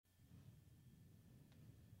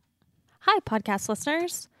Hi, podcast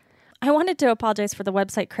listeners. I wanted to apologize for the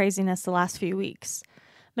website craziness the last few weeks.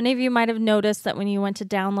 Many of you might have noticed that when you went to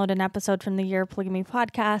download an episode from the Year of Polygamy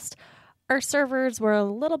podcast, our servers were a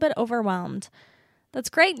little bit overwhelmed. That's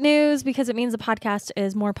great news because it means the podcast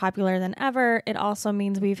is more popular than ever. It also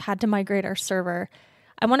means we've had to migrate our server.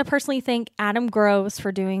 I want to personally thank Adam Groves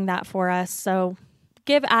for doing that for us, so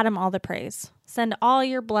give Adam all the praise. Send all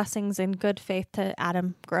your blessings in good faith to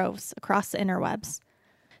Adam Groves across the interwebs.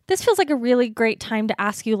 This feels like a really great time to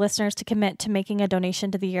ask you listeners to commit to making a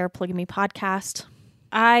donation to the Year of Polygamy podcast.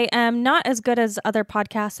 I am not as good as other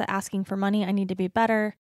podcasts at asking for money. I need to be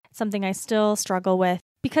better. It's something I still struggle with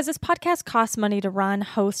because this podcast costs money to run,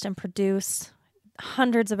 host, and produce.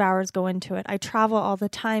 Hundreds of hours go into it. I travel all the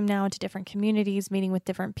time now to different communities, meeting with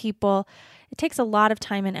different people. It takes a lot of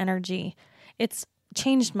time and energy. It's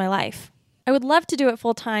changed my life. I would love to do it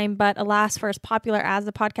full time, but alas, for as popular as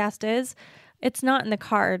the podcast is, it's not in the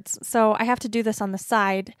cards. So I have to do this on the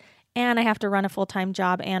side, and I have to run a full-time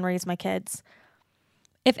job and raise my kids.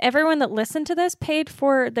 If everyone that listened to this paid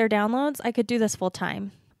for their downloads, I could do this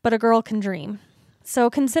full-time, but a girl can dream.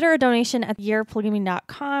 So consider a donation at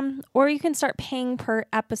yearofpolygamy.com, or you can start paying per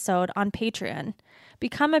episode on Patreon.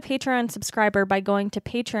 Become a Patreon subscriber by going to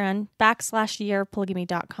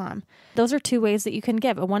patreon.com/yearofpolygamy.com. Those are two ways that you can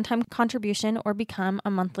give a one-time contribution or become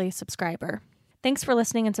a monthly subscriber. Thanks for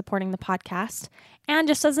listening and supporting the podcast. And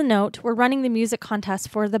just as a note, we're running the music contest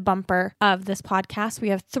for the bumper of this podcast. We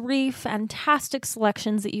have 3 fantastic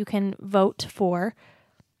selections that you can vote for.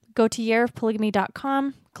 Go to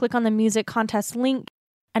yearofpolygamy.com, click on the music contest link,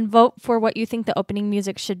 and vote for what you think the opening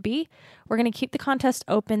music should be. We're going to keep the contest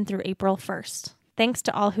open through April 1st. Thanks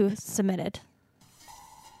to all who submitted.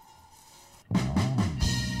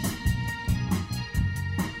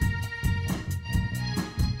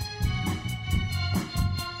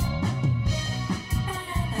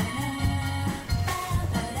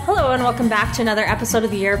 Hello and welcome back to another episode of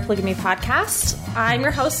the Year of Polygamy podcast. I'm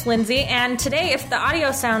your host, Lindsay, and today, if the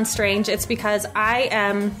audio sounds strange, it's because I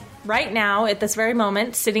am right now, at this very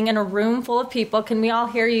moment, sitting in a room full of people. Can we all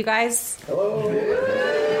hear you guys? Hello.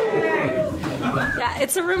 Yeah,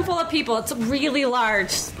 it's a room full of people. It's really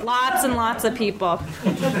large. Lots and lots of people.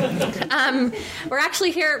 We're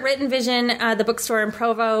actually here at Written Vision, the bookstore in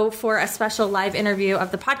Provo, for a special live interview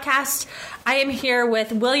of the podcast. I am here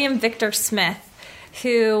with William Victor Smith,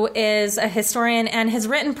 who is a historian and has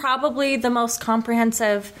written probably the most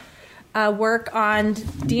comprehensive work on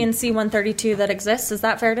D&C 132 that exists. Is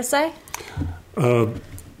that fair to say?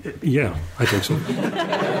 Yeah, I think so.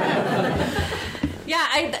 Yeah,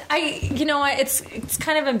 it's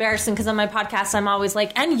kind of embarrassing because on my podcast I'm always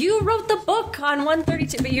like, and you wrote the book on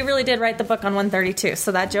 132, but you really did write the book on 132,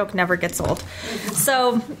 so that joke never gets old.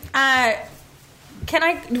 So, Can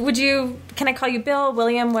I call you Bill,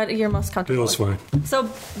 William? What you're most comfortable Bill's with? fine. So,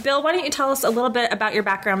 Bill, why don't you tell us a little bit about your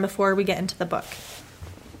background before we get into the book?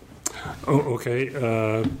 Oh, okay.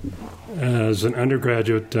 As an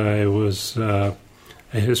undergraduate, I was a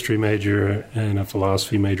history major and a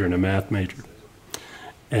philosophy major and a math major.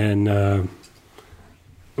 And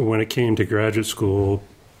when it came to graduate school,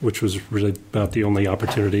 which was really about the only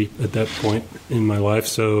opportunity at that point in my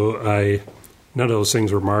life, none of those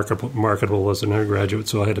things were marketable as an undergraduate,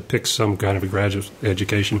 so I had to pick some kind of a graduate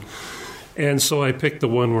education. And so I picked the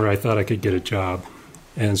one where I thought I could get a job,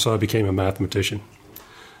 and so I became a mathematician.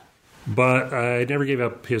 But I never gave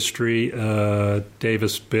up history.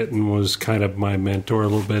 Davis Bitton was kind of my mentor a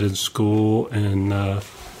little bit in school, and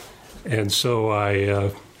so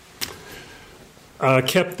I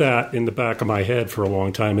kept that in the back of my head for a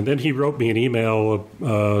long time. And then he wrote me an email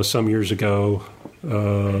some years ago,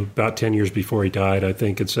 about 10 years before he died, I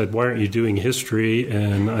think, and said, "Why aren't you doing history?"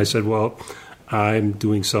 And I said, "Well, I'm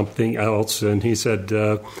doing something else." And he said,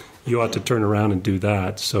 "You ought to turn around and do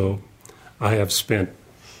that." So I have spent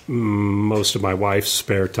most of my wife's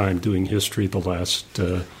spare time doing history the last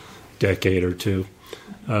decade or two.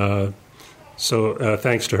 So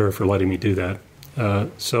thanks to her for letting me do that.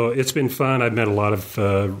 So it's been fun. I've met a lot of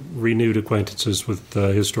renewed acquaintances with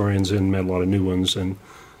historians and met a lot of new ones, and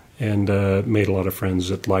made a lot of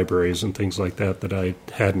friends at libraries and things like that I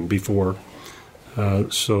hadn't before.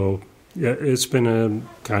 So yeah, it's been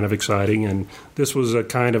kind of exciting, and this was a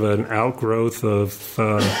kind of an outgrowth of.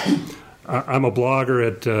 I'm a blogger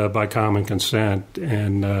at By Common Consent,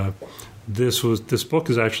 and this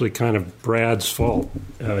book is actually kind of Brad's fault.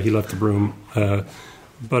 He left the room,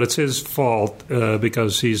 but it's his fault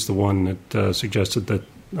because he's the one that suggested that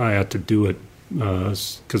I had to do it.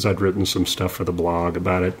 Because I'd written some stuff for the blog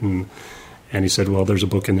about it, and he said, "Well, there's a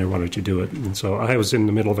book in there. Why don't you do it?" And so I was in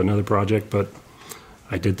the middle of another project, but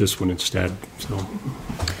I did this one instead.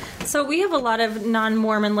 So we have a lot of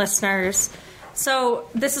non-Mormon listeners. So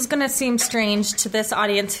this is going to seem strange to this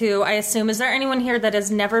audience who, I assume, is there anyone here that has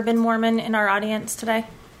never been Mormon in our audience today?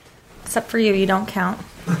 Except for you don't count.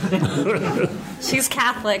 She's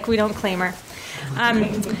Catholic. We don't claim her.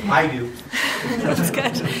 I do. That's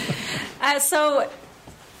good. So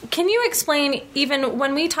can you explain, even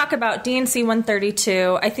when we talk about D&C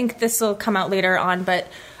 132, I think this will come out later on, but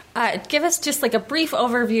give us just like a brief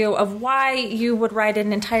overview of why you would write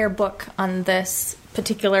an entire book on this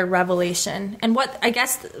particular revelation. And what, I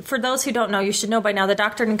guess, for those who don't know, you should know by now, the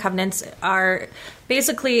Doctrine and Covenants are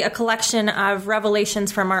basically a collection of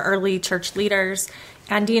revelations from our early church leaders,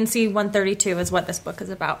 and D&C 132 is what this book is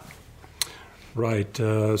about. Right.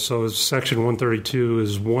 So Section 132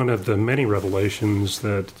 is one of the many revelations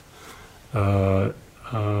that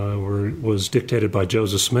was dictated by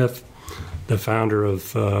Joseph Smith, the founder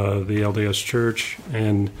of the LDS Church,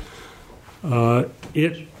 and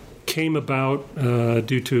it came about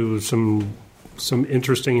due to some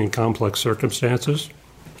interesting and complex circumstances,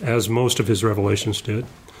 as most of his revelations did.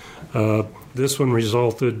 This one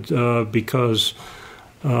resulted because,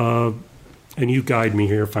 and you guide me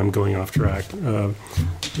here if I'm going off track,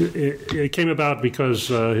 it came about because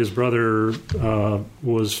his brother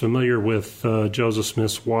was familiar with Joseph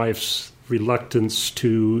Smith's wife's reluctance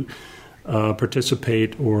to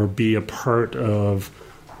participate or be a part of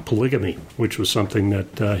polygamy, which was something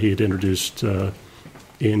that he had introduced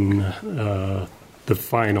in the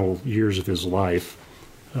final years of his life,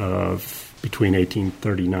 between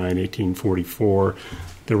 1839 and 1844.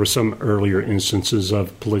 There were some earlier instances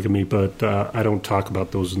of polygamy, but I don't talk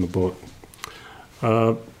about those in the book.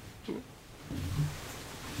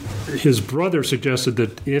 His brother suggested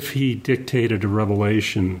that if he dictated a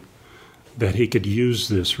revelation, that he could use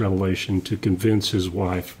this revelation to convince his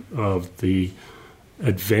wife of the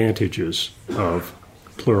advantages of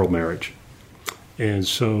plural marriage. And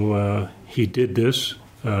so he did this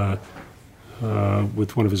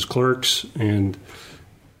with one of his clerks, and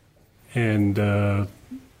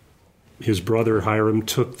his brother Hiram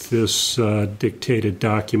took this dictated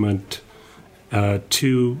document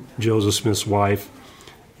to Joseph Smith's wife.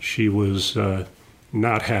 She was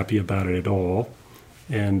not happy about it at all,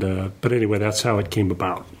 but anyway, that's how it came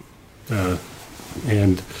about.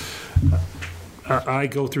 And I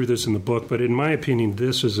go through this in the book, but in my opinion,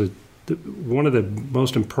 this is one of the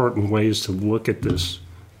most important ways to look at this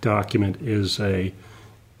document is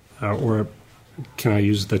or can I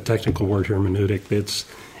use the technical word hermeneutic?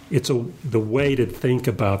 The way to think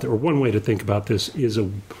about, or one way to think about this is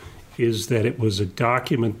that it was a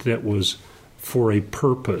document that was for a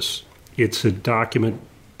purpose. It's a document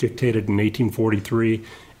dictated in 1843,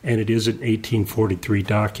 and it is an 1843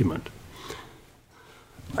 document.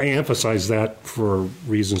 I emphasize that for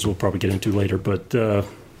reasons we'll probably get into later, but the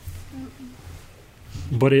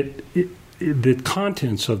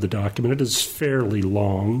contents of the document is fairly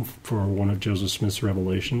long for one of Joseph Smith's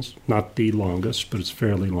revelations. Not the longest, but it's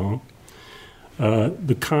fairly long.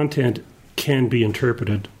 The content can be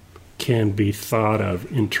interpreted, can be thought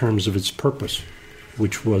of in terms of its purpose,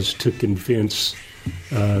 which was to convince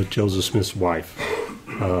Joseph Smith's wife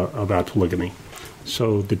about polygamy.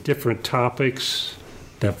 So the different topics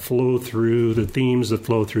that flow through, the themes that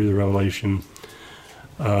flow through the revelation,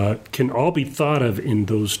 can all be thought of in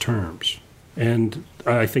those terms. And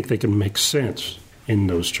I think they can make sense in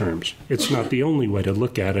those terms. It's not the only way to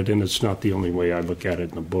look at it, and it's not the only way I look at it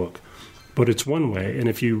in the book. But it's one way. And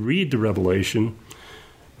if you read the Revelation,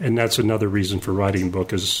 and that's another reason for writing a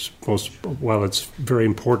book, is while it's very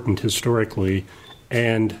important historically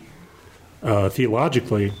and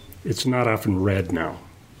theologically, it's not often read now.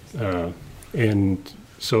 And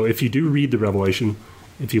so if you do read the Revelation,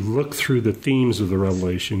 if you look through the themes of the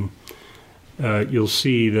Revelation, you'll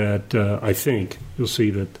see that, you'll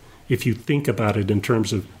see that if you think about it in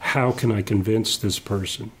terms of how can I convince this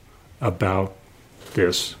person about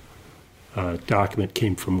this document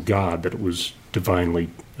came from God, that it was divinely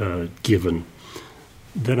given,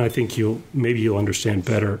 then I think you'll understand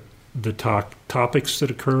better the topics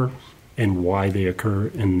that occur and why they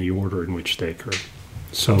occur and the order in which they occur.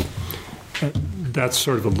 So that's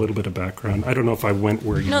sort of a little bit of background. I don't know if I went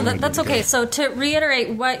where you wanted me to go. No, that's okay. So to reiterate,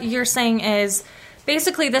 what you're saying is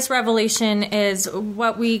basically this revelation is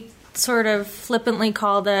what we sort of flippantly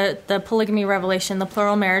call the polygamy revelation, the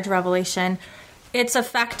plural marriage revelation. It's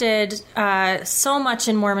affected so much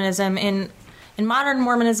in Mormonism, in modern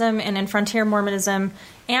Mormonism and in frontier Mormonism,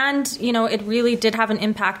 and, it really did have an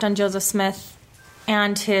impact on Joseph Smith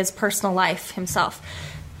and his personal life himself.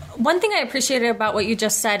 One thing I appreciated about what you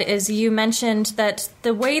just said is you mentioned that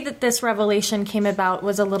the way that this revelation came about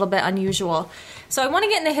was a little bit unusual. So I want to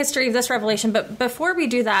get in the history of this revelation, but before we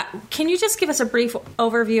do that, can you just give us a brief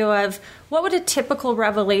overview of what would a typical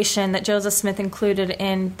revelation that Joseph Smith included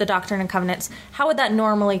in the Doctrine and Covenants, how would that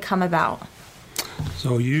normally come about?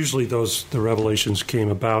 So usually the revelations came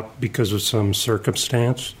about because of some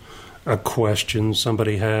circumstance, a question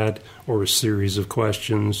somebody had, or a series of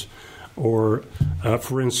questions. Or,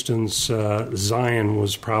 for instance, Zion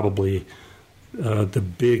was probably the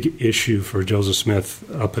big issue for Joseph Smith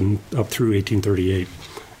up through 1838.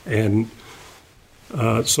 And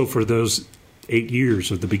so for those 8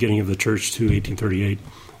 years of the beginning of the church to 1838,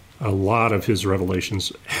 a lot of his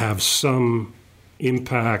revelations have some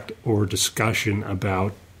impact or discussion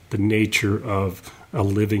about the nature of a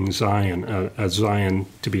living Zion, a Zion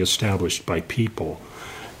to be established by people.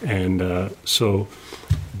 And so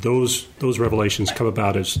those revelations come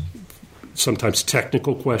about as sometimes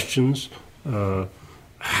technical questions.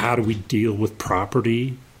 How do we deal with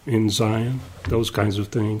property in Zion? Those kinds of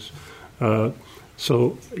things.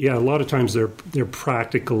 So, a lot of times they're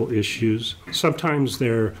practical issues. Sometimes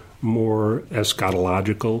they're more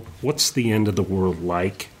eschatological. What's the end of the world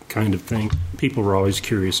like? Kind of thing. People are always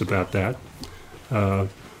curious about that.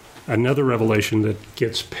 Another revelation that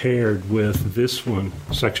gets paired with this one,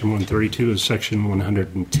 Section 132, is Section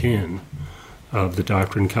 110 of the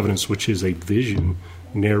Doctrine and Covenants, which is a vision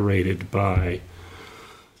narrated by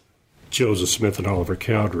Joseph Smith and Oliver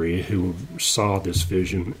Cowdery, who saw this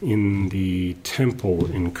vision in the temple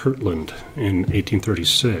in Kirtland in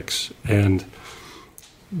 1836. And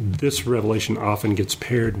this revelation often gets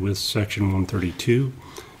paired with Section 132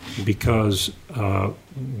 because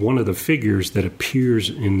one of the figures that appears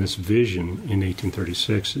in this vision in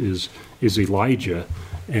 1836 is Elijah,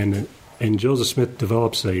 and Joseph Smith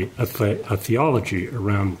develops a theology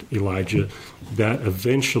around Elijah that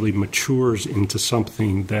eventually matures into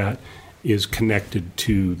something that is connected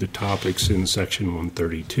to the topics in Section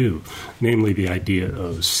 132, namely the idea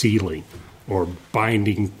of sealing or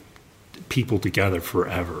binding people together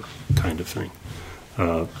forever kind of thing.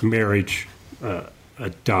 Marriage,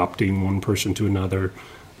 adopting one person to another,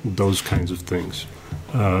 those kinds of things.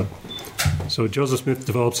 So Joseph Smith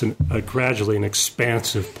develops gradually an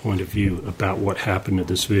expansive point of view about what happened to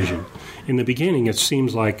this vision. In the beginning, it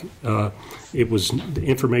seems like the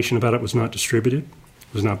information about it was not distributed,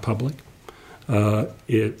 was not public.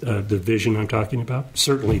 The vision I'm talking about,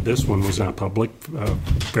 certainly this one was not public,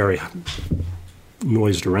 very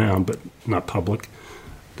noised around, but not public.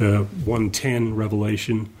 The 110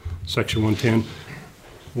 revelation, Section 110,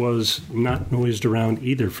 was not noised around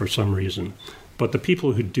either for some reason. But the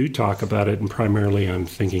people who do talk about it, and primarily I'm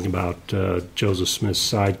thinking about Joseph Smith's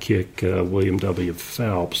sidekick, William W.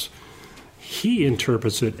 Phelps, he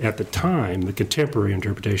interprets it at the time, the contemporary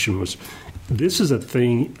interpretation was, this is a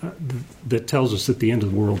thing that tells us that the end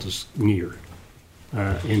of the world is near.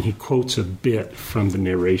 And he quotes a bit from the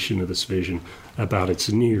narration of this vision about it's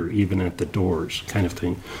near, even at the doors, kind of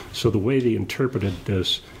thing. So the way they interpreted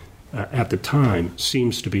this at the time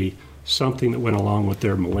seems to be something that went along with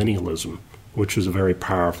their millennialism, which was a very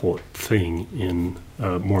powerful thing in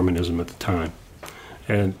Mormonism at the time.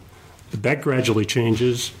 And that gradually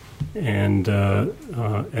changes, and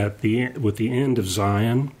with the end of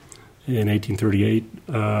Zion in 1838,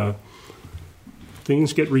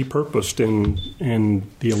 things get repurposed, and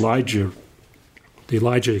the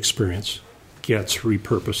Elijah experience gets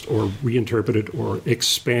repurposed or reinterpreted or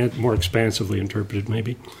more expansively interpreted,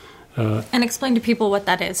 maybe. And explain to people what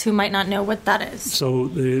that is, who might not know what that is. So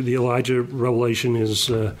the Elijah revelation is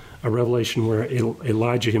a revelation where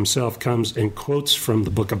Elijah himself comes and quotes from the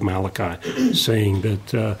book of Malachi, saying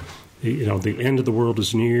that the end of the world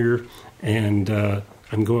is near, and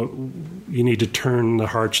you need to turn the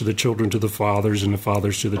hearts of the children to the fathers and the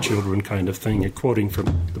fathers to the children, kind of thing, and quoting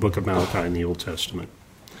from the book of Malachi in the Old Testament.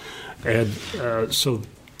 And so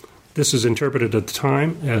this is interpreted at the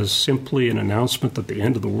time as simply an announcement that the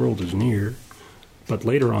end of the world is near, but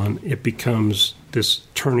later on it becomes this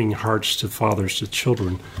turning hearts to fathers to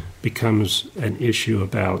children becomes an issue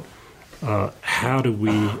about how do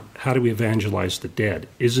we evangelize the dead?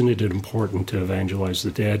 Isn't it important to evangelize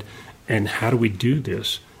the dead? And how do we do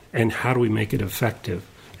this? And how do we make it effective?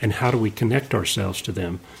 And how do we connect ourselves to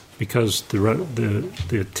them? Because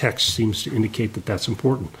the text seems to indicate that that's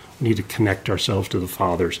important. We need to connect ourselves to the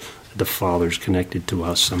fathers connected to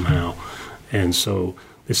us somehow. And so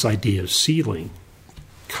this idea of sealing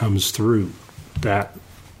comes through that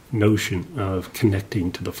notion of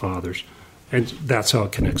connecting to the fathers. And that's how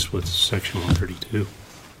it connects with Section 132.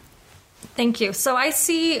 Thank you. So I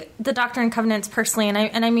see the Doctrine and Covenants personally,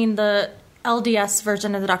 and I mean the LDS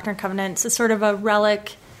version of the Doctrine and Covenants is sort of a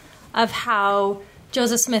relic of how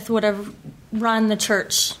Joseph Smith would have run the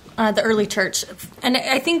church, the early church. And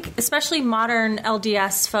I think especially modern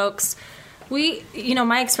LDS folks,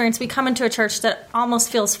 my experience, we come into a church that almost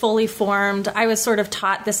feels fully formed. I was sort of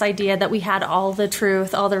taught this idea that we had all the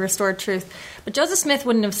truth, all the restored truth. But Joseph Smith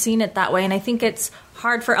wouldn't have seen it that way. And I think it's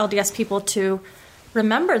hard for LDS people to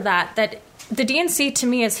remember that the D&C to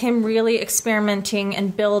me is him really experimenting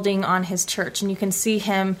and building on his church. And you can see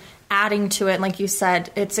him adding to it. Like you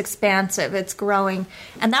said, it's expansive, it's growing.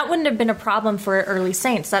 And that wouldn't have been a problem for early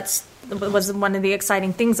saints. That was one of the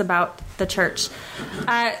exciting things about the church.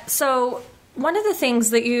 So one of the things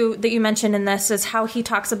that you mentioned in this is how he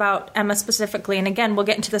talks about Emma specifically. And again, we'll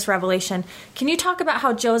get into this revelation. Can you talk about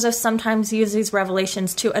how Joseph sometimes uses these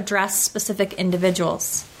revelations to address specific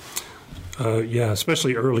individuals? Yeah,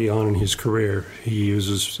 especially early on in his career, he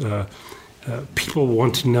uses people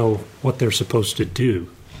want to know what they're supposed to do.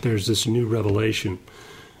 There's this new revelation,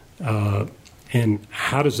 and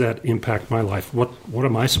how does that impact my life? What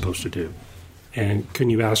am I supposed to do? And can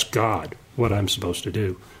you ask God what I'm supposed to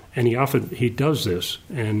do? And he does this,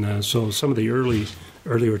 and so some of the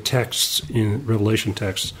earlier texts in Revelation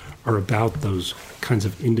texts are about those kinds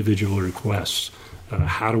of individual requests.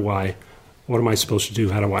 What am I supposed to do?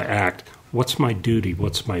 How do I act? What's my duty?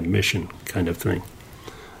 What's my mission? Kind of thing.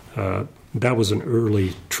 That was an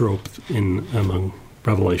early trope among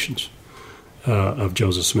Revelations of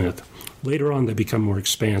Joseph Smith. Later on, they become more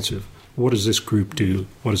expansive. What does this group do?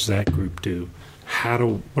 What does that group do?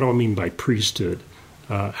 What do I mean by priesthood?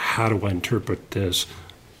 How do I interpret this?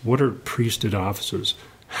 What are priesthood offices?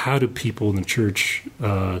 How do people in the church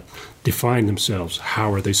define themselves?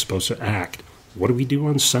 How are they supposed to act? What do we do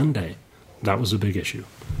on Sunday? That was a big issue.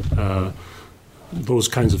 Those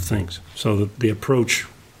kinds of things. So the approach,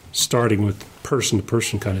 starting with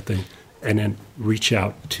person-to-person kind of thing, and then reach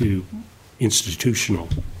out to institutional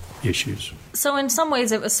issues. So in some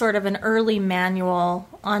ways, it was sort of an early manual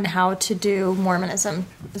on how to do Mormonism.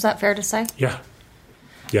 Is that fair to say? Yeah.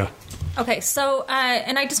 Okay, so,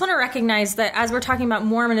 and I just want to recognize that as we're talking about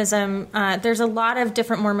Mormonism, there's a lot of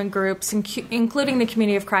different Mormon groups, including the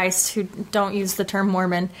Community of Christ, who don't use the term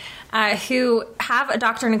Mormon, who have a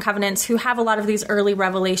Doctrine and Covenants, who have a lot of these early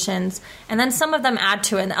revelations, and then some of them add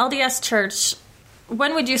to it. And the LDS Church,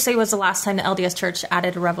 when would you say was the last time the LDS Church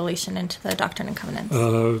added a revelation into the Doctrine and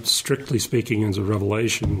Covenants? Strictly speaking, as a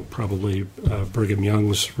revelation, probably Brigham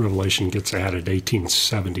Young's revelation gets added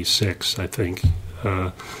 1876, I think.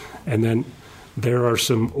 And then there are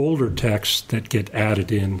some older texts that get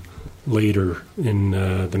added in later in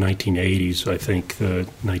the 1980s, I think,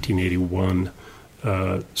 1981,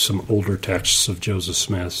 some older texts of Joseph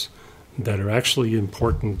Smith's that are actually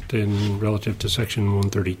important in relative to Section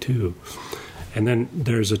 132. And then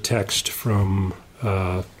there's a text from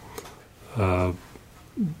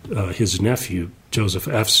his nephew, Joseph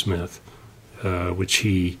F. Smith, which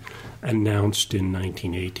he announced in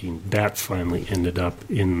 1918. That finally ended up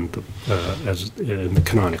in the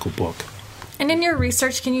canonical book. And in your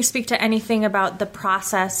research, can you speak to anything about the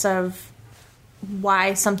process of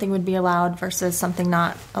why something would be allowed versus something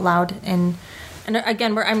not allowed? And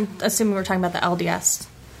again, I'm assuming we're talking about the LDS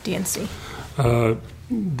D&C.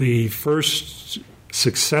 The first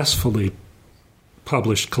successfully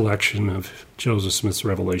published collection of Joseph Smith's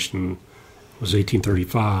Revelation was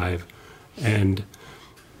 1835, and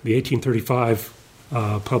the 1835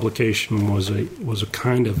 publication was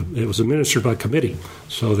administered by committee.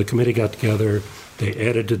 So the committee got together, they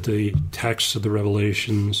edited the texts of the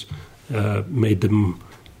Revelations, made them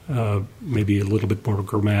maybe a little bit more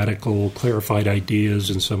grammatical, clarified ideas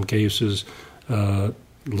in some cases, a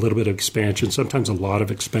little bit of expansion. Sometimes a lot of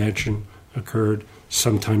expansion occurred,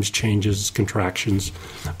 sometimes changes, contractions.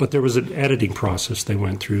 But there was an editing process they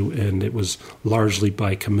went through, and it was largely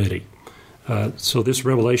by committee. So this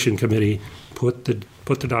Revelation Committee put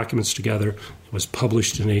the documents together. It was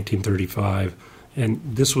published in 1835, and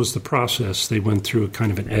this was the process. They went through a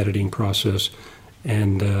kind of an editing process,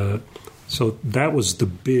 and so that was the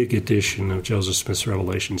big edition of Joseph Smith's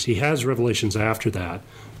Revelations. He has revelations after that,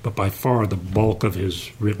 but by far the bulk of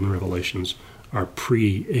his written revelations are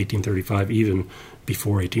pre-1835, even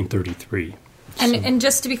before 1833. And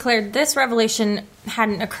just to be clear, this revelation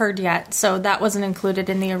hadn't occurred yet, so that wasn't included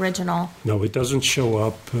in the original. No, it doesn't show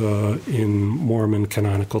up in Mormon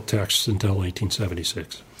canonical texts until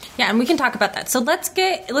 1876. Yeah, and we can talk about that. So let's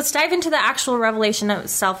dive into the actual revelation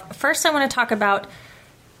itself. First, I want to talk about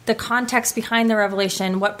the context behind the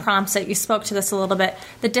revelation, what prompts it. You spoke to this a little bit.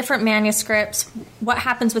 The different manuscripts, what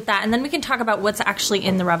happens with that, and then we can talk about what's actually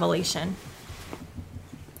in the revelation.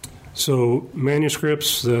 So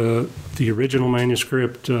manuscripts, the original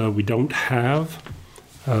manuscript we don't have.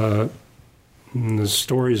 The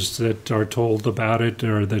stories that are told about it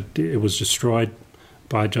are that it was destroyed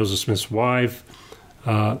by Joseph Smith's wife.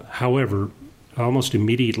 However, almost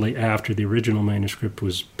immediately after the original manuscript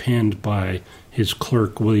was penned by his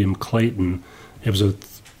clerk, William Clayton,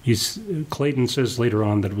 Clayton says later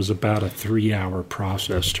on that it was about a 3-hour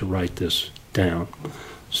process to write this down.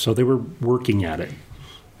 So they were working at it.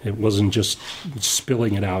 It wasn't just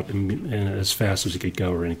spilling it out as fast as it could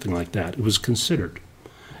go or anything like that. It was considered.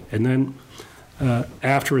 And then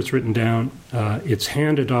after it's written down, it's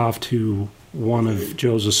handed off to one of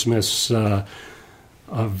Joseph Smith's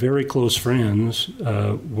very close friends,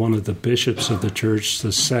 one of the bishops of the church,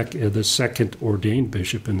 the second ordained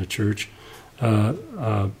bishop in the church,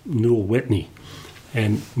 Newell Whitney.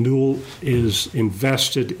 And Newell is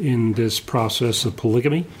invested in this process of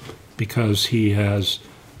polygamy because he has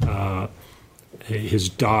his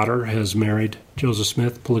daughter has married Joseph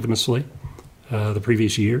Smith polygamously the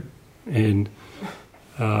previous year, and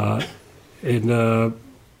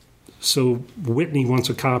so Whitney wants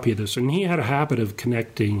a copy of this, and he had a habit of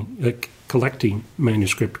collecting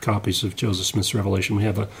manuscript copies of Joseph Smith's Revelation. We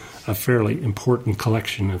have a fairly important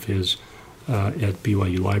collection of his at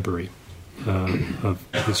BYU Library of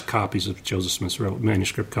his copies of Joseph Smith's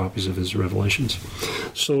manuscript copies of his Revelations.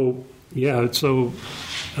 So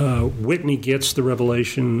Whitney gets the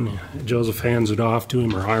Revelation. Joseph hands it off to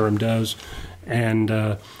him, or Hiram does,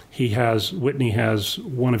 and Whitney has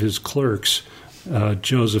one of his clerks,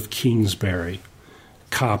 Joseph Kingsbury,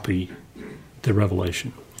 copy the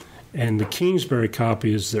Revelation. And the Kingsbury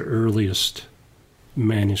copy is the earliest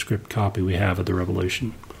manuscript copy we have of the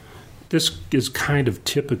Revelation. This is kind of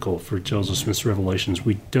typical for Joseph Smith's Revelations.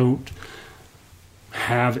 We don't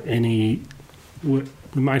have any. We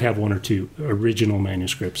might have one or two original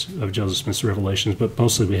manuscripts of Joseph Smith's Revelations, but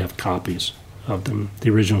mostly we have copies of them. The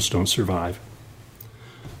originals don't survive.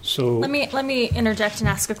 So let me interject and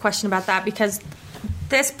ask a question about that, because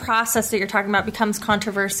this process that you're talking about becomes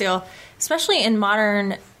controversial, especially in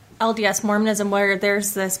modern LDS Mormonism, where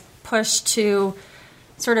there's this push to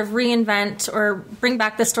sort of reinvent or bring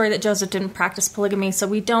back the story that Joseph didn't practice polygamy. So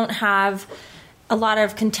we don't have a lot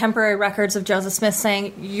of contemporary records of Joseph Smith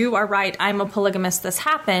saying, you are right, I'm a polygamist, this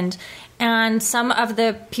happened. And some of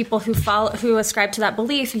the people who ascribe to that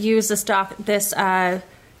belief use this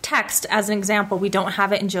text as an example. We don't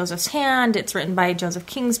have it in Joseph's hand. It's written by Joseph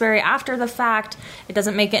Kingsbury after the fact. It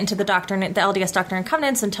doesn't make it into the LDS Doctrine and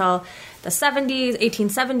Covenants until the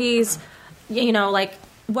 1870s, like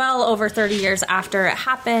well over 30 years after it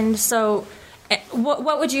happened. So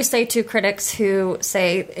what would you say to critics who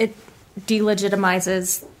say it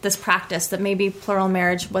delegitimizes this practice, that maybe plural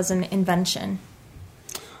marriage was an invention?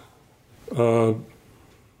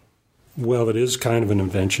 Well, it is kind of an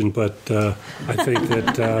invention, but I think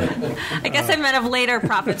that... I guess I meant of later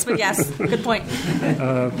prophets, but yes, good point.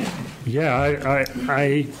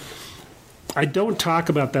 I don't talk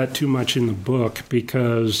about that too much in the book,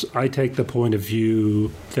 because I take the point of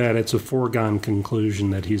view that it's a foregone conclusion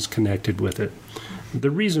that he's connected with it.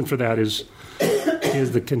 The reason for that is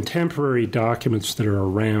the contemporary documents that are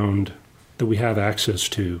around that we have access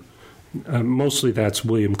to. Mostly that's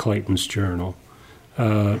William Clayton's journal.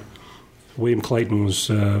 William Clayton was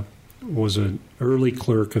an early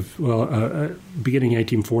clerk of, beginning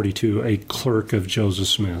 1842, a clerk of Joseph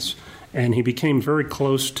Smith's. And he became very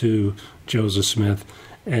close to Joseph Smith,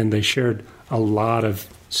 and they shared a lot of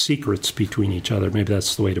secrets between each other. Maybe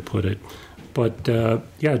that's the way to put it. But,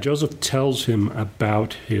 Joseph tells him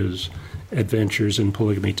about his adventures in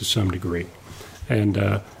polygamy to some degree. And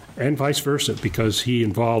vice versa, because he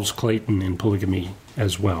involves Clayton in polygamy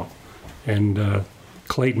as well. And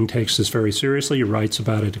Clayton takes this very seriously. He writes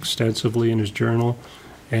about it extensively in his journal.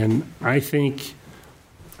 And I think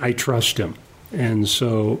I trust him. And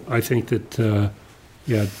so I think that,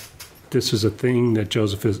 this is a thing that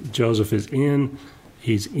Joseph is in.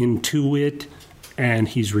 He's into it, and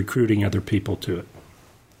he's recruiting other people to it.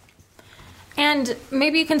 And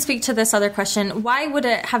maybe you can speak to this other question. Why would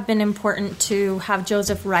it have been important to have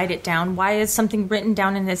Joseph write it down? Why is something written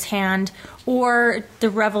down in his hand, or the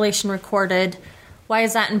revelation recorded? Why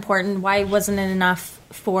is that important? Why wasn't it enough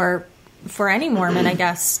for any Mormon, I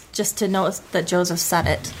guess, just to know that Joseph said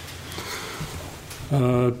it?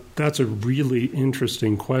 That's a really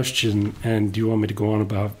interesting question. And do you want me to go on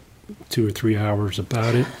about 2 or 3 hours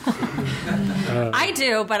about it? I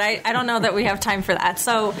do, but I don't know that we have time for that.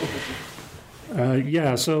 So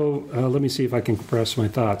Let me see if I can compress my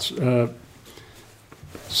thoughts.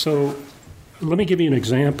 So let me give you an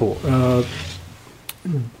example.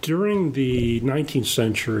 During the 19th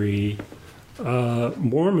century,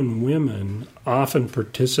 Mormon women often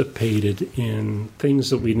participated in things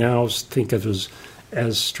that we now think of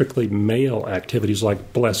as strictly male activities,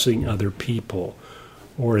 like blessing other people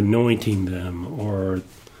or anointing them or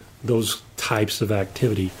those types of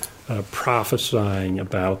activity, prophesying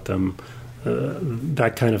about them,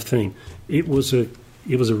 that kind of thing. It was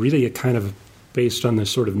really a kind of based on this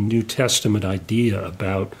sort of New Testament idea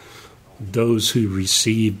about those who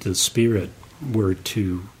received the Spirit were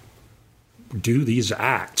to do these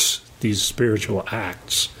acts, these spiritual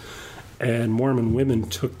acts. And Mormon women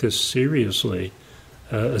took this seriously,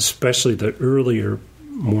 especially the earlier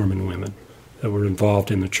Mormon women that were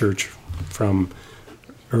involved in the church from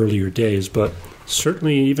earlier days. But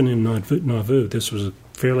certainly even in Nauvoo, this was a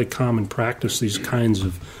fairly common practice, these kinds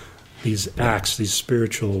of these acts, these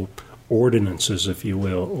spiritual ordinances, if you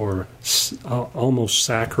will, or almost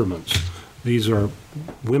sacraments.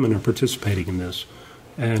 Women are participating in this,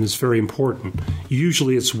 and it's very important.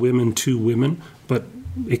 Usually it's women to women, but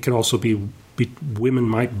it can also be women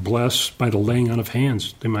might bless by the laying on of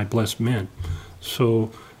hands. They might bless men.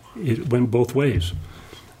 So it went both ways.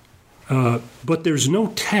 But there's no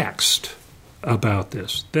text about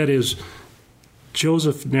this. That is,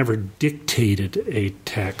 Joseph never dictated a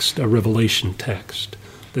text, a revelation text,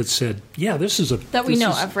 that said, this is a... That we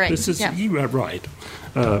know of, right? This is, right.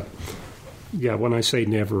 When I say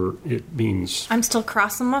never, it means... I'm still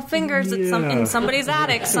crossing my fingers in somebody's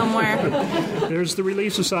attic somewhere. There's the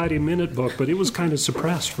Relief Society Minute Book, but it was kind of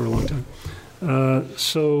suppressed for a long time.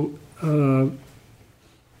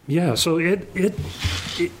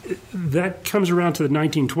 That comes around to the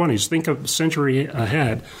 1920s. Think of a century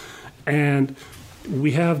ahead, and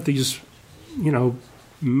we have these, men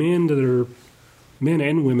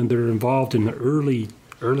and women that are involved in the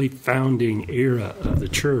early founding era of the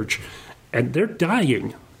church, and they're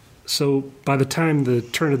dying. So by the time the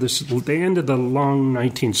end of the long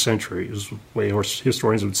 19th century, is the way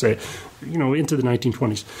historians would say, into the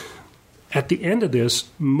 1920s. At the end of this,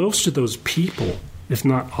 most of those people, if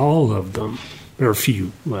not all of them, there are a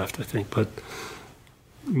few left, I think, but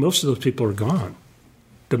most of those people are gone.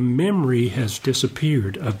 The memory has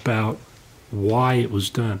disappeared about why it was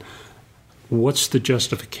done. What's the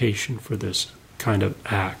justification for this kind of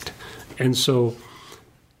act? And so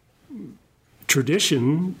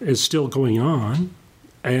tradition is still going on,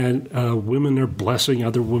 and women are blessing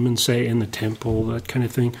other women, say, in the temple, that kind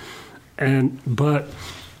of thing. But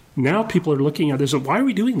now people are looking at this and why are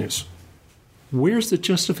we doing this? Where's the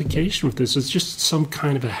justification with this? It's just some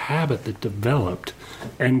kind of a habit that developed,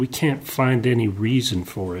 and we can't find any reason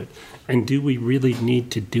for it. And do we really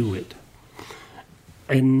need to do it?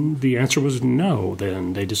 And the answer was no.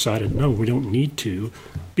 Then they decided, no, we don't need to,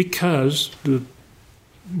 because the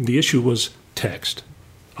issue was text,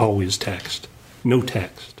 always text, no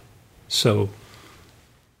text. So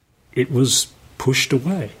it was pushed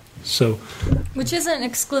away. So, which isn't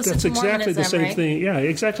exclusive to Mormonism, right? That's exactly the same thing. Yeah,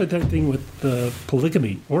 exactly that thing with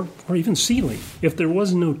polygamy or even sealing. If there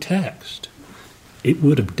was no text, it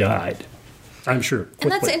would have died, I'm sure.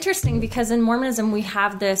 And that's interesting because in Mormonism we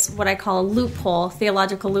have this, what I call a loophole,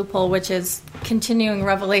 theological loophole, which is continuing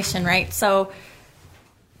revelation, right? So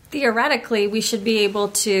theoretically we should be able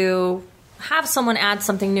to have someone add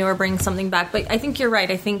something new or bring something back. But I think you're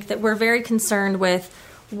right. I think that we're very concerned with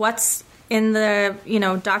what's in the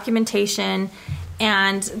documentation,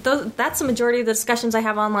 and that's the majority of the discussions I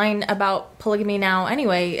have online about polygamy now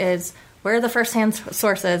anyway, is where are the first-hand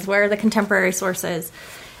sources, where are the contemporary sources.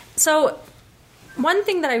 So one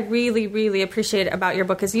thing that I really, really appreciate about your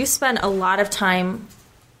book is you spend a lot of time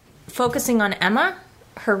focusing on Emma,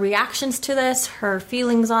 her reactions to this, her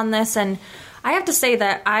feelings on this, and I have to say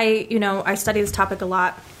that I study this topic a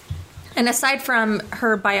lot, and aside from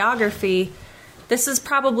her biography, this is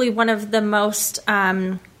probably one of the most,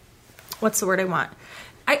 what's the word I want?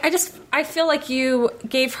 I feel like you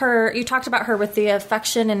talked about her with the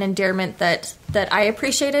affection and endearment that I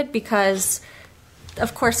appreciated, because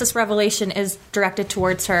of course this revelation is directed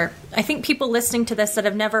towards her. I think people listening to this that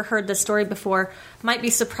have never heard this story before might be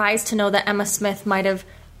surprised to know that Emma Smith might have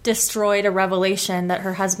destroyed a revelation that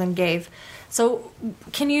her husband gave. So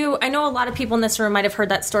I know a lot of people in this room might have heard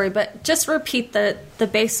that story, but just repeat the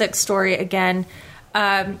basic story again,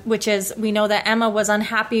 which is we know that Emma was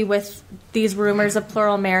unhappy with these rumors of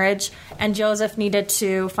plural marriage, and Joseph needed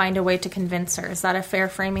to find a way to convince her. Is that a fair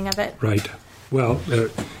framing of it? Right. Well,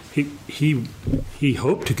 he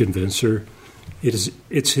hoped to convince her.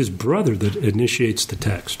 It's his brother that initiates the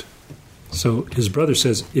text. So his brother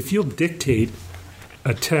says, if you'll dictate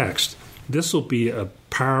a text, this will be a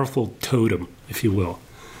powerful totem, if you will.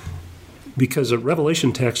 Because a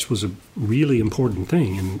revelation text was a really important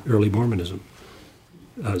thing in early Mormonism.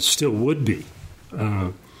 Still would be.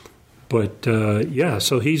 So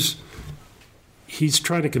he's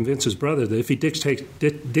trying to convince his brother that if he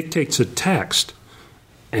dictates a text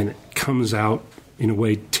and it comes out in a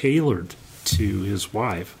way tailored to his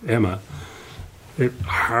wife, Emma,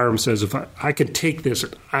 Hiram says, if I can take this,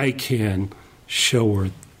 I can show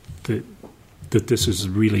her that this is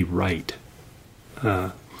really right.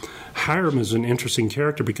 Hiram is an interesting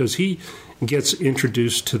character because he gets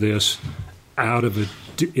introduced to this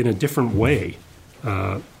in a different way.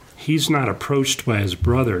 He's not approached by his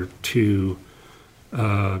brother to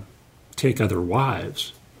take other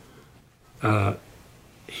wives.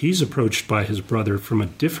 He's approached by his brother from a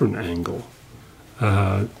different angle.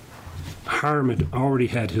 Hiram had already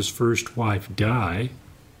had his first wife die.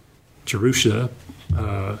 Jerusha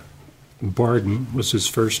Barden was his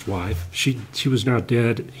first wife. She was now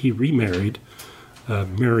dead. He remarried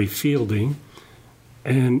Mary Fielding.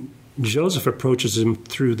 And Joseph approaches him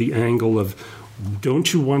through the angle of,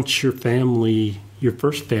 don't you want your family, your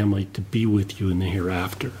first family, to be with you in the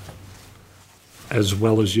hereafter, as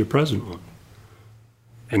well as your present one?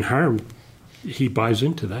 And Hiram, he buys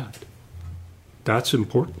into that. That's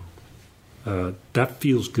important. That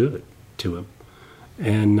feels good to him.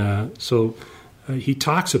 And so he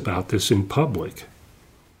talks about this in public,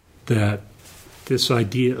 that this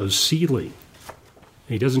idea of sealing.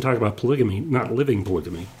 He doesn't talk about polygamy, not living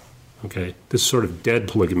polygamy. Okay, this sort of dead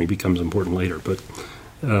polygamy becomes important later, but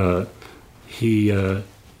he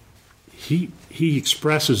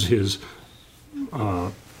expresses his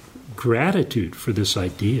gratitude for this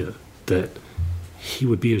idea that he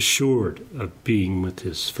would be assured of being with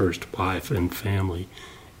his first wife and family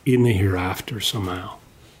in the hereafter somehow,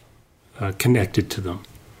 connected to them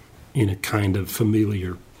in a kind of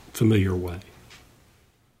familiar way.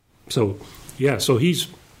 So he's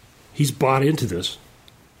bought into this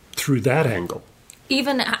through that angle.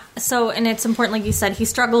 Even so, and it's important, like you said, he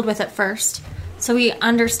struggled with it first. So he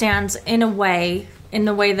understands in the way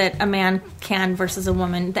that a man can versus a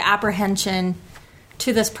woman, the apprehension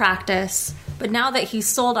to this practice. But now that he's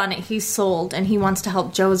sold on it, he's sold, and he wants to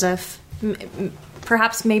help Joseph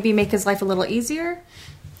perhaps maybe make his life a little easier?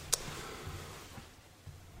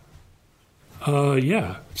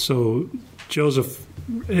 Yeah. So Joseph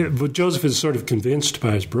is sort of convinced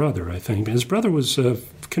by his brother, I think. His brother was a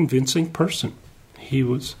convincing person. He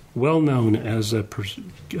was well known as a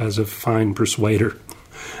fine persuader,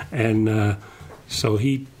 and so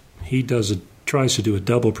he tries to do a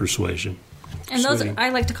double persuasion. And those, I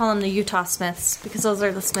like to call them the Utah Smiths, because those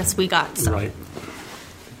are the Smiths we got. So. Right.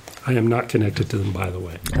 I am not connected to them, by the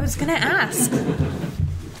way. I was going to ask.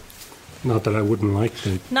 Not that I wouldn't like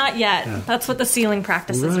to. Not yet. Yeah. That's what the sealing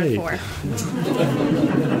practices are for.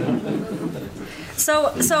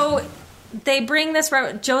 So they bring this.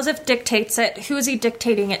 Joseph dictates it. Who is he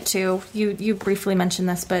dictating it to? You briefly mentioned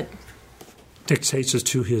this, but dictates it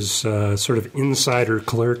to his sort of insider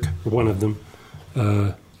clerk, one of them,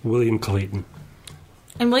 William Clayton.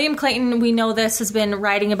 And William Clayton, we know this, has been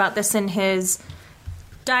writing about this in his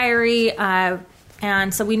diary,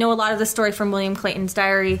 and so we know a lot of the story from William Clayton's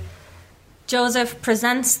diary. Joseph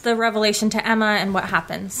presents the revelation to Emma, and what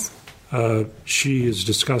happens? She is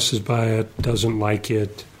disgusted by it, doesn't like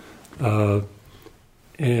it,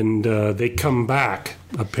 and they come back.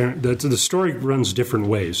 The story runs different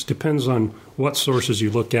ways. Depends on what sources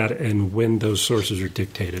you look at and when those sources are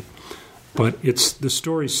dictated. But the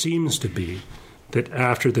story seems to be that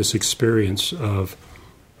after this experience of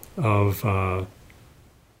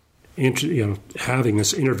having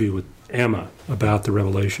this interview with Emma about the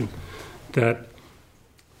revelation, that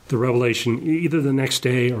the revelation either the next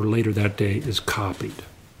day or later that day is copied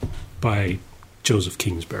by Joseph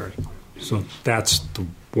Kingsbury. So that's the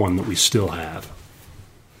one that we still have.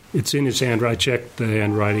 It's in his handwriting. I checked the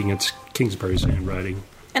handwriting. It's Kingsbury's handwriting.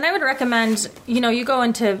 And I would recommend, you go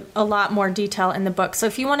into a lot more detail in the book. So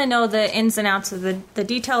if you want to know the ins and outs of the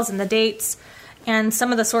details and the dates and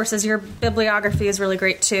some of the sources, your bibliography is really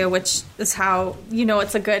great too, which is how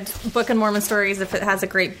it's a good Book of Mormon stories if it has a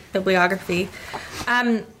great bibliography.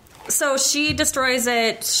 So she destroys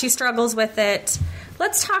it. She struggles with it.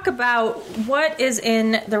 Let's talk about what is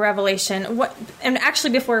in the Revelation. And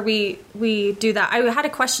actually, before we do that, I had a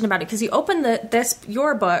question about it because you opened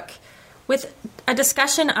your book with a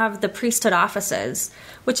discussion of the priesthood offices,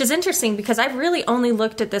 which is interesting because I've really only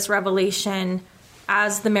looked at this revelation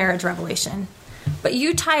as the marriage revelation. But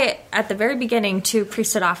you tie it at the very beginning to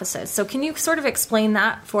priesthood offices. So can you sort of explain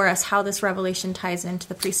that for us, how this revelation ties into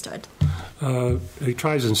the priesthood? It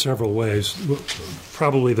ties in several ways.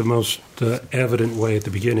 Probably the most evident way at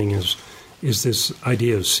the beginning is this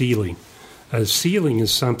idea of sealing. Sealing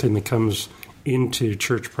is something that comes into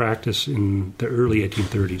church practice in the early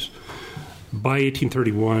 1830s. By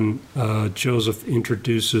 1831, June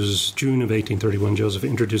of 1831, Joseph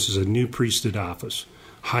introduces a new priesthood office,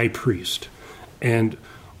 high priest. And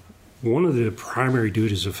one of the primary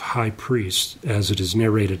duties of high priest, as it is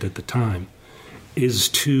narrated at the time, is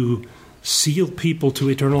to seal people to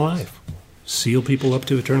eternal life. Seal people up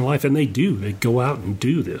to eternal life. And they do. They go out and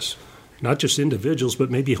do this. Not just individuals, but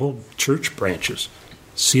maybe whole church branches.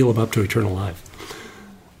 Seal them up to eternal life.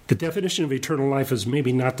 The definition of eternal life is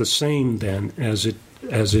maybe not the same then as it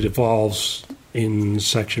evolves in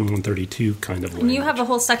Section 132 kind of language. And you have a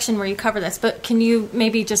whole section where you cover this, but can you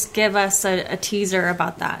maybe just give us a teaser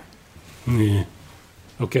about that? Yeah.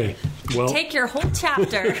 Okay. Well, take your whole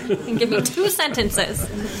chapter and give me 2 sentences.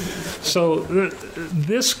 So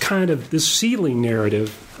this sealing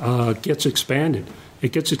narrative gets expanded.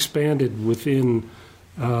 It gets expanded within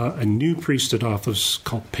a new priesthood office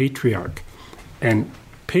called patriarch. And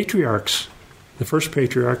patriarchs, the first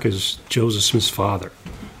patriarch is Joseph Smith's father.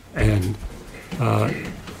 And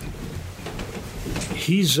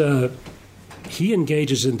he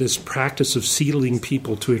engages in this practice of sealing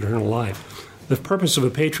people to eternal life. The purpose of a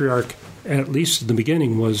patriarch, at least in the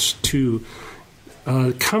beginning, was to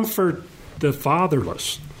comfort the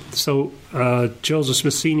fatherless. So Joseph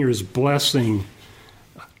Smith Sr. is blessing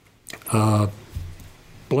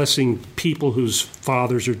people whose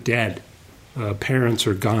fathers are dead, parents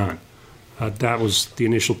are gone. That was the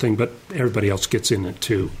initial thing, but everybody else gets in it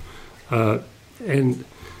too. And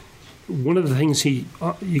one of the things you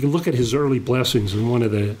can look at his early blessings, and one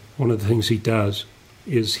of the things he does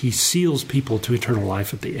is he seals people to eternal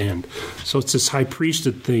life at the end. So it's this high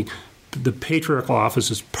priesthood thing. The patriarchal office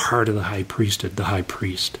is part of the high priesthood, the high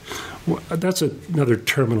priest. That's another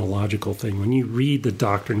terminological thing. When you read the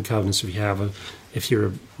Doctrine and Covenants, if you're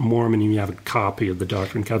a Mormon and you have a copy of the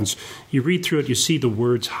Doctrine and Covenants, you read through it, you see the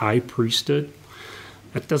words high priesthood.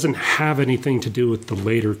 That doesn't have anything to do with the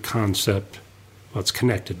later concept. Well, it's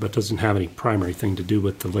connected, but doesn't have any primary thing to do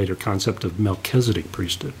with the later concept of Melchizedek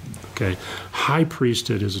priesthood. Okay, high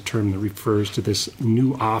priesthood is a term that refers to this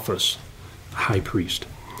new office, high priest.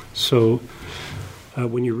 So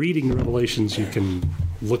when you're reading the Revelations, you can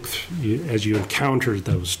look as you encounter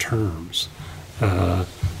those terms.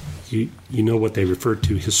 You know what they refer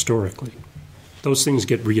to historically. Those things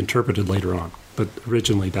get reinterpreted later on, but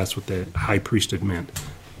originally that's what the high priesthood meant,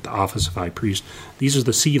 the office of high priest. These are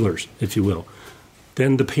the sealers, if you will.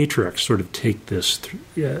 Then the patriarchs sort of take this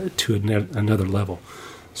to another level.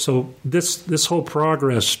 So this whole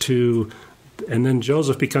progress and then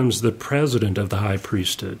Joseph becomes the president of the high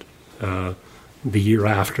priesthood the year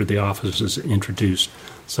after the office is introduced.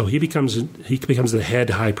 So he becomes the head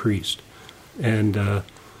high priest, and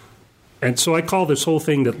so I call this whole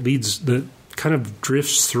thing that kind of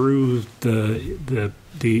drifts through the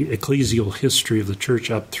ecclesial history of the church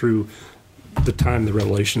up through the time the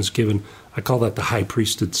revelation is given. I call that the high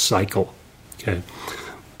priesthood cycle. Okay.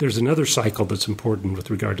 There's another cycle that's important with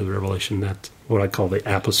regard to the revelation. That's what I call the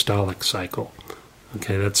apostolic cycle.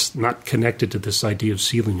 Okay, that's not connected to this idea of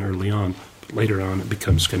sealing early on, but later on it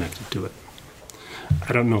becomes connected to it.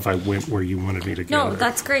 I don't know if I went where you wanted me to go. No,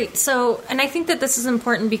 that's great. So, and I think that this is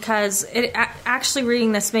important because actually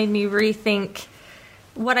reading this made me rethink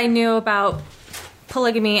what I knew about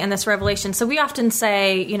polygamy and this revelation. So we often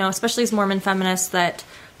say, especially as Mormon feminists, that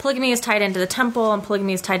polygamy is tied into the temple and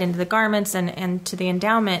polygamy is tied into the garments and to the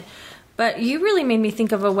endowment. But you really made me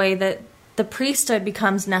think of a way that the priesthood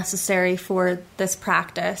becomes necessary for this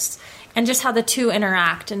practice and just how the two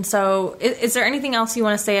interact. And so is there anything else you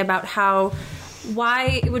want to say about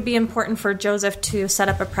why it would be important for Joseph to set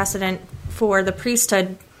up a precedent for the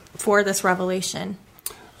priesthood for this revelation?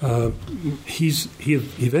 He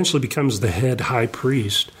eventually becomes the head high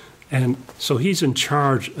priest, and so he's in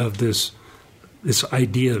charge of this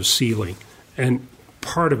idea of sealing. And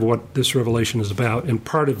part of what this revelation is about, and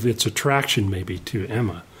part of its attraction maybe to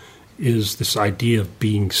Emma, is this idea of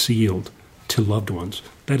being sealed to loved ones.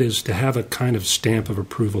 That is, to have a kind of stamp of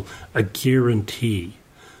approval, a guarantee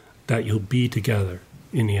that you'll be together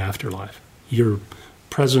in the afterlife. Your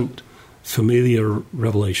present familiar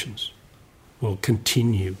revelations will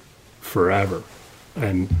continue forever.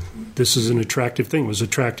 And this is an attractive thing. It was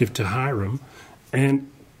attractive to Hiram. And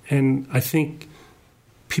I think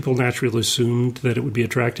people naturally assumed that it would be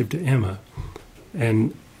attractive to Emma.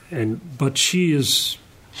 But she is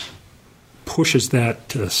pushes that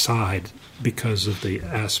to the side because of the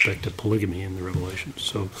aspect of polygamy in the Revelation.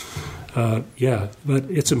 So, but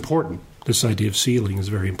it's important. This idea of sealing is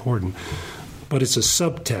very important. But it's a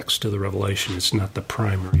subtext to the Revelation. It's not the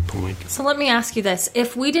primary point. So let me ask you this.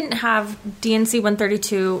 If we didn't have D&C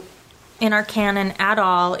 132 in our canon at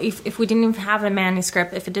all, if we didn't even have a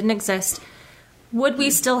manuscript, if it didn't exist, would we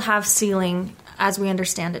still have sealing as we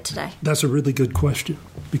understand it today? That's a really good question,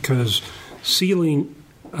 because sealing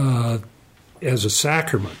as a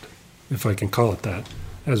sacrament, if I can call it that,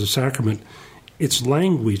 as a sacrament, its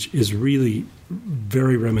language is really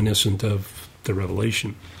very reminiscent of the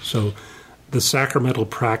Revelation. So the sacramental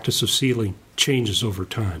practice of sealing changes over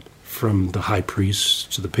time, from the high priests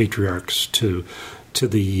to the patriarchs to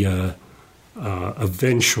the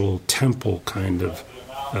eventual temple kind of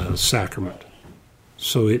sacrament.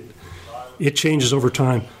 So it changes over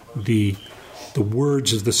time. The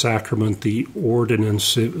words of the sacrament, the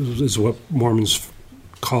ordinance, is what Mormons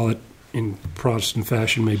call it in Protestant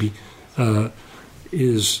fashion, maybe,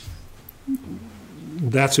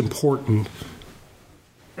 that's important,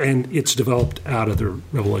 and it's developed out of the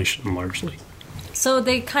Revelation largely. So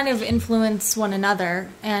they kind of influence one another,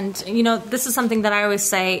 and this is something that I always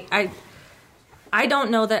say. I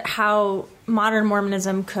don't know that how modern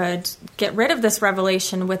Mormonism could get rid of this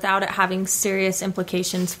revelation without it having serious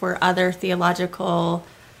implications for other theological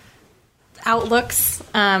outlooks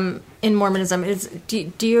in Mormonism.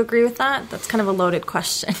 Do you agree with that? That's kind of a loaded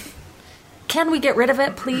question. Can we get rid of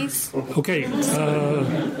it, please? Okay.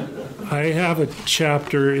 I have a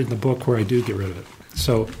chapter in the book where I do get rid of it.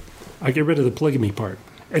 So I get rid of the polygamy part.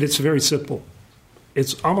 And it's very simple.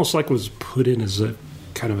 It's almost like it was put in as a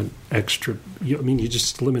kind of an extra. You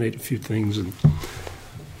just eliminate a few things. And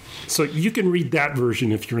so you can read that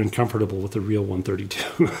version if you're uncomfortable with the real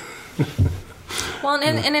 132. Well,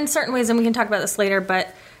 and in certain ways, and we can talk about this later,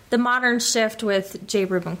 but the modern shift with J.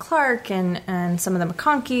 Reuben Clark and some of the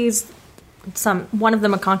McConkeys, one of the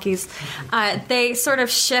McConkeys, they sort of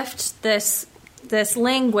shift this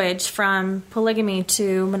language from polygamy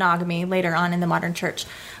to monogamy later on in the modern church.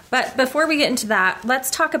 But before we get into that, let's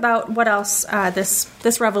talk about what else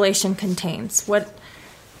this revelation contains. What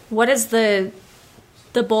is the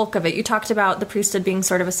bulk of it? You talked about the priesthood being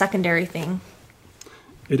sort of a secondary thing.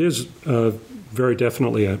 It is very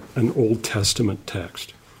definitely an Old Testament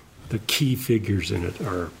text. The key figures in it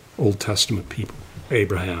are Old Testament people: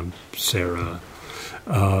 Abraham, Sarah,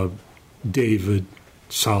 David,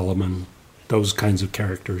 Solomon, those kinds of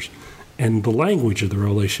characters. And the language of the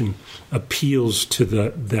Revelation appeals to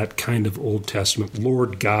that kind of Old Testament,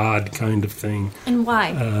 Lord God kind of thing. And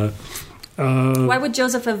why? Why would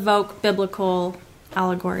Joseph evoke biblical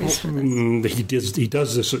allegories for this? He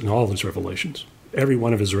does this in all of his revelations. Every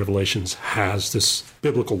one of his revelations has this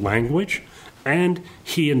biblical language, and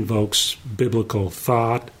he invokes biblical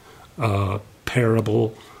thought,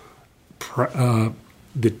 parable.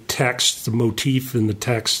 The text, the motif in the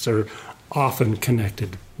text are often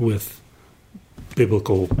connected with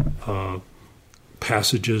biblical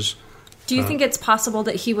passages. Do you think it's possible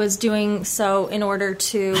that he was doing so in order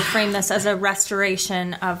to frame this as a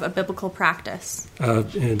restoration of a biblical practice?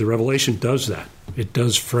 And the Revelation does that. It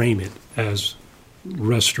does frame it as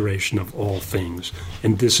restoration of all things.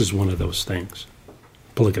 And this is one of those things,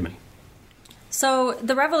 polygamy. So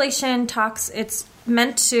the Revelation it's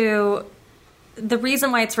meant to, the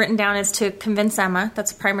reason why it's written down is to convince Emma.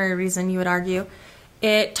 That's the primary reason, you would argue.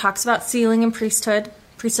 It talks about sealing and priesthood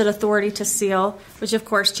authority to seal, which of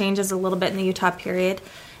course changes a little bit in the Utah period.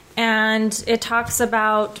 And it talks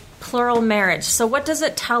about plural marriage. So what does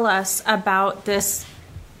it tell us about this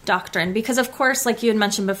doctrine? Because of course, like you had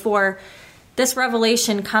mentioned before, this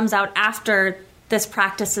revelation comes out after this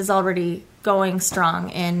practice is already going strong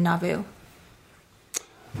in Nauvoo.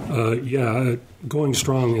 Going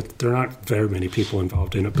strong. There aren't very many people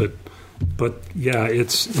involved in it, but yeah,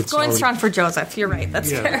 it's going already strong for Joseph. You're right.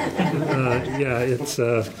 That's fair.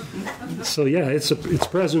 It's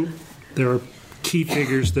present. There are key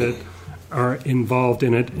figures that are involved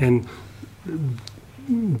in it, and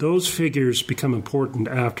those figures become important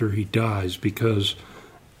after he dies, because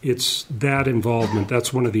it's that involvement.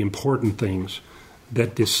 That's one of the important things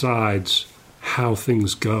that decides how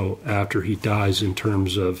things go after he dies, in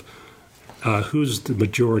terms of who's the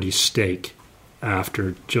majority stake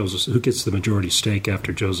after Joseph, who gets the majority stake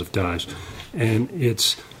after Joseph dies. And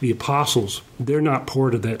it's the apostles. They're not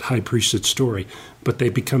part of that high priesthood story, but they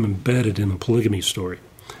become embedded in the polygamy story.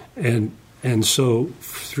 And so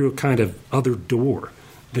through a kind of other door,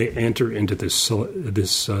 they enter into this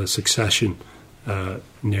succession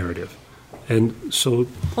narrative. And so...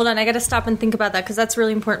 Hold on, I got to stop and think about that, because that's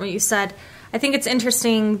really important what you said. I think it's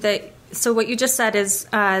interesting that so what you just said is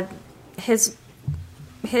his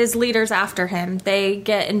leaders after him, they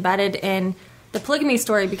get embedded in the polygamy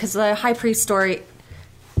story because the high priest story,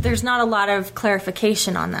 there's not a lot of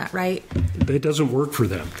clarification on that, right? It doesn't work for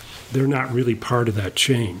them. They're not really part of that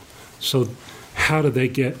chain. So how do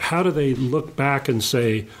they look back and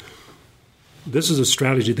say, this is a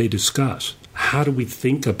strategy they discuss. How do we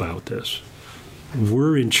think about this?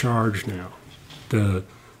 We're in charge now. The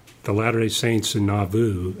Latter-day Saints in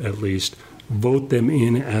Nauvoo, at least, vote them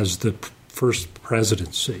in as the first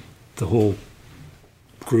presidency. The whole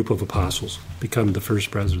group of apostles become the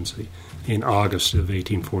first presidency in August of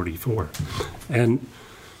 1844. And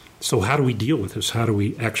so how do we deal with this? How do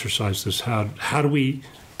we exercise this? How do we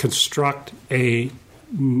construct a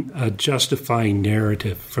justifying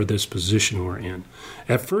narrative for this position we're in?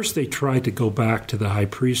 At first, they tried to go back to the high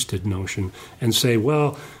priesthood notion and say,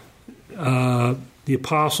 well, the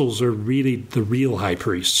apostles are really the real high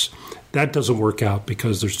priests. That doesn't work out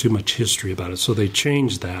because there's too much history about it. So they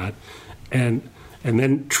changed that and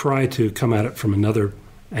then try to come at it from another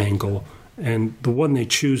angle. And the one they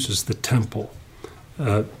choose is the temple.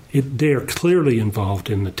 They are clearly involved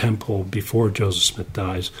in the temple before Joseph Smith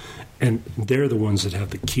dies, and they're the ones that have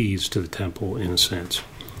the keys to the temple in a sense.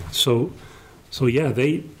 So yeah,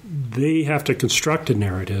 they have to construct a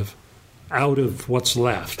narrative out of what's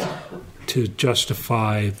left to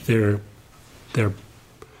justify their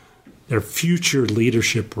future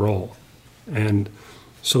leadership role. And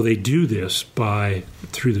so they do this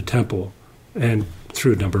through the temple and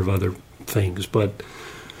through a number of other things. But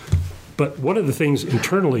one of the things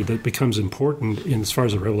internally that becomes important as far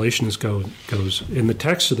as the Revelation goes, in the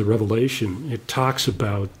text of the Revelation, it talks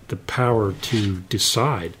about the power to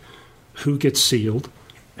decide who gets sealed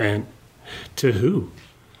and to who.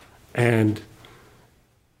 And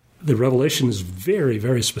the Revelation is very,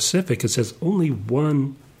 very specific. It says only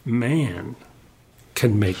one man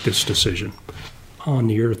can make this decision. On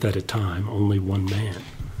the earth at a time, only one man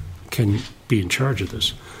can be in charge of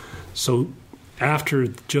this. So after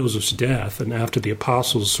Joseph's death and after the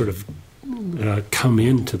apostles sort of come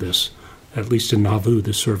into this, at least in Nauvoo,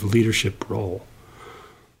 this sort of leadership role,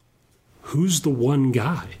 who's the one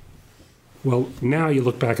guy? Well, now you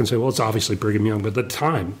look back and say, well, it's obviously Brigham Young, but at the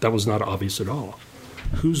time, that was not obvious at all.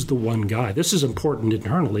 Who's the one guy? This is important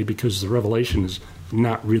internally because the Revelation is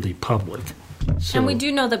not really public. So, and we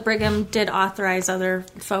do know that Brigham did authorize other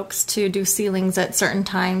folks to do sealings at certain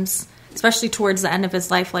times, especially towards the end of his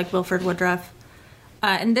life, like Wilford Woodruff.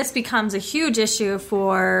 And this becomes a huge issue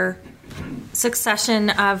for succession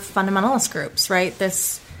of fundamentalist groups, right?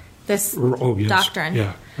 This doctrine.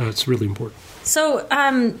 Yeah, it's really important. So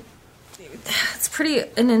it's pretty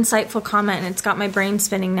an insightful comment, and it's got my brain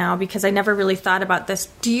spinning now because I never really thought about this.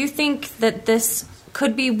 Do you think that this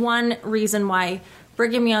could be one reason why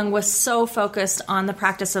Brigham Young was so focused on the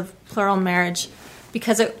practice of plural marriage?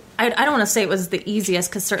 Because I don't want to say it was the easiest,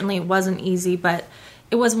 because certainly it wasn't easy, but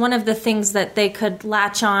it was one of the things that they could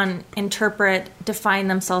latch on, interpret, define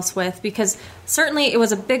themselves with, because certainly it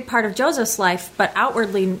was a big part of Joseph's life, but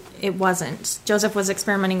outwardly it wasn't. Joseph was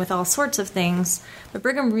experimenting with all sorts of things, but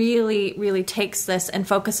Brigham really, really takes this and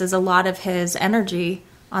focuses a lot of his energy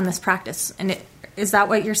on this practice. And is that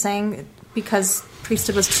what you're saying? Because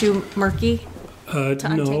priesthood was too murky?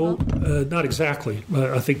 No, not exactly.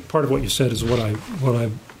 I think part of what you said is what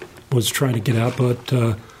I was trying to get at,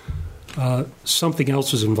 but something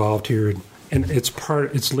else is involved here, and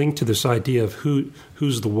it's linked to this idea of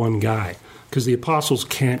who's the one guy, because the apostles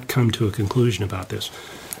can't come to a conclusion about this.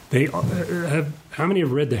 How many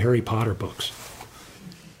have read the Harry Potter books?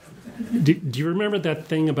 Do you remember that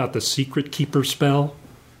thing about the secret keeper spell?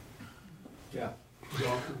 Yeah.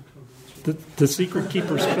 The secret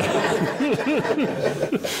keeper spell.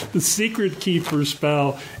 The secret keeper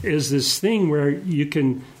spell is this thing where you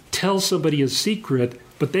can tell somebody a secret,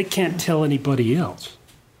 but they can't tell anybody else.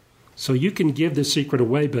 So you can give the secret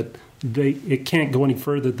away, but it can't go any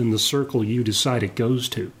further than the circle you decide it goes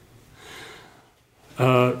to.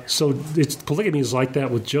 So polygamy is like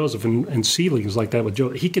that with Joseph, and sealing is like that with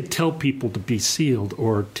Joseph. He could tell people to be sealed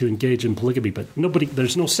or to engage in polygamy, but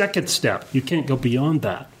there's no second step. You can't go beyond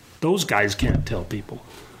that. Those guys can't tell people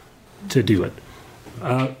to do it.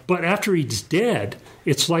 But after he's dead,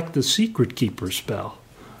 it's like the secret keeper spell.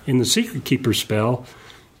 In the secret keeper spell,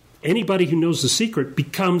 anybody who knows the secret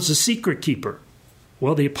becomes a secret keeper.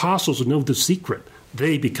 Well, the apostles know the secret.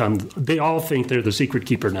 They all think they're the secret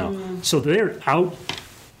keeper now. So they're out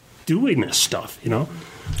doing this stuff, And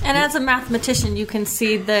as a mathematician, you can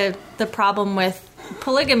see the problem with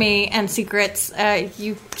polygamy and secrets.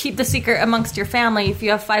 You keep the secret amongst your family. If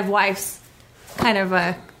you have 5 wives, kind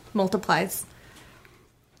of multiplies.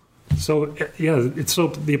 So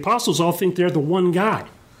the apostles all think they're the one guy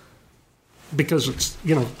because it's,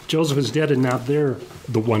 Joseph is dead and now they're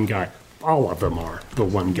the one guy. All of them are the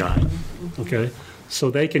one guy. Okay,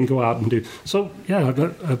 so they can go out and do. So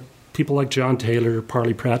people like John Taylor,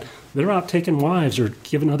 Parley Pratt, they're out taking wives or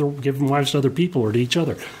giving wives to other people or to each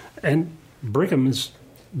other, and Brigham has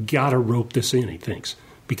got to rope this in. He thinks,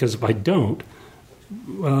 because if I don't,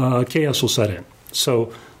 chaos will set in.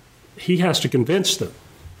 So he has to convince them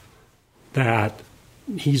that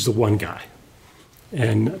he's the one guy.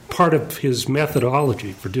 And part of his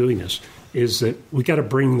methodology for doing this is that we got to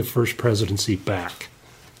bring the first presidency back,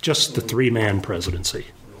 just the 3-man presidency,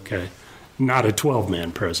 okay? Not a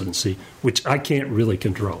 12-man presidency, which I can't really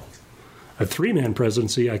control. A 3-man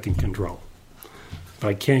presidency I can control, but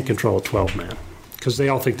I can't control a 12-man because they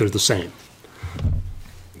all think they're the same.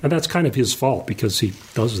 And that's kind of his fault because he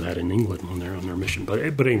does that in England when they're on their mission. But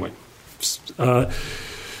anyway,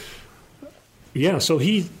 so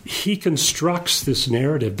he constructs this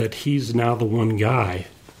narrative that he's now the one guy,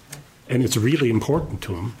 and it's really important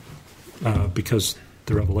to him because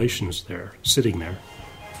the revelation is there, sitting there,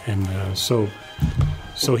 and so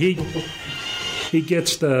he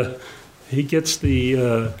gets the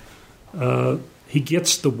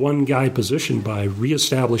one guy position by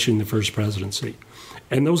reestablishing the first presidency,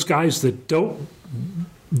 and those guys that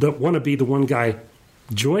want to be the one guy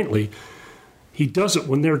jointly. He does it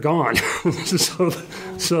when they're gone,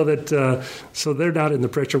 so they're not in the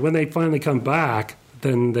picture. When they finally come back,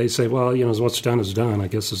 then they say, "Well, what's done is done. I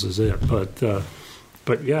guess this is it."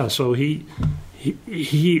 So he's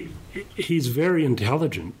very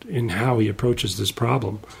intelligent in how he approaches this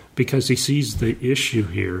problem because he sees the issue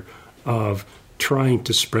here of trying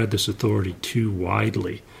to spread this authority too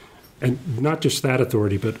widely, and not just that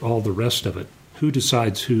authority, but all the rest of it. Who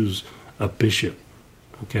decides who's a bishop?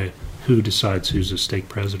 Okay. Who decides who's a stake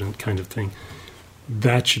president kind of thing.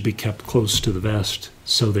 That should be kept close to the vest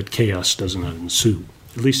so that chaos doesn't ensue,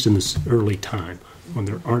 at least in this early time when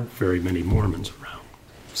there aren't very many Mormons around.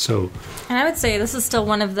 And I would say this is still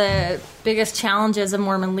one of the biggest challenges of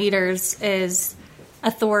Mormon leaders is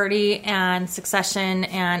authority and succession.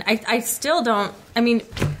 And I still don't,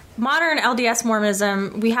 modern LDS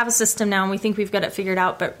Mormonism, we have a system now and we think we've got it figured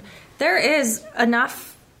out, but there is enough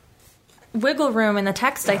wiggle room in the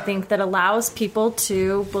text, I think, that allows people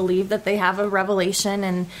to believe that they have a revelation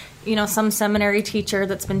and, some seminary teacher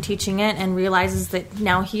that's been teaching it and realizes that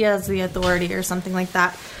now he has the authority or something like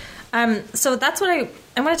that. So that's what I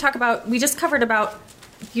want to talk about. We just covered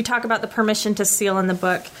you talk about the permission to seal in the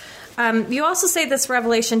book. You also say this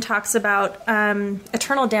revelation talks about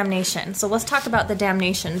eternal damnation. So let's talk about the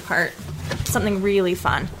damnation part, something really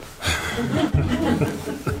fun.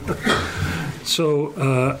 So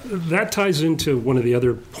that ties into one of the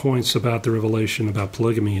other points about the revelation about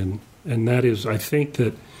polygamy, and that is, I think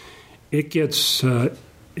that it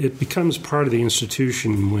becomes part of the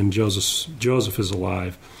institution when Joseph is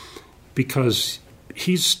alive, because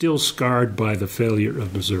he's still scarred by the failure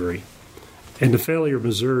of Missouri, and the failure of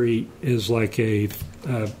Missouri is like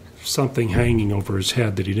something hanging over his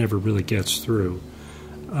head that he never really gets through,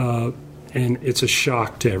 and it's a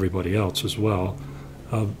shock to everybody else as well.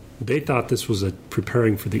 They thought this was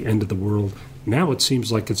preparing for the end of the world. Now it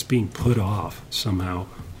seems like it's being put off somehow.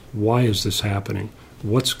 Why is this happening?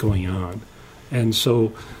 What's going on? And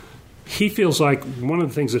so he feels like one of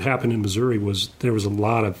the things that happened in Missouri was there was a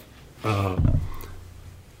lot of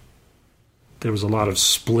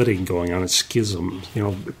splitting going on, a schism.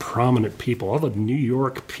 Prominent people, all the New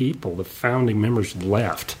York people, the founding members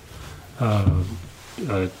left. Kind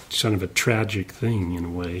of a tragic thing in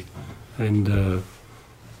a way, and.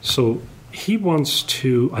 So he wants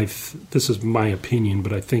to, this is my opinion,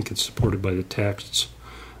 but I think it's supported by the texts,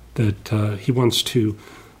 that he wants to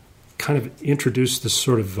kind of introduce this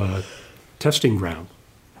sort of testing ground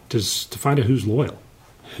to find out who's loyal,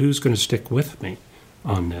 who's going to stick with me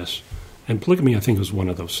on this. And polygamy, I think, was one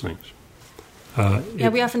of those things.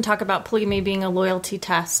 We often talk about polygamy being a loyalty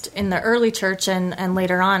test in the early church and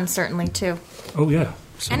later on, certainly, too. Oh, yeah.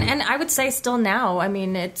 And I would say still now,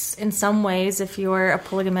 it's in some ways, if you're a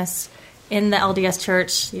polygamist in the LDS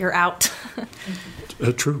church, you're out.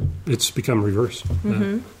 True. It's become reverse.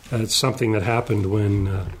 Mm-hmm. It's something that happened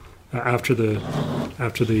when, after the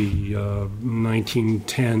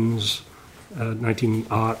 1910s,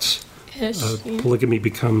 19aughts, polygamy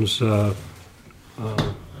becomes, after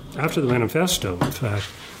the manifesto, in fact,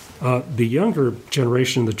 the younger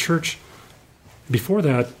generation of the church before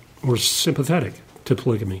that were sympathetic to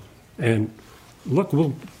polygamy, and look,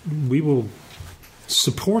 we will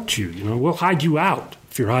support you. We'll hide you out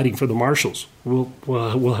if you're hiding for the marshals.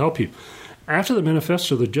 We'll help you, after the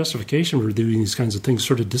manifesto, the justification for doing these kinds of things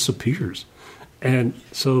sort of disappears. And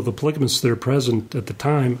so the polygamists that are present at the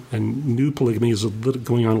time, and new polygamy is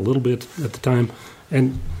going on a little bit at the time,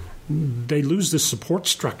 and they lose this support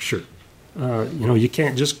structure. You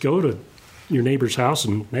can't just go to your neighbor's house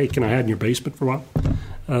and, hey, can I hide in your basement for a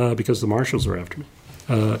while? Because the marshals are after me.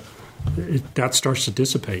 That starts to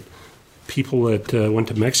dissipate. People that went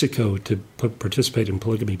to Mexico to participate in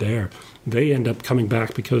polygamy there, they end up coming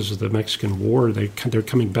back because of the Mexican War. They're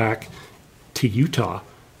coming back to Utah.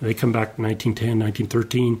 They come back in 1910,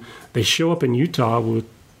 1913. They show up in Utah with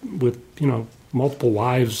multiple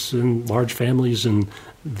wives and large families, and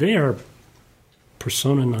they are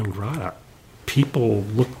persona non grata. People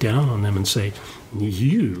look down on them and say,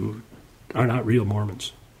 you are not real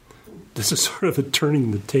Mormons. This is sort of a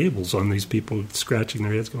turning the tables on these people, scratching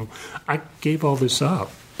their heads going, I gave all this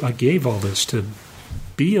up. I gave all this to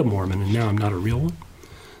be a Mormon, and now I'm not a real one.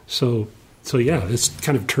 So yeah, this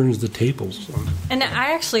kind of turns the tables on it. And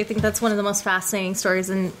I actually think that's one of the most fascinating stories,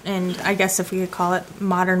 and I guess if we could call it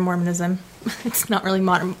modern Mormonism. It's not really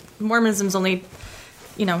modern. Mormonism's only,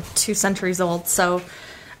 2 centuries old. So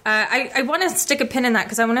I want to stick a pin in that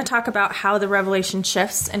because I want to talk about how the revelation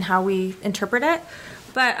shifts and how we interpret it.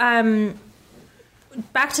 But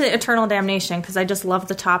back to eternal damnation, because I just love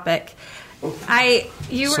the topic.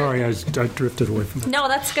 Sorry, I drifted away from that. No,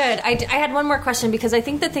 that's good. I had one more question, because I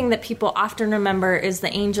think the thing that people often remember is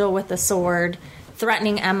the angel with the sword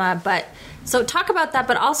threatening Emma. But so talk about that,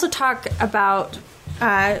 but also talk about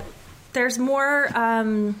there's more,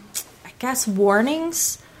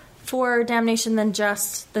 warnings for damnation than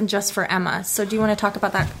just for Emma. So do you want to talk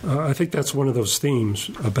about that? I think that's one of those themes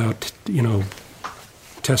about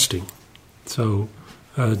testing. So.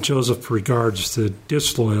 Joseph regards the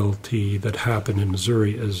disloyalty that happened in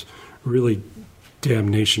Missouri as really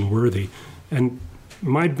damnation worthy. And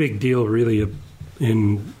my big deal really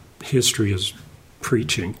in history is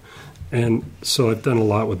preaching. And so I've done a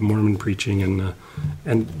lot with Mormon preaching, and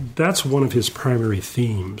that's one of his primary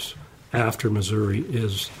themes after Missouri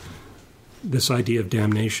is this idea of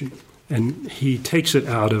damnation. And he takes it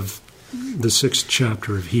out of the 6th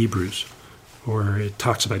chapter of Hebrews, where it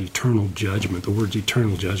talks about eternal judgment. The word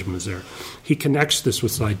eternal judgment is there. He connects this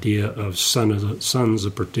with the idea of sons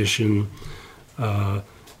of perdition,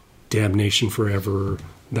 damnation forever,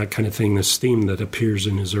 that kind of thing, this theme that appears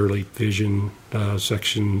in his early vision,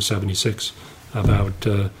 section 76, about,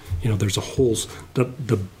 there's a whole...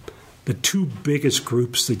 The 2 biggest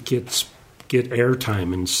groups that get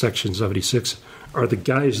airtime in section 76 are the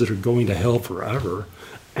guys that are going to hell forever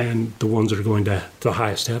and the ones that are going to the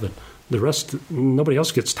highest heaven. The rest, nobody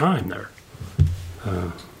else gets time there.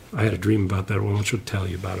 I had a dream about that one, which would tell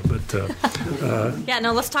you about it. But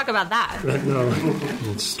let's talk about that. No,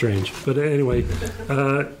 it's strange. But anyway,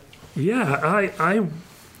 I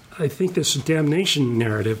think this damnation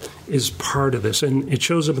narrative is part of this, and it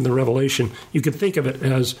shows up in the Revelation. You could think of it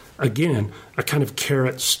as, again, a kind of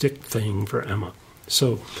carrot stick thing for Emma.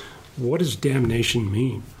 So, what does damnation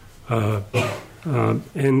mean?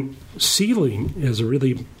 And sealing is a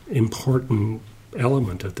really important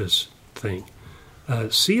element of this thing.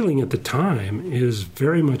 Sealing at the time is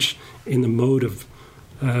very much in the mode of,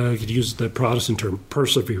 you could use the Protestant term,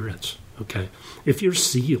 perseverance. Okay, if you're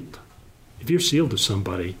sealed to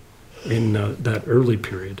somebody in that early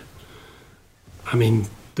period,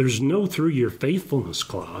 there's no through your faithfulness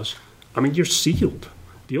clause. You're sealed.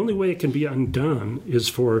 The only way it can be undone is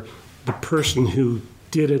for the person who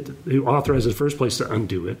did it, who authorized it in the first place, to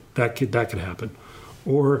undo it. That could happen.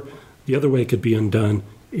 Or the other way it could be undone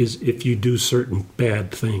is if you do certain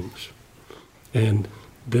bad things. And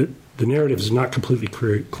the narrative is not completely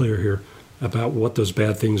clear here about what those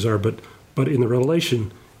bad things are, but in the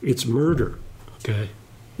Revelation, it's murder. Okay,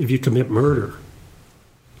 if you commit murder,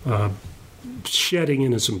 shedding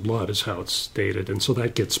innocent blood is how it's stated, and so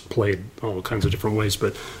that gets played all kinds of different ways.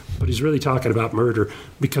 But he's really talking about murder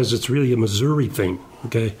because it's really a Missouri thing.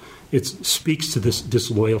 Okay, it speaks to this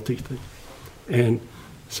disloyalty thing, and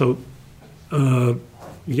so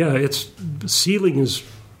it's sealing is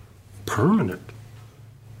permanent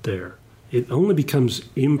there. It only becomes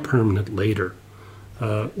impermanent later.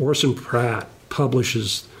 Orson Pratt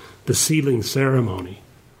publishes the sealing ceremony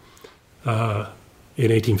in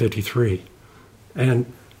 1853. And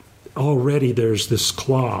already there's this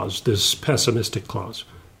clause, this pessimistic clause,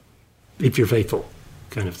 if you're faithful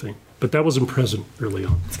kind of thing. But that wasn't present early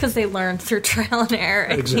on. It's because they learned through trial and error.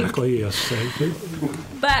 Exactly, yes.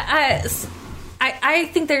 But I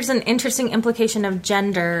think there's an interesting implication of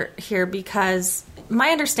gender here, because my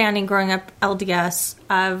understanding growing up LDS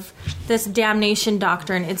of this damnation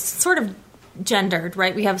doctrine, it's sort of gendered,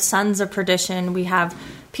 right? We have sons of perdition. We have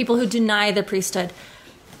people who deny the priesthood.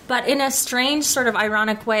 But in a strange, sort of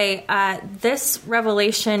ironic way, this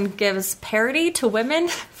revelation gives parity to women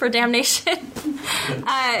for damnation.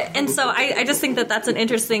 And so I just think that that's an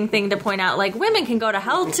interesting thing to point out. Like, women can go to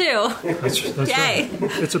hell, too. That's Yay. right.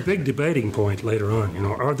 It's a big debating point later on.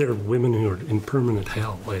 Are there women who are in permanent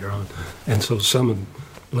hell later on? And so some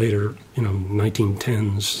later,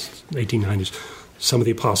 1910s, 1890s, some of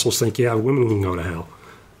the apostles think, yeah, women can go to hell.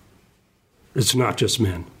 It's not just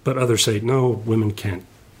men. But others say, no, women can't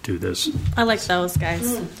do this. I like those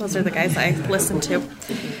guys. Those are the guys I listen to.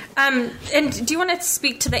 And do you want to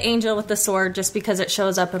speak to the angel with the sword just because it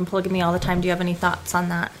shows up in polygamy all the time? Do you have any thoughts on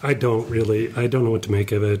that? I don't really. I don't know what to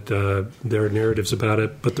make of it. There are narratives about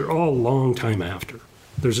it, but they're all a long time after.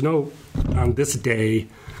 There's no, on this day,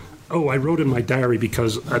 I wrote in my diary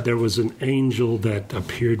because there was an angel that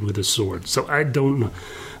appeared with a sword. So I don't know.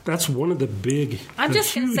 That's one of the big,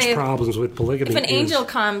 huge problems with polygamy. If an angel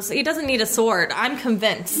comes, he doesn't need a sword. I'm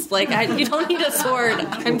convinced. Like, you don't need a sword.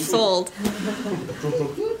 I'm sold.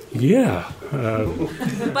 Yeah.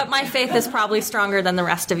 But my faith is probably stronger than the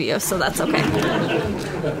rest of you, so that's okay.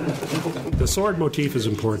 The sword motif is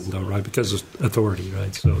important, though, right? Because of authority,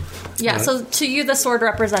 right? So. Yeah. So to you, the sword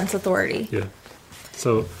represents authority. Yeah.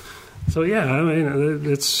 So yeah. I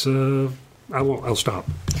mean, it's. I'll stop.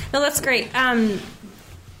 No, that's great.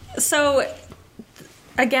 So,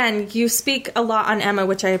 again, you speak a lot on Emma,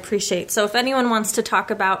 which I appreciate. So if anyone wants to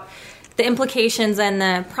talk about the implications and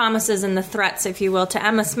the promises and the threats, if you will, to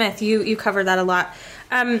Emma Smith, you cover that a lot.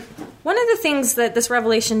 One of the things that this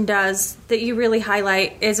revelation does that you really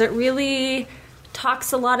highlight is it really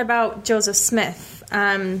talks a lot about Joseph Smith.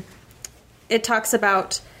 It talks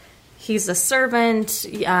about he's a servant.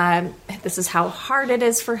 This is how hard it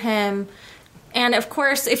is for him. And, of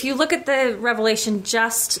course, if you look at the revelation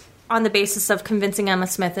just on the basis of convincing Emma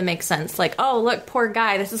Smith, it makes sense. Like, oh, look, poor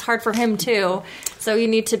guy, this is hard for him, too. So you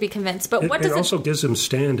need to be convinced. But what does it also gives him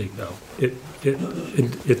standing, though.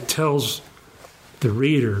 It tells the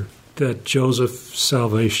reader that Joseph's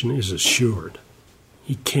salvation is assured.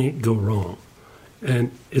 He can't go wrong.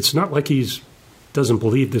 And it's not like he doesn't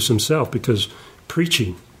believe this himself, because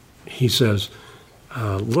preaching, he says,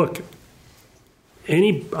 look,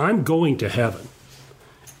 I'm going to heaven.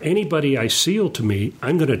 Anybody I seal to me,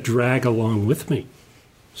 I'm going to drag along with me.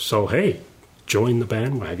 So, hey, join the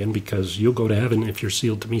bandwagon, because you'll go to heaven if you're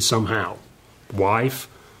sealed to me somehow. Wife,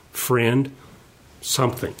 friend,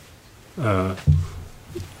 something. So,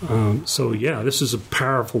 yeah, this is a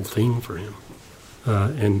powerful thing for him.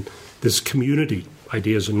 And this community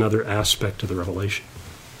idea is another aspect of the revelation,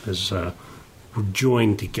 as we're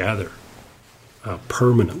joined together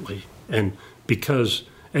permanently. And because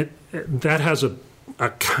that has a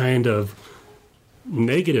kind of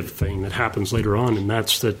negative thing that happens later on, and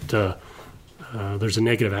that's that there's a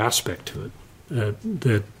negative aspect to it.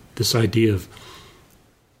 That this idea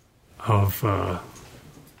of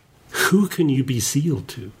who can you be sealed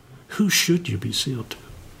to? Who should you be sealed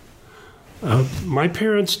to? My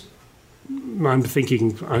parents, I'm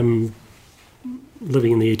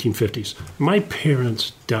living in the 1850s. My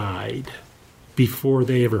parents died before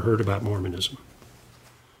they ever heard about Mormonism.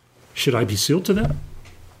 Should I be sealed to that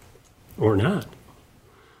or not?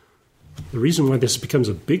 The reason why this becomes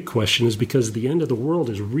a big question is because the end of the world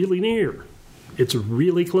is really near. It's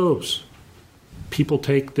really close. People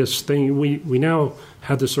take this thing. We now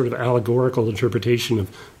have this sort of allegorical interpretation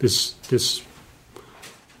of this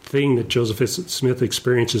thing that Joseph Smith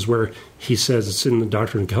experiences, where he says, it's in the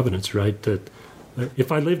Doctrine and Covenants, right, that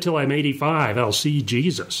if I live till I'm 85, I'll see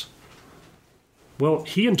Jesus. Well,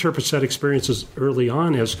 he interprets that experiences early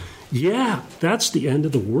on as, yeah, that's the end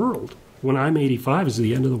of the world. When I'm 85 is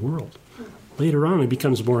the end of the world. Later on, it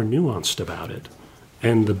becomes more nuanced about it.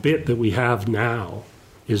 And the bit that we have now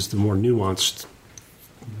is the more nuanced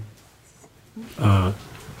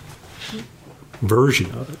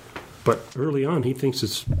version of it. But early on, he thinks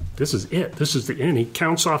this is it. This is the end. He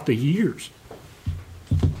counts off the years.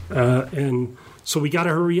 And so we got to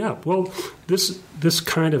hurry up. Well, this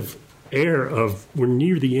kind of air of we're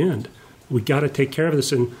near the end, we got to take care of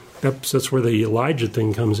this, and that's where the Elijah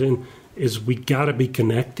thing comes in, is we got to be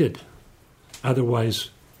connected. Otherwise,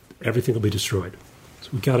 everything will be destroyed. So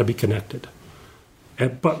we got to be connected.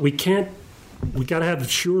 But we got to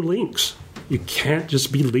have sure links. You can't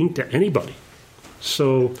just be linked to anybody.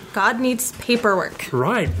 So God needs paperwork.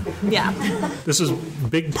 Right. Yeah. This is a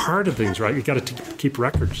big part of things, right? You got to keep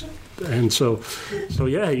records. And so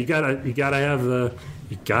yeah, you got to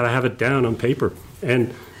have it down on paper.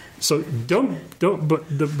 And so but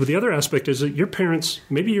the other aspect is that your parents,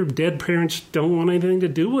 maybe your dead parents, don't want anything to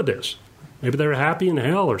do with this. Maybe they're happy in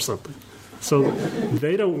hell or something. So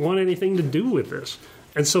they don't want anything to do with this.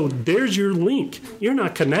 And so there's your link. You're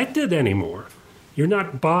not connected anymore. You're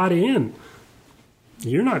not bought in.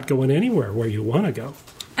 You're not going anywhere where you want to go.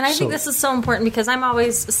 And I think this is so important because I'm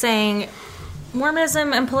always saying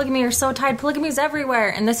Mormonism and polygamy are so tied. Polygamy is everywhere.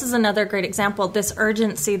 And this is another great example. This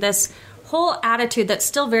urgency, this whole attitude that's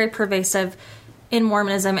still very pervasive in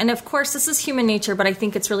Mormonism. And of course, this is human nature, but I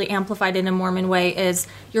think it's really amplified in a Mormon way is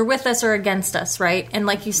you're with us or against us, right? And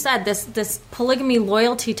like you said, this polygamy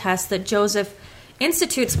loyalty test that Joseph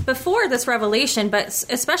institutes before this revelation, but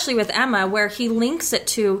especially with Emma, where he links it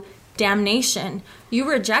to damnation. You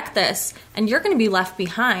reject this and you're going to be left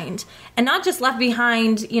behind. And not just left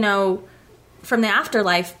behind, from the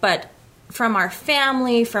afterlife, but from our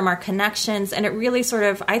family, from our connections. And it really sort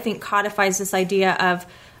of, I think, codifies this idea of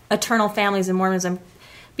eternal families in Mormonism.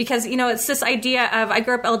 Because, it's this idea of, I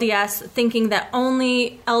grew up LDS thinking that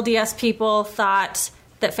only LDS people thought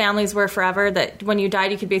that families were forever, that when you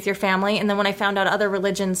died you could be with your family. And then when I found out other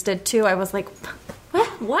religions did too, I was like,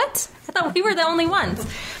 what? I thought we were the only ones.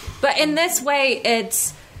 But in this way,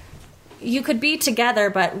 you could be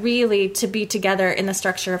together, but really to be together in the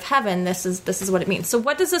structure of heaven, this is what it means. So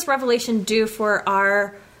what does this revelation do for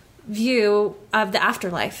our view of the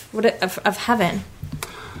afterlife, of heaven?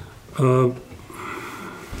 Well,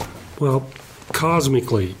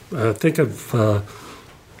 cosmically, think of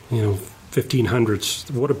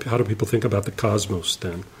 1500s. How do people think about the cosmos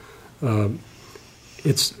then?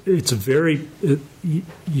 It's a very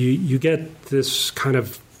you get this kind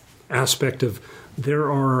of aspect of there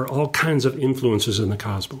are all kinds of influences in the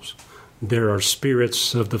cosmos. There are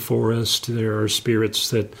spirits of the forest. There are spirits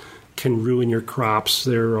that can ruin your crops.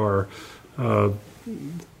 There are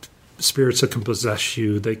spirits that can possess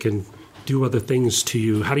you. They can do other things to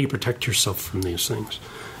you. How do you protect yourself from these things?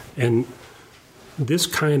 And this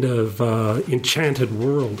kind of enchanted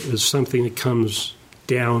world is something that comes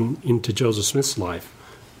down into Joseph Smith's life.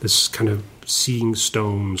 This kind of seeing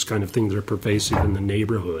stones kind of thing that are pervasive in the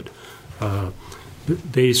neighborhood.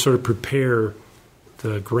 They sort of prepare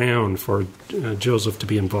the ground for Joseph to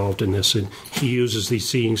be involved in this, and he uses these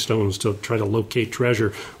seeing stones to try to locate treasure,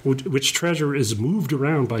 which treasure is moved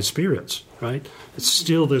around by spirits, right? It's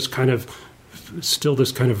still this kind of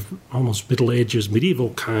almost Middle Ages,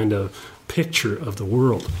 medieval kind of picture of the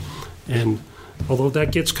world. And although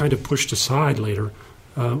that gets kind of pushed aside later,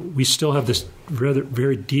 we still have this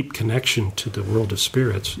very deep connection to the world of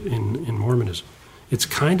spirits in Mormonism. It's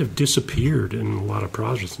kind of disappeared in a lot of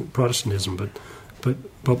Protestantism,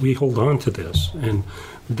 but we hold on to this. And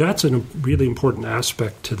that's a really important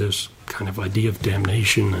aspect to this kind of idea of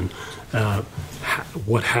damnation and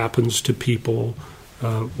what happens to people,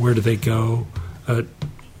 where do they go.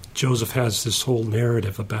 Joseph has this whole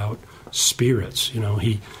narrative about spirits.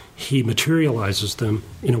 He materializes them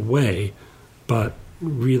in a way, but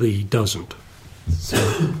really doesn't. So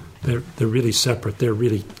they're really separate. They're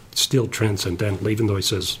really still transcendental, even though he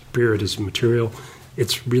says spirit is material.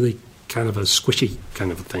 It's really kind of a squishy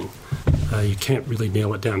kind of a thing. You can't really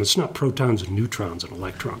nail it down. It's not protons and neutrons and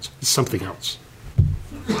electrons. It's something else.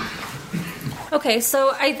 Okay,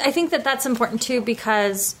 so I think that's important too,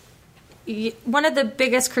 because one of the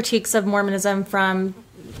biggest critiques of Mormonism from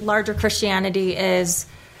larger Christianity is,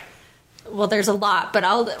 well, there's a lot, but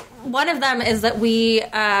one of them is that we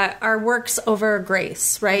are works over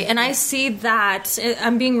grace, right? And I see that,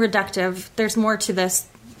 I'm being reductive, there's more to this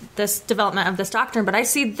development of this doctrine, but I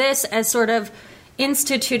see this as sort of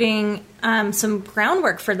instituting some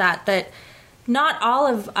groundwork for that not all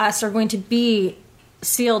of us are going to be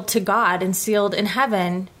sealed to God and sealed in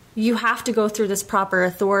heaven. You have to go through this proper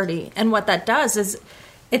authority. And what that does is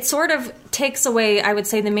it sort of takes away, I would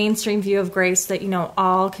say, the mainstream view of grace that,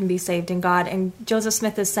 all can be saved in God. And Joseph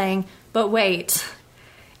Smith is saying, but wait,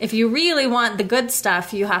 if you really want the good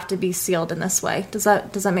stuff, you have to be sealed in this way. Does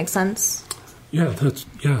that make sense? Yeah,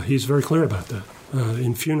 he's very clear about that.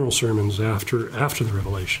 In funeral sermons after the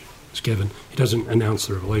revelation is given, he doesn't announce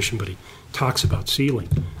the revelation, but he talks about sealing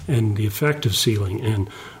and the effect of sealing and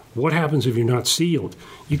what happens if you're not sealed.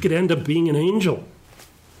 You could end up being an angel,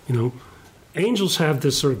 Angels have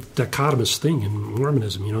this sort of dichotomous thing in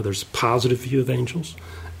Mormonism. There's a positive view of angels,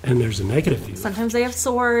 and there's a negative view. Sometimes they have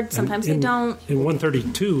swords, sometimes they don't. In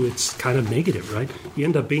 132, it's kind of negative, right? You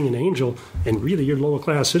end up being an angel, and really you're a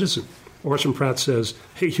lower-class citizen. Orson Pratt says,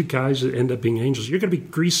 hey, you guys that end up being angels, you're going to be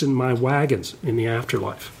greasing my wagons in the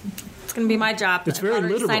afterlife. It's going to be my job. It's very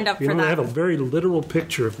literal. Signed up for that. They have a very literal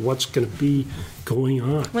picture of what's going to be going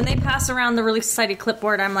on. When they pass around the Relief Society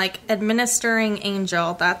clipboard, I'm like, administering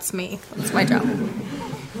angel. That's me. That's my job.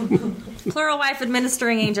 Plural wife,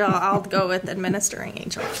 administering angel. I'll go with administering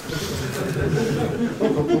angel.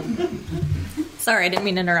 Sorry, I didn't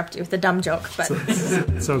mean to interrupt you with a dumb joke, but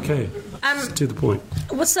it's okay. It's to the point.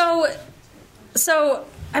 Well, so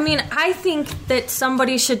I mean, I think that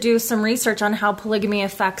somebody should do some research on how polygamy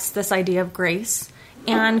affects this idea of grace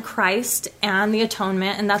and Christ and the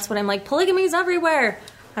atonement, and that's what I'm like. Polygamy is everywhere.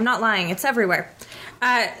 I'm not lying; it's everywhere.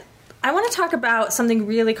 I want to talk about something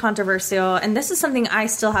really controversial, and this is something I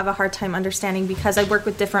still have a hard time understanding because I work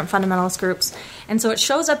with different fundamentalist groups, and so it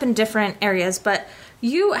shows up in different areas. But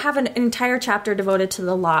you have an entire chapter devoted to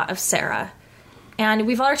the law of Sarah. And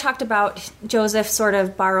we've already talked about Joseph sort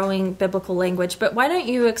of borrowing biblical language, but why don't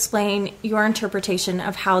you explain your interpretation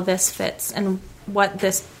of how this fits and what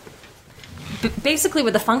this, basically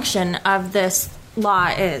what the function of this law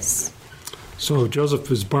is? So Joseph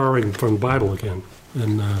is borrowing from the Bible again,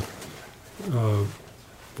 and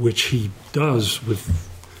which he does with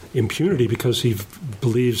impunity because he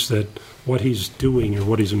believes that what he's doing or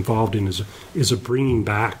what he's involved in is a bringing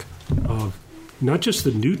back of not just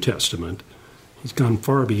the New Testament. He's gone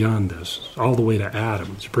far beyond this, all the way to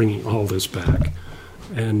Adam. He's bringing all this back.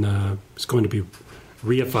 And it's going to be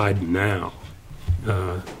reified now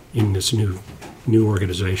in this new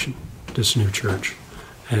organization, this new church.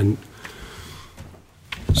 And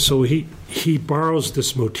so he borrows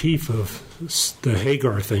this motif of the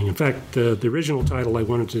Hagar thing. In fact, the original title I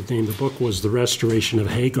wanted to name the book was The Restoration of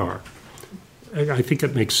Hagar. I think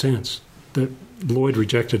it makes sense. That Lloyd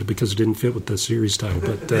rejected it because it didn't fit with the series title,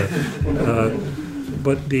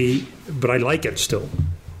 but I like it still.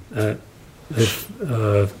 If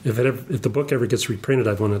the book ever gets reprinted,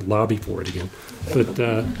 I want to lobby for it again. But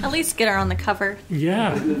at least get her on the cover.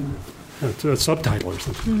 Yeah, a subtitle or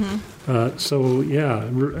something.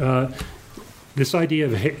 Mm-hmm. This idea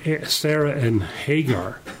of Sarah and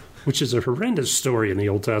Hagar, which is a horrendous story in the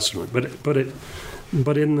Old Testament, but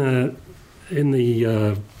in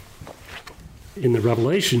the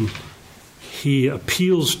Revelation, he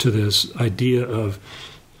appeals to this idea of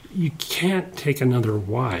you can't take another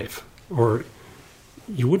wife, or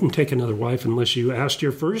you wouldn't take another wife unless you asked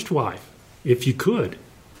your first wife, if you could.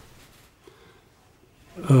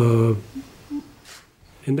 And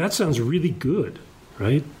that sounds really good,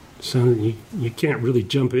 right? So you can't really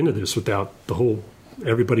jump into this without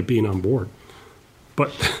everybody being on board.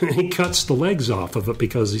 But he cuts the legs off of it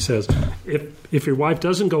because he says, if your wife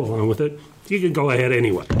doesn't go along with it, you can go ahead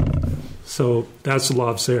anyway. So that's the law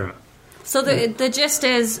of Sarah. So the gist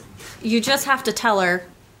is you just have to tell her,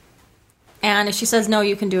 and if she says no,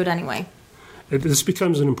 you can do it anyway. This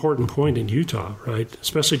becomes an important point in Utah, right?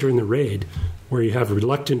 Especially during the raid, where you have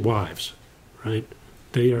reluctant wives, right?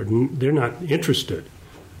 They're not interested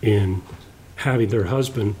in having their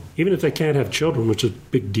husband, even if they can't have children, which is a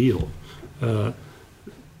big deal. They're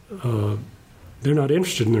not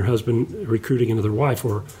interested in their husband recruiting another wife,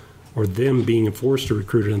 or them being forced to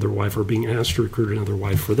recruit another wife, or being asked to recruit another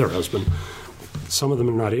wife for their husband. Some of them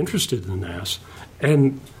are not interested in that.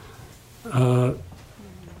 And the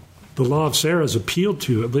law of Sarah is appealed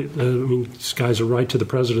to. These guys are right to the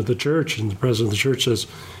president of the church, and the president of the church says,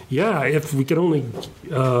 yeah, if we could only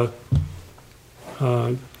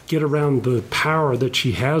get around the power that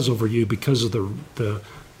she has over you because of the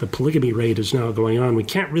polygamy raid is now going on. We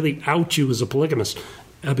can't really out you as a polygamist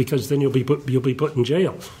because then you'll be put in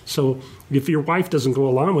jail. So if your wife doesn't go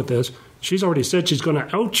along with this, she's already said she's going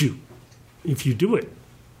to out you if you do it,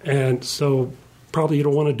 and so probably you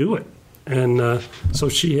don't want to do it. And so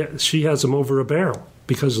she has him over a barrel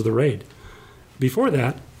because of the raid. Before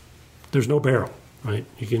that, there's no barrel, right?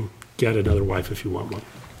 You can get another wife if you want one,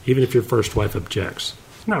 even if your first wife objects.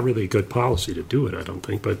 It's not really a good policy to do it, I don't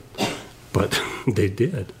think, but they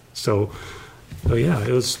did. So yeah,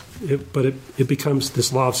 it becomes,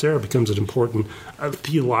 this law of Sarah becomes an important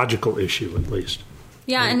theological issue, at least.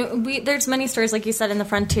 Yeah, and there's many stories, like you said, in the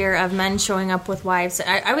frontier of men showing up with wives.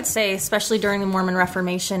 I would say, especially during the Mormon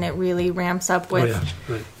Reformation, it really ramps up with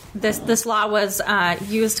right. This law was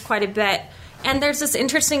used quite a bit. And there's this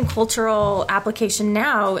interesting cultural application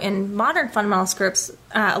now in modern fundamentalist groups.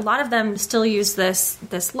 A lot of them still use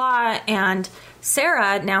this law, and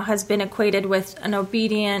Sarah now has been equated with an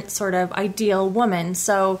obedient, sort of ideal woman.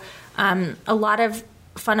 So a lot of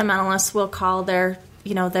fundamentalists will call their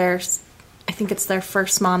I think it's their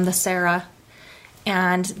first mom, the Sarah.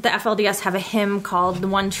 And the FLDS have a hymn called The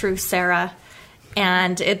One True Sarah.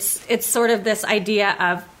 And it's sort of this idea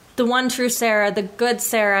of the one true Sarah, the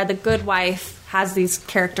good wife, has these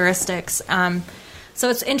characteristics. So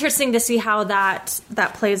it's interesting to see how that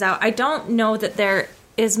plays out. I don't know that there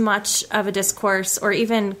is much of a discourse or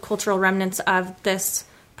even cultural remnants of this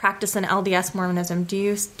practice in LDS Mormonism. Do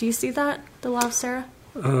you see that, the law of Sarah?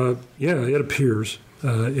 Yeah, it appears.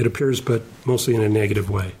 But mostly in a negative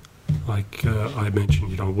way. Like I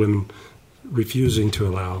mentioned, women refusing to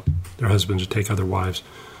allow their husbands to take other wives.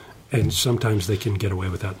 And sometimes they can get away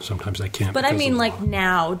with that, and sometimes they can't. But I mean, like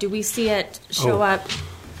now, do we see it show up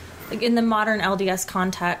like in the modern LDS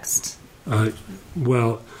context?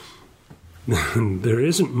 Well, there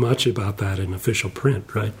isn't much about that in official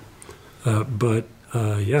print, right? But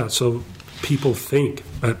so people think.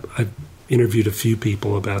 I've interviewed a few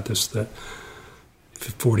people about this, that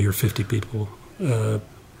 40 or 50 people. A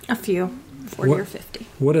few, 40 or 50.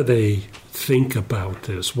 What do they think about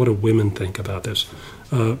this? What do women think about this?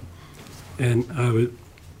 And an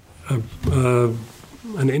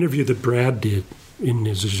interview that Brad did in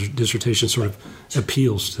his dissertation sort of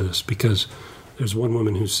appeals to this, because there's one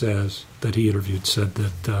woman who says that he interviewed said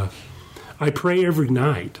that I pray every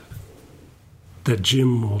night that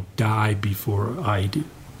Jim will die before I do.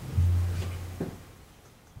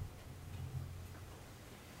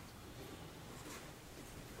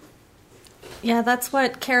 Yeah, that's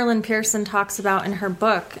what Carolyn Pearson talks about in her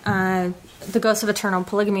book, The Ghost of Eternal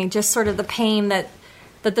Polygamy, just sort of the pain that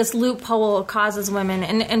this loophole causes women.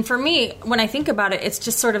 And for me, when I think about it, it's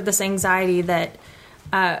just sort of this anxiety that,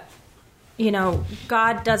 God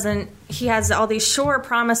doesn't, he has all these sure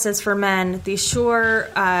promises for men, these sure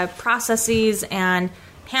processes and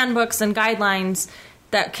handbooks and guidelines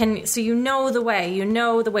that can, so the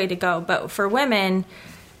way to go. But for women,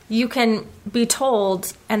 you can be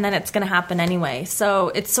told, and then it's going to happen anyway. So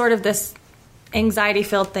it's sort of this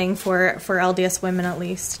anxiety-filled thing for LDS women, at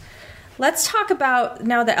least. Let's talk about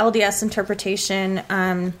now the LDS interpretation.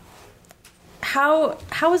 How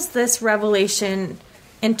is this revelation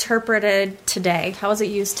interpreted today? How is it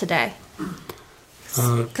used today?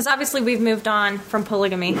 Because obviously we've moved on from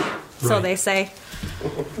polygamy, so right. They say.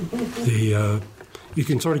 You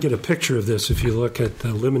can sort of get a picture of this if you look at the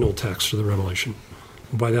liminal text of the Revelation.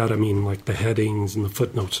 By that I mean like the headings and the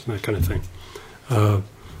footnotes and that kind of thing.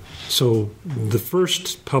 So the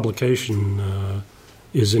first publication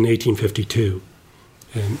is in 1852,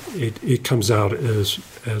 and it comes out as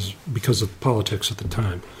because of politics at the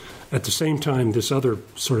time. At the same time, this other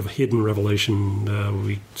sort of hidden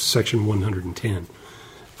revelation, section 110,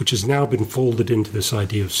 which has now been folded into this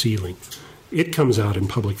idea of sealing, it comes out in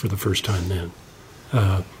public for the first time then.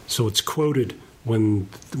 So it's quoted when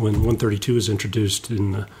 132 is introduced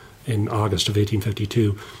in August of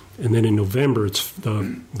 1852, and then in November it's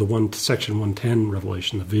the one section 110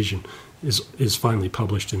 revelation, the vision, is finally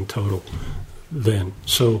published in total then.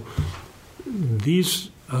 So these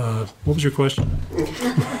what was your question?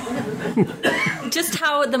 Just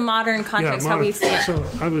how the modern context, how we see it. So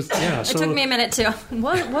I was it took me a minute too.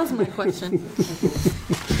 What was my question?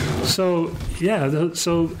 So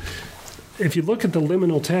if you look at the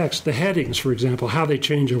liminal text, the headings, for example, how they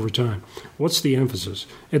change over time, what's the emphasis?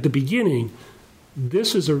 At the beginning,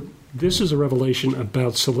 this is a revelation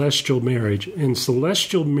about celestial marriage, and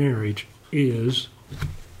celestial marriage is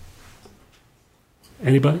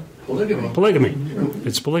anybody? Polygamy.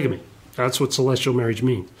 It's polygamy. That's what celestial marriage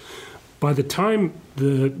means. By the time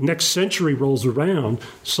the next century rolls around,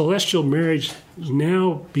 celestial marriage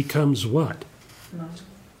now becomes what?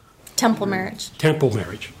 Temple marriage. Temple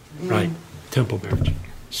marriage, right. Temple marriage.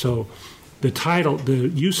 So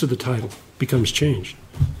the use of the title becomes changed.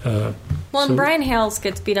 And Brian Hales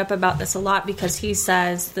gets beat up about this a lot because he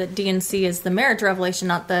says that D&C is the marriage revelation,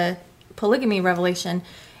 not the polygamy revelation.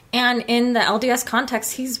 And in the LDS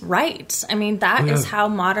context, he's right. I mean, that is how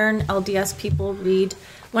modern LDS people read.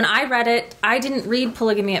 When I read it, I didn't read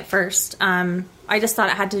polygamy at first. I just thought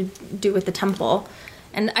it had to do with the temple.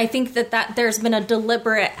 And I think that there's been a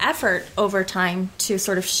deliberate effort over time to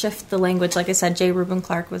sort of shift the language. Like I said, J. Reuben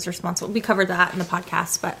Clark was responsible. We covered that in the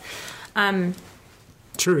podcast, but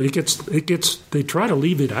sure, it gets. They try to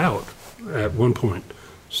leave it out at one point.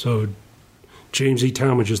 So James E.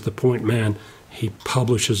 Talmage is the point man. He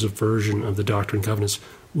publishes a version of the Doctrine and Covenants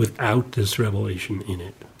without this revelation in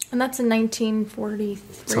it. And that's in 1943?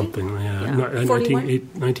 Something, yeah.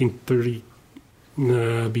 1930,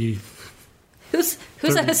 Who's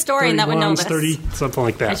a historian that would know this? 30, something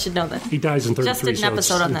like that. I should know this. He dies in 33. Just did an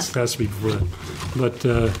episode on this. It has to be before that. But,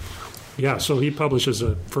 so he publishes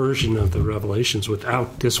a version of the Revelations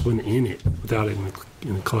without this one in it, without it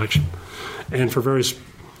in the collection. And for various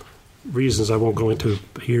reasons I won't go into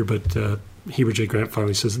here, but Heber J. Grant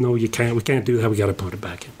finally says, no, we can't do that, we got to put it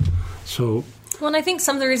back in. So... Well, and I think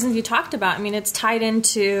some of the reasons you talked about, I mean, it's tied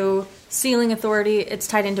into sealing authority, it's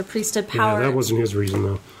tied into priesthood power. Yeah, that wasn't his reason,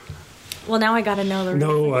 though. Well, now I got to know the reason.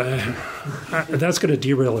 No, that's going to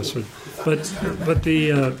derail us. but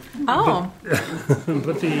the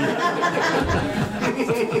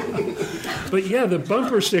but yeah, the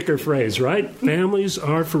bumper sticker phrase, right? Families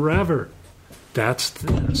are forever. That's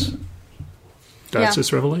this. That's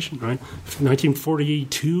this revelation, right?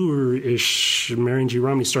 1942-ish, Marion G.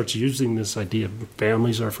 Romney starts using this idea of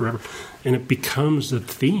families are forever, and it becomes a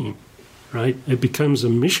theme, right? It becomes a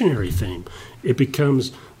missionary theme. It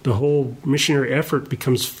becomes the whole missionary effort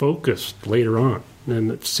becomes focused later on in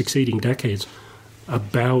the succeeding decades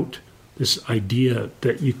about this idea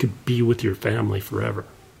that you could be with your family forever.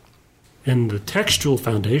 And the textual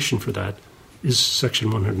foundation for that is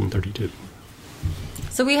section 132.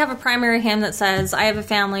 So we have a primary hymn that says, I have a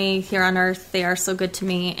family here on earth, they are so good to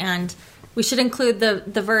me, and we should include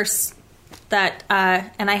the verse that,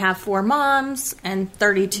 and I have 4 moms and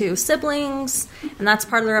 32 siblings, and that's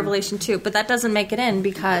part of the revelation too, but that doesn't make it in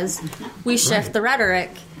because we shift the rhetoric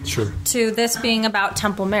to this being about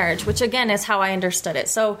temple marriage, which again is how I understood it.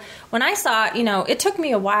 So when I saw, it took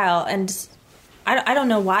me a while, and I don't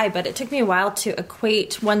know why, but it took me a while to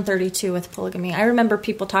equate 132 with polygamy. I remember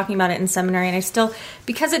people talking about it in seminary, and I still,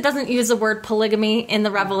 because it doesn't use the word polygamy in the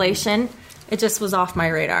Revelation, it just was off my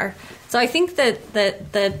radar. So I think that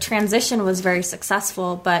the transition was very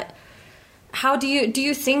successful, but how do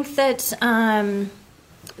you think that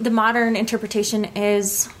the modern interpretation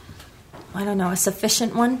is, I don't know, a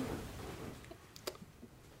sufficient one?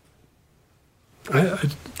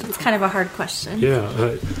 It's kind of a hard question.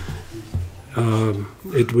 Yeah,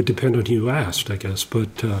 it would depend on who you asked, I guess.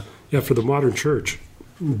 But, for the modern church,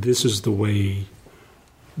 this is the way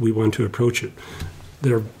we want to approach it.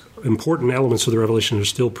 There are important elements of the revelation that are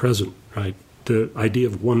still present, right? The idea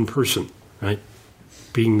of one person, right,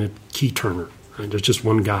 being the key turner. Right? There's just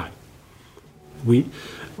one guy.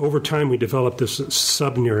 Over time, we developed this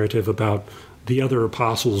sub-narrative about the other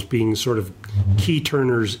apostles being sort of key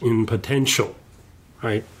turners in potential,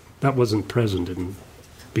 right? That wasn't present in the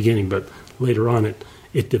beginning, but later on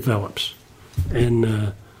it develops.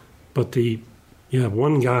 And but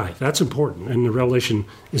one guy, that's important, and the revelation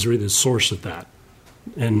is really the source of that.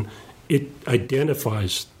 And it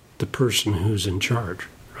identifies the person who's in charge,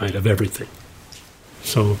 right, of everything.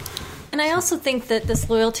 So, and I also think that this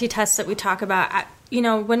loyalty test that we talk about,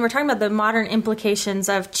 when we're talking about the modern implications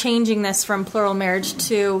of changing this from plural marriage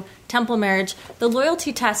to temple marriage, the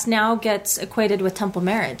loyalty test now gets equated with temple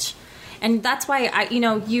marriage. And that's why,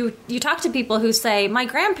 you talk to people who say, my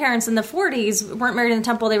grandparents in the 40s weren't married in the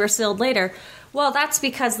temple, they were sealed later. Well, that's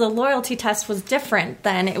because the loyalty test was different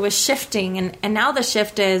then. It was shifting, and now the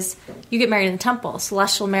shift is you get married in the temple.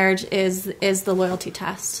 Celestial marriage is the loyalty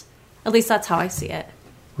test. At least that's how I see it.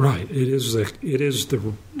 Right. It is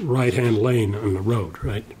the right-hand lane on the road,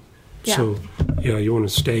 right? Yeah. So, you want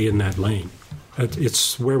to stay in that lane.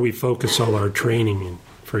 It's where we focus all our training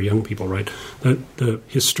for young people, right?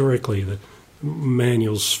 Historically, the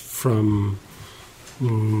manuals from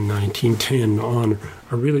 1910 on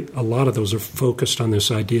are really, a lot of those are focused on this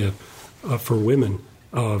idea for women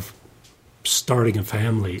of starting a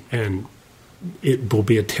family, and it will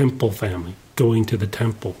be a temple family, going to the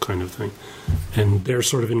temple kind of thing. And they're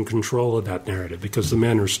sort of in control of that narrative because the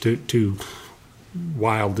men are too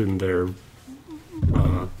wild in their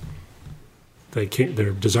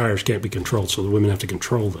their desires can't be controlled, so the women have to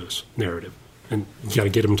control this narrative. And you got to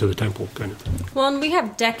get them to the temple kind of thing. Well, and we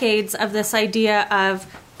have decades of this idea of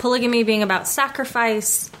polygamy being about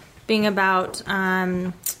sacrifice, being about,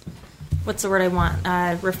 what's the word I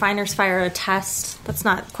want? Refiner's fire, a test. That's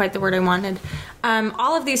not quite the word I wanted.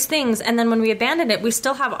 All of these things, and then when we abandon it, we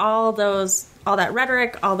still have all that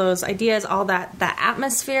rhetoric, all those ideas, all that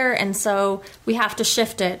atmosphere, and so we have to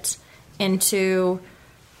shift it into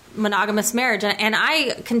monogamous marriage. And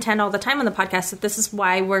I contend all the time on the podcast that this is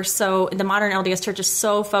why the modern LDS church is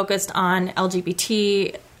so focused on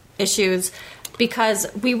LGBT issues,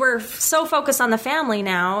 because we were so focused on the family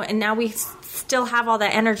now, and now we still have all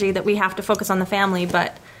that energy that we have to focus on the family,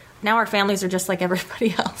 but now our families are just like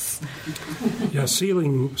everybody else. Yeah,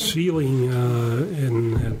 sealing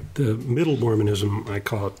in the Middle Mormonism, I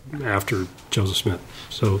call it after Joseph Smith.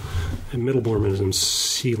 So in Middle Mormonism,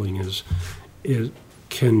 sealing is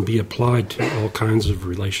can be applied to all kinds of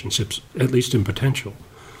relationships, at least in potential.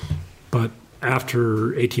 But after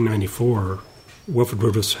 1894, Wilford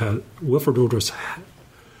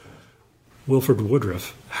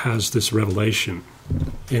Woodruff has this revelation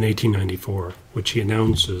in 1894, which he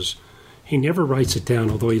announces. He never writes it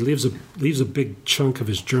down, although he leaves a big chunk of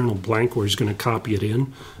his journal blank where he's going to copy it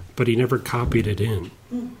in, but he never copied it in.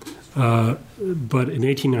 But in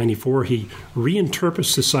 1894, he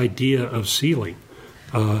reinterprets this idea of sealing.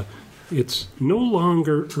 It's no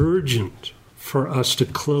longer urgent for us to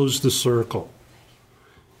close the circle.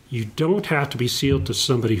 You don't have to be sealed to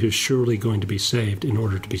somebody who's surely going to be saved in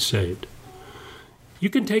order to be saved. You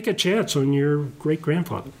can take a chance on your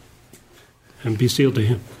great-grandfather and be sealed to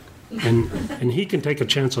him. And he can take a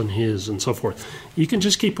chance on his and so forth. You can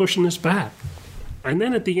just keep pushing this back. And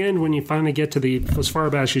then at the end, when you finally get to as far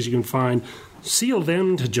back as you can find, seal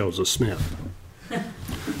them to Joseph Smith.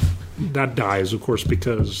 That dies, of course,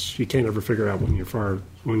 because you can't ever figure out when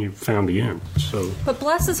you found the end. So, but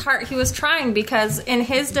bless his heart, he was trying, because in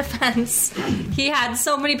his defense, he had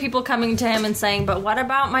so many people coming to him and saying, "But what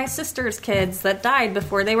about my sister's kids that died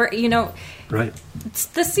before they were?" Right.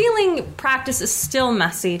 The sealing practice is still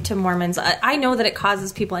messy to Mormons. I know that it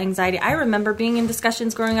causes people anxiety. I remember being in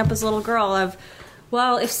discussions growing up as a little girl of,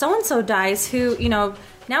 well, if so and so dies, who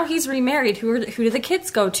now he's remarried. Who do the kids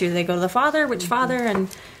go to? Do they go to the father? Which father? And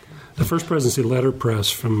the First Presidency letterpress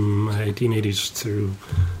from 1880s through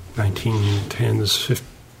 1910s,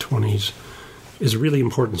 20s is a really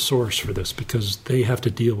important source for this, because they have to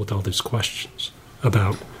deal with all these questions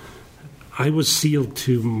about, I was sealed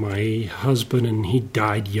to my husband and he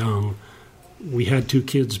died young. We had 2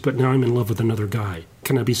 kids, but now I'm in love with another guy.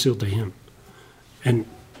 Can I be sealed to him? And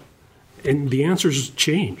the answers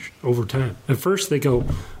change over time. At first they go,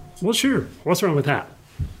 well, sure, what's wrong with that?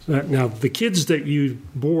 Now, the kids that you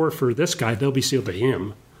bore for this guy, they'll be sealed to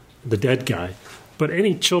him, the dead guy. But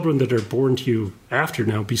any children that are born to you after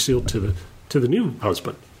now be sealed to the new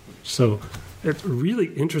husband. So it's really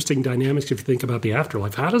interesting dynamics if you think about the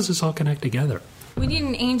afterlife. How does this all connect together? we need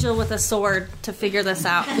an angel with a sword to figure this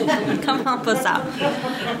out. Come help us out.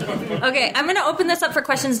 Okay, I'm going to open this up for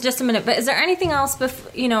questions in just a minute, but is there anything else,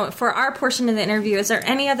 for our portion of the interview, is there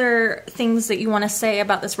any other things that you want to say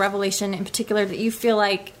about this revelation in particular that you feel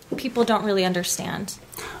like people don't really understand?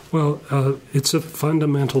 Well, it's a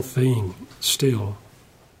fundamental thing still.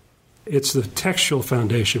 It's the textual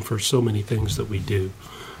foundation for so many things that we do,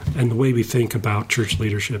 and the way we think about church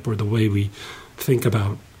leadership, or the way we think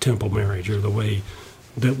about temple marriage, or the way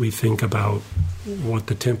that we think about what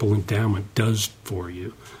the temple endowment does for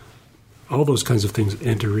you. All those kinds of things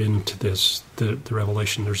enter into this, the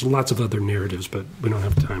revelation. There's lots of other narratives, but we don't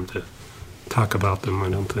have time to talk about them, I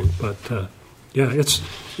don't think. But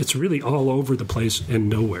it's really all over the place and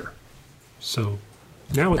nowhere. So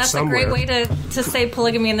now it's somewhere. That's a great way to say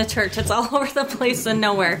polygamy in the church. It's all over the place and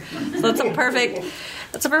nowhere. So that's a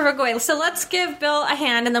perfect way. So let's give Bill a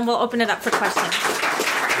hand, and then we'll open it up for questions.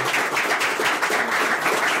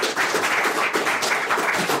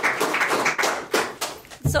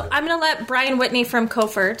 So I'm going to let Brian Whitney from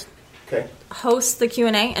Coford host the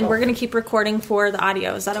Q&A, and we're going to keep recording for the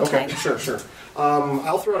audio. Is that okay? Okay, sure.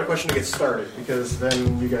 I'll throw out a question to get started, because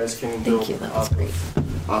then you guys can build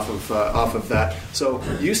off of that. So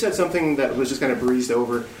you said something that was just kind of breezed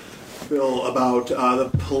over, Bill, about the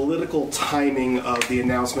political timing of the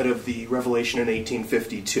announcement of the revelation in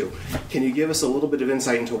 1852. Can you give us a little bit of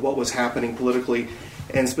insight into what was happening politically,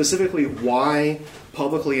 and specifically why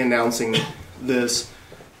publicly announcing this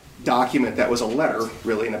document that was a letter,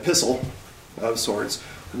 really an epistle of sorts,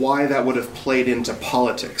 why that would have played into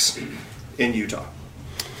politics in Utah?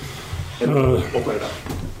 And we'll put it up.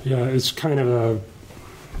 Yeah, it's kind of a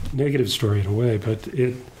negative story in a way, but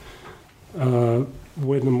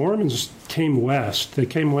when the Mormons came west, they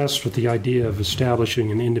came west with the idea of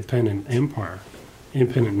establishing an independent empire,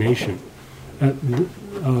 independent nation. And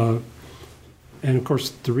of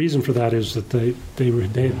course, the reason for that is that they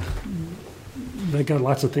got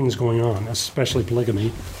lots of things going on, especially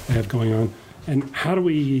polygamy they have going on. And how do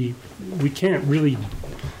we can't really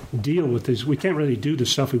deal with this. We can't really do the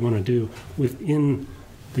stuff we want to do within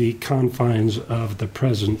the confines of the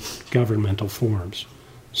present governmental forms.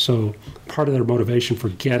 So part of their motivation for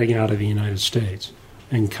getting out of the United States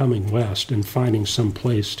and coming west and finding some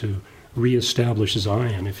place to reestablish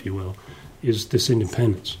Zion, if you will, is this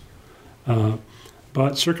independence.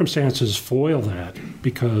 But circumstances foil that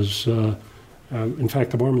because, in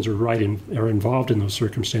fact, the Mormons are involved in those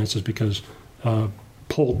circumstances because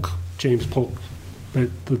James Polk, the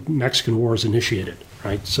Mexican War is initiated,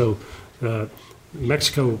 right? So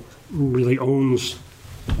Mexico really owns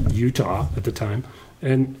Utah at the time,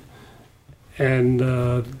 and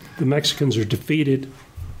the Mexicans are defeated,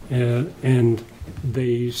 and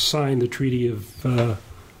they sign the Treaty of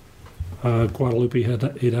Guadalupe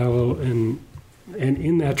Hidalgo, and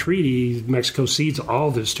in that treaty, Mexico cedes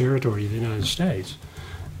all this territory to the United States.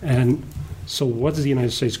 And so what is the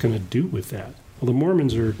United States going to do with that? Well, the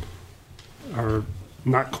Mormons are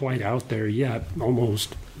not quite out there yet,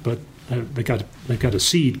 almost, but they've got a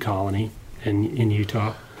seed colony in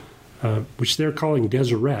Utah. which they're calling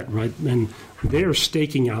Deseret, right? And they're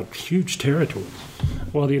staking out huge territories.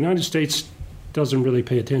 While the United States doesn't really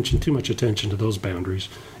pay too much attention to those boundaries,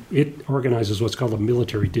 it organizes what's called a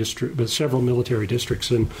military district, but several military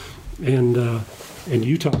districts, and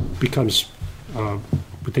Utah becomes.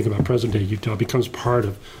 We think about present-day Utah becomes part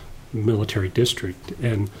of military district,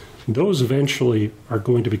 and those eventually are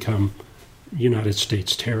going to become United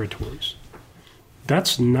States territories.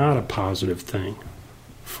 That's not a positive thing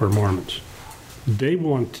for Mormons. They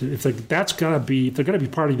want to, if they're going to be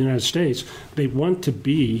part of the United States, they want to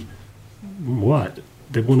be what?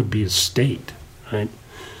 They want to be a state, right?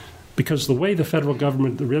 Because the way the federal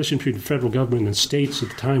government, the relation between the federal government and states at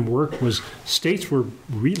the time worked was states were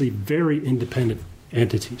really very independent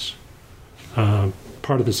entities.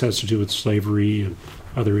 Part of this has to do with slavery and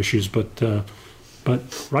other issues, but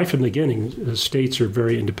right from the beginning, states are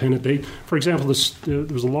very independent. For example, there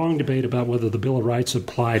was a long debate about whether the Bill of Rights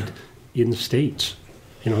applied in states.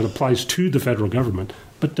 It applies to the federal government,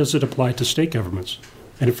 but does it apply to state governments?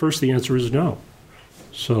 And at first, the answer is no.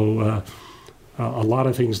 So a lot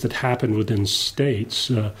of things that happened within states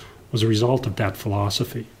was a result of that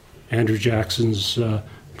philosophy. Andrew Jackson's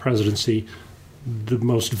presidency, the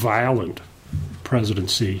most violent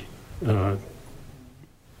presidency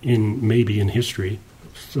maybe in history,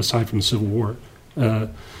 aside from the Civil War,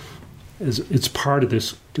 it's part of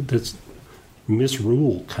this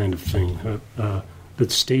misrule kind of thing,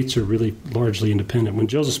 that states are really largely independent. When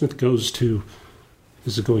Joseph Smith goes to,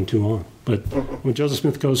 this is going too long, but when Joseph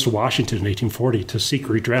Smith goes to Washington in 1840 to seek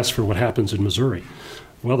redress for what happens in Missouri,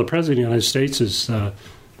 well, the President of the United States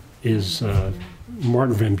is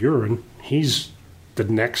Martin Van Buren. He's the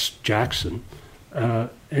next Jackson,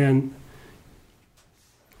 and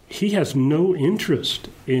he has no interest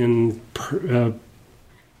in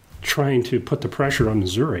trying to put the pressure on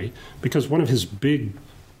Missouri, because one of his big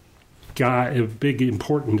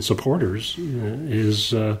important supporters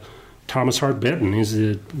is Thomas Hart Benton. He's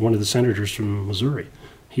one of the senators from Missouri.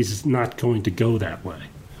 He's not going to go that way.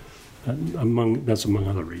 That's among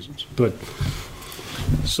other reasons. But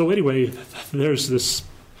so anyway, there's this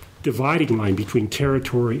dividing line between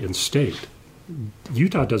territory and state.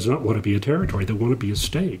 Utah does not want to be a territory. They want to be a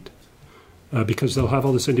state because they'll have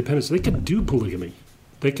all this independence. They can do polygamy.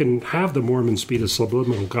 They can have the Mormons be the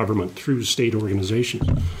subliminal government through state organizations.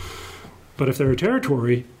 But if they're a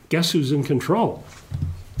territory, guess who's in control?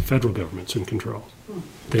 The federal government's in control.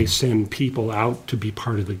 They send people out to be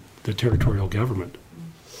part of the territorial government.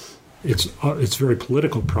 It's a very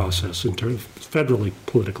political process, federally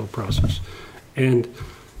political process. And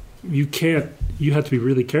you have to be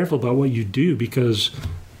really careful about what you do, because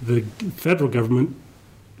the federal government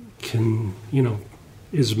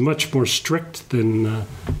is much more strict than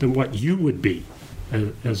what you would be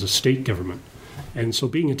as a state government. And so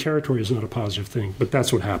being a territory is not a positive thing, but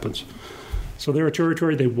that's what happens. So they're a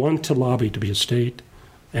territory, they want to lobby to be a state,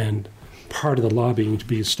 and part of the lobbying to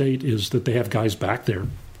be a state is that they have guys back there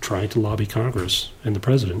trying to lobby Congress and the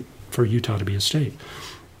president for Utah to be a state.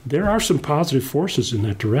 There are some positive forces in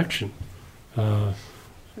that direction. But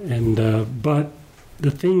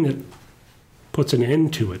the thing that puts an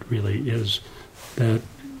end to it, really, is that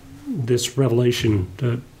this revelation,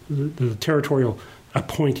 the territorial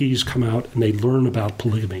appointees come out and they learn about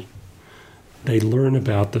polygamy. They learn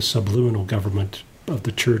about the subliminal government of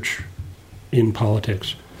the church in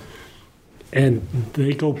politics. And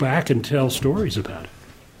they go back and tell stories about it.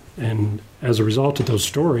 And as a result of those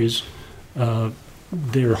stories,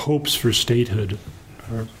 their hopes for statehood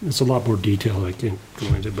it's a lot more detailed I can't go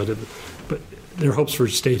into, but their hopes for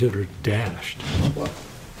statehood are dashed.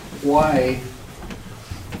 Why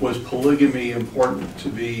was polygamy important to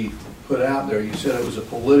be put out there? You said it was a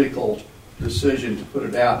political decision to put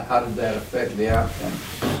it out. How did that affect the outcome?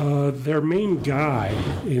 Their main guy,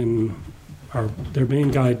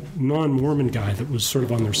 non-Mormon guy that was sort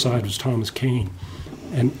of on their side was Thomas Kane.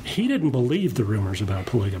 And he didn't believe the rumors about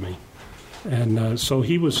polygamy. And so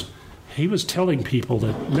he was telling people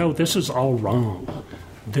that, no, this is all wrong.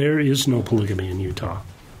 There is no polygamy in Utah.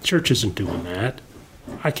 Church isn't doing that.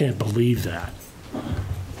 I can't believe that.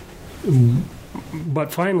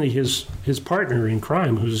 But finally, his partner in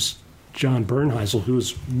crime, who's John Bernheisel, who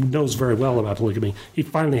knows very well about polygamy, he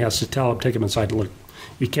finally has to take him aside and look,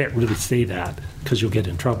 you can't really say that because you'll get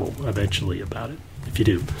in trouble eventually about it if you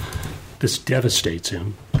do. This devastates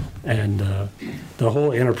him, and the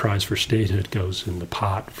whole enterprise for statehood goes in the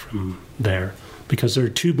pot from there, because there are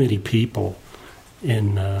too many people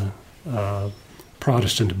in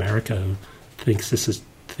Protestant America who think this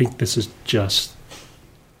is just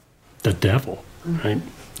the devil, right?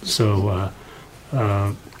 So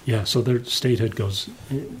Yeah, so their statehood goes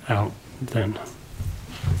out then.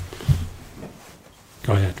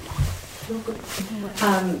 Go ahead.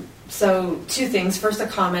 So two things. First, a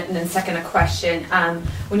comment, and then second, a question.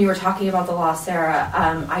 When you were talking about the law, Sarah,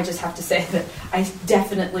 I just have to say that I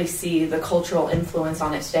definitely see the cultural influence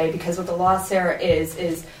on it today, because what the law, Sarah,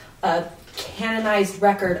 is a canonized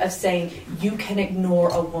record of saying you can ignore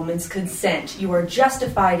a woman's consent. You are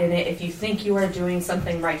justified in it if you think you are doing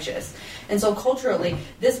something righteous. And so culturally,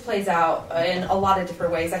 this plays out in a lot of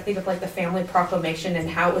different ways. I think of like the Family Proclamation and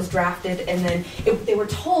how it was drafted, and then they were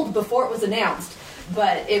told before it was announced,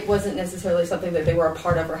 but it wasn't necessarily something that they were a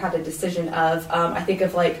part of or had a decision of. I think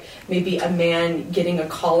of like maybe a man getting a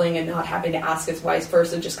calling and not having to ask his wife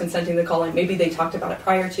first and just consenting to the calling. Maybe they talked about it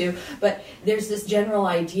prior to, but there's this general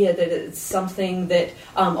idea that it's something that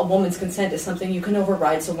a woman's consent is something you can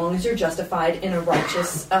override so long as you're justified in a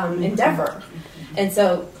righteous endeavor. And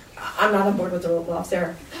so I'm not on board with the rule of law,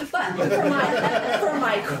 Sarah. But for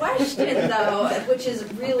my question, though, which is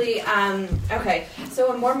really, okay,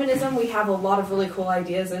 so in Mormonism, we have a lot of really cool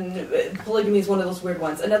ideas, and polygamy is one of those weird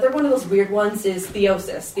ones. Another one of those weird ones is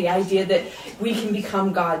theosis, the idea that we can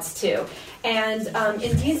become gods, too. And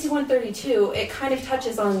in D&C 132, it kind of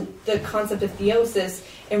touches on the concept of theosis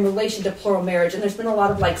in relation to plural marriage, and there's been a lot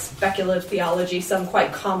of like speculative theology, some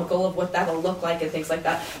quite comical of what that'll look like and things like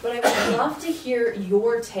that. But I would love to hear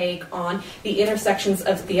your take on the intersections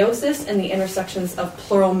of theosis and the intersections of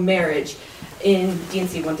plural marriage in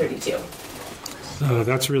D&C 132.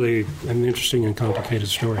 That's really an interesting and complicated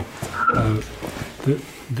story.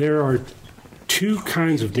 There are two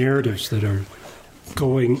kinds of narratives that are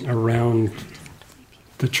going around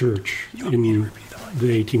the church in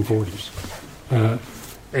the 1840s.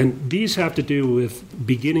 And these have to do with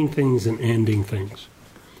beginning things and ending things.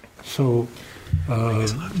 So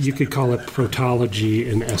you could call it protology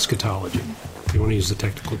and eschatology, if you want to use the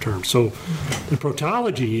technical term. So the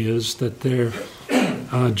protology is that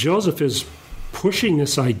Joseph is pushing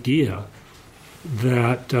this idea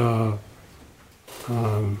that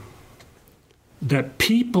that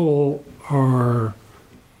people are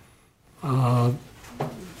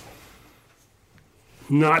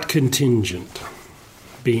not contingent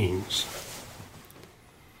beings.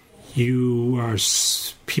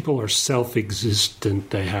 People are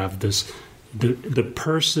self-existent. They have this. The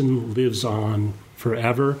person lives on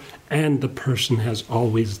forever, and the person has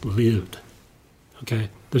always lived. Okay,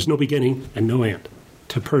 there's no beginning and no end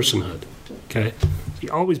to personhood. Okay,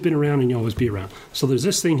 you've always been around and you always be around. So there's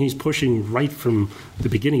this thing he's pushing right from the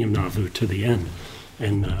beginning of Nauvoo to the end,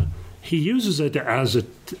 and he uses it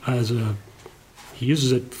he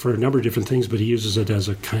uses it for a number of different things, but he uses it as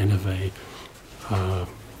a kind of a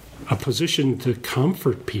position to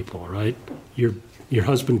comfort people. Right, your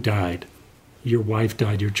husband died, your wife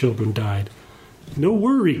died, your children died. No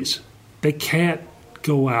worries, they can't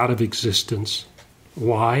go out of existence.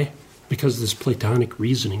 Why? Because of this Platonic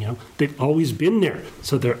reasoning. They've always been there,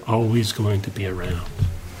 so they're always going to be around.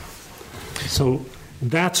 So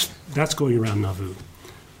that's going around Nauvoo.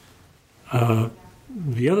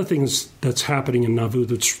 The other thing that's happening in Nauvoo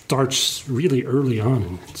that starts really early on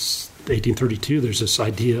in 1832, there's this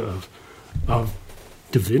idea of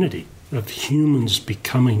divinity, of humans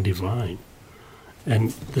becoming divine.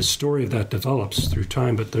 And the story of that develops through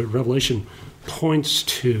time, but the Revelation points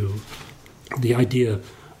to the idea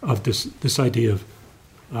of this idea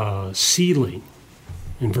of sealing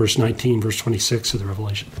in verse 19, verse 26 of the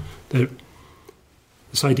Revelation. That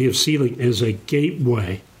this idea of sealing is a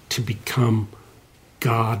gateway to become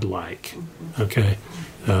godlike. Okay,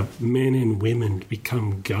 men and women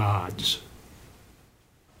become gods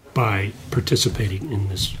by participating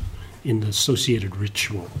in the associated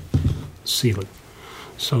ritual sealing.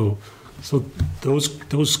 So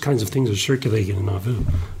those kinds of things are circulating in Nauvoo.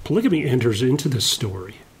 Polygamy enters into this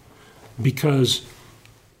story because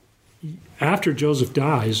after Joseph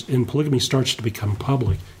dies and polygamy starts to become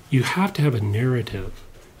public, you have to have a narrative.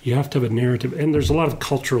 You have to have a narrative. And there's a lot of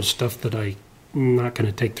cultural stuff that I'm not going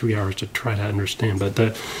to take 3 hours to try to understand, but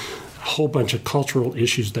a whole bunch of cultural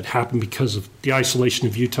issues that happen because of the isolation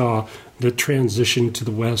of Utah, the transition to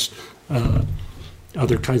the West,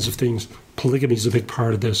 other kinds of things. Polygamy is a big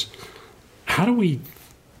part of this. How do we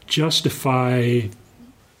justify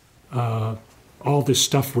all this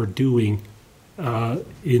stuff we're doing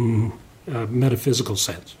in a metaphysical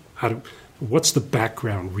sense? What's the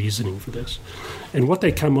background reasoning for this? And what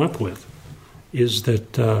they come up with is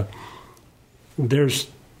that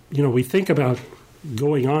we think about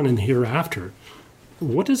going on in the hereafter.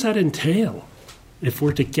 What does that entail? If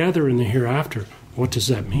we're together in the hereafter, what does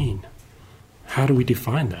that mean? how do we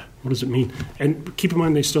define that? What does it mean? And keep in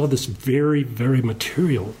mind, they still have this very, very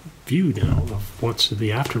material view now of what's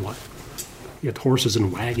the afterlife. You get horses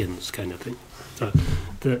and wagons kind of thing.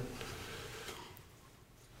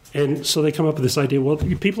 And so they come up with this idea, well,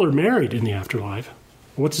 people are married in the afterlife.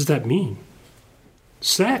 What does that mean?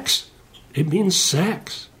 Sex. It means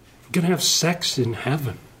sex. We're going to have sex in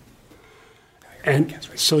heaven. And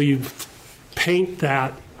so you paint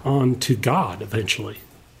that onto God eventually.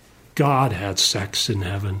 God had sex in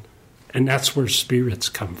heaven, and that's where spirits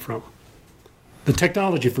come from. The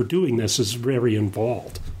technology for doing this is very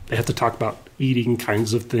involved. They have to talk about eating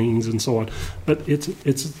kinds of things and so on. But it's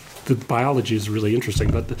the biology is really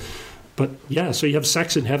interesting. But yeah, so you have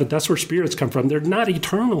sex in heaven. That's where spirits come from. They're not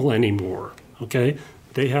eternal anymore. Okay,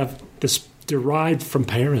 they have this derived from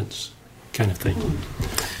parents kind of thing.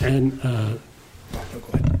 And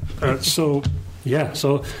so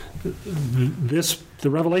the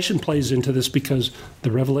Revelation plays into this because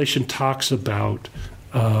the Revelation talks about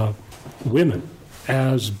women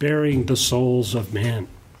as bearing the souls of man.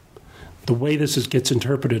 The way this gets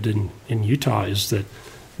interpreted in Utah is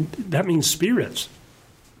that means spirits.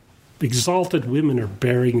 Exalted women are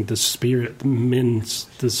bearing the spirits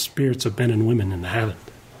of men and women in heaven.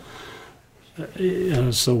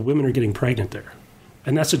 So women are getting pregnant there.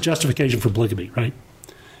 And that's a justification for polygamy, right?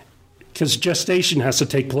 Because gestation has to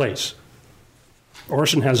take place.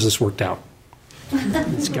 Orson has this worked out.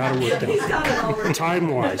 It's got it worked out.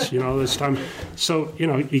 Time-wise, this time. So,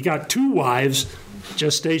 you got 2 wives,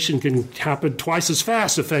 gestation can happen twice as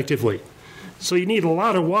fast, effectively. So you need a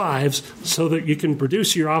lot of wives so that you can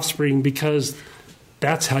produce your offspring, because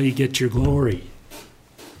that's how you get your glory.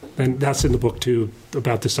 And that's in the book, too,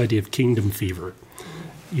 about this idea of kingdom fever.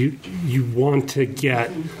 You want to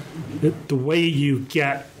get the way you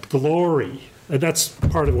get glory. And that's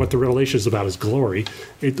part of what the Revelation is about, is glory.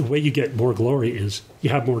 The way you get more glory is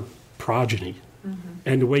you have more progeny. Mm-hmm.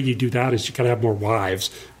 And the way you do that is you got to have more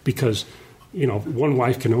wives, because, one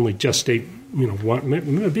wife can only gestate,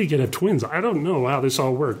 maybe you can have twins. I don't know how this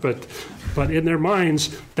all worked, but in their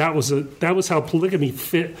minds, that was how polygamy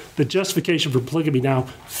fit. The justification for polygamy now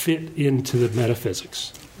fit into the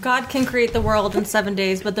metaphysics. God can create the world in 7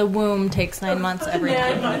 days, but the womb takes 9 months every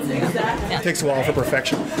day. 9 months, exactly. Yeah. It takes a while for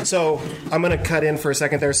perfection. So I'm going to cut in for a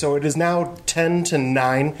second there. So it is now 10 to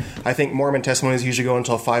 9. I think Mormon testimonies usually go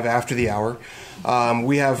until 5 after the hour.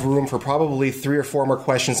 We have room for probably 3 or 4 more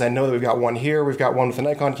questions. I know that we've got one here. We've got one with a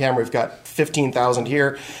Nikon camera. We've got 15,000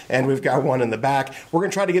 here, and we've got one in the back. We're going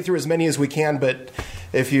to try to get through as many as we can, but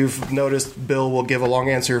if you've noticed, Bill will give a long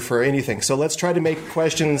answer for anything. So let's try to make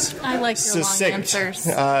questions I like your succinct, long answers.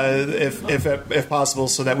 If possible,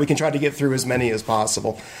 so that we can try to get through as many as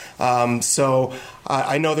possible. So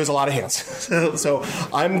I know there's a lot of hands. So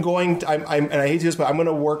I'm going, and I hate to do this, but I'm going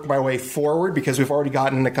to work my way forward, because we've already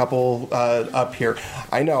gotten a couple up here.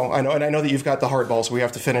 I know, and I know that you've got the hard ball, so we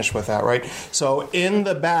have to finish with that, right? So in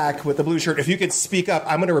the back with the blue shirt, if you could speak up,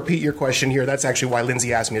 I'm going to repeat your question here. That's actually why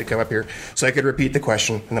Lindsay asked me to come up here, so I could repeat the question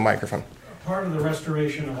in the microphone. Part of the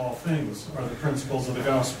restoration of all things are the principles of the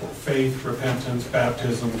gospel: faith, repentance,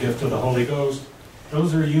 baptism, gift of the Holy Ghost.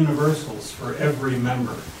 Those are universals for every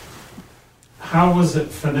member. How was it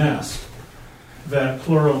finessed that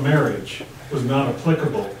plural marriage was not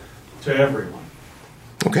applicable to everyone?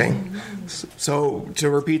 Okay. So to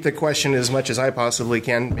repeat the question as much as I possibly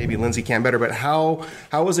can, maybe Lindsay can better, but how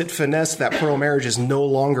was it finessed that plural marriage is no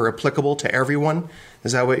longer applicable to everyone?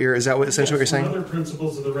 Is that essentially what you're saying? Other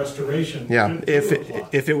principles of the restoration. Yeah,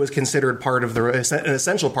 if it was considered part of an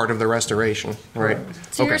essential part of the restoration, right?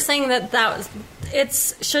 So you're saying that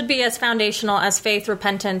should be as foundational as faith,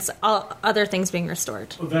 repentance, all other things being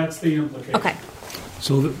restored. Well, that's the implication. Okay.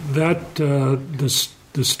 So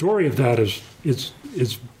the story of that is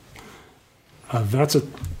that's a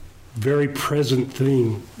very present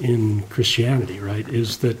thing in Christianity, right?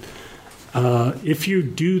 Is that if you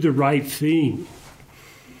do the right thing,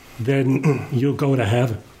 then you'll go to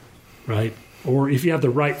heaven, right? Or if you have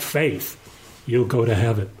the right faith, you'll go to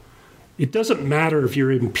heaven. It doesn't matter if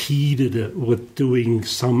you're impeded with doing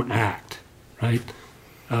some act, right?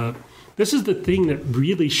 This is the thing that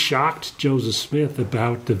really shocked Joseph Smith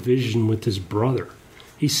about the vision with his brother.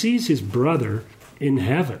 He sees his brother in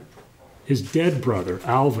heaven, his dead brother,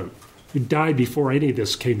 Alvin, who died before any of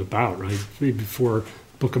this came about, right? Before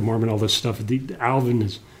Book of Mormon, all this stuff.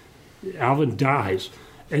 Alvin dies.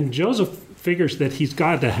 And Joseph figures that he's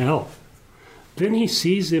gone to hell. Then he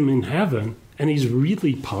sees him in heaven, and he's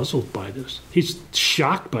really puzzled by this. He's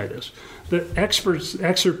shocked by this. The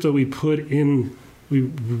excerpt that we put in,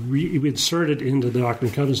 we inserted into the Doctrine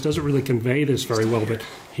and Covenants doesn't really convey this very well, but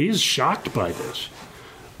he's shocked by this.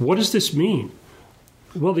 What does this mean?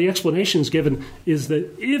 Well, the explanation is given is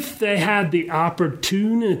that if they had the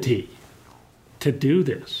opportunity to do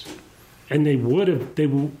this, and they would have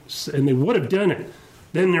done it,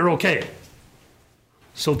 then they're okay.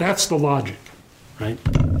 So that's the logic, right?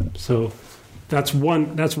 So that's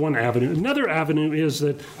one avenue. Another avenue is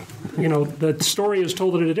that, the story is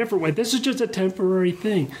told in a different way. This is just a temporary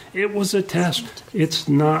thing. It was a test. It's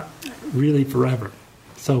not really forever.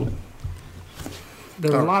 So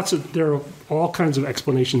there are all kinds of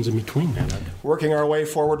explanations in between that. Working our way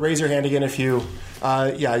forward. Raise your hand again if you,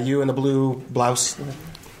 you in the blue blouse.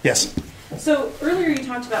 Yes. So earlier you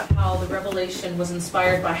talked about how the revelation was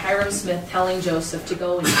inspired by Hiram Smith telling Joseph to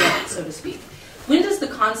go and get it, so to speak. When does the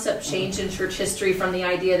concept change in church history from the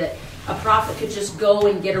idea that a prophet could just go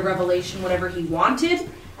and get a revelation whenever he wanted,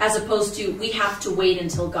 as opposed to we have to wait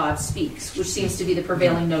until God speaks, which seems to be the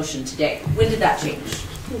prevailing notion today? When did that change?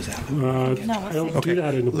 I don't do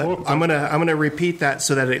that in the book. I'm gonna repeat that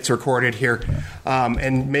so that it's recorded here,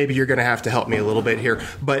 and maybe you're gonna have to help me a little bit here.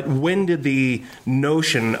 But when did the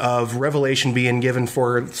notion of revelation being given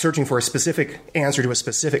for searching for a specific answer to a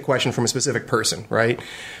specific question from a specific person, right?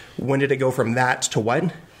 When did it go from that to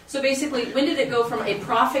what? So basically, when did it go from a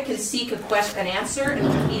prophet can seek an answer and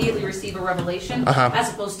immediately receive a revelation,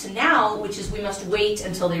 as opposed to now, which is we must wait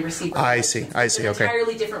until they receive revelation? I see. It's an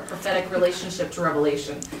entirely different prophetic relationship to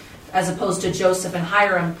revelation, as opposed to Joseph and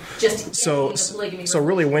Hiram just so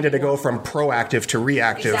really, when did it go from proactive to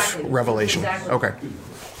reactive revelation? Exactly. Okay.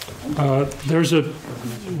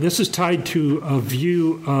 This is tied to a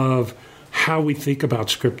view of how we think about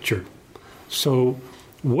Scripture. So,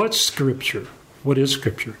 what's Scripture? What is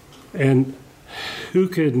Scripture? And who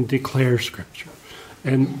can declare Scripture?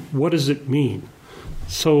 And what does it mean?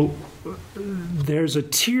 So there's a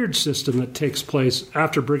tiered system that takes place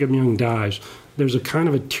after Brigham Young dies. There's a kind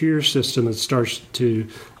of a tier system that starts to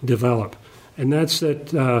develop. And that's that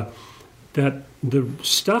the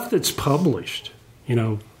stuff that's published,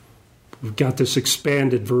 we've got this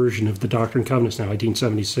expanded version of the Doctrine and Covenants now,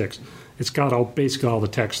 1876. It's got basically all the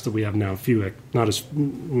texts that we have now,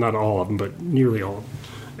 not all of them, but nearly all of them.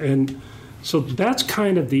 And so that's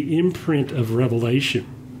kind of the imprint of revelation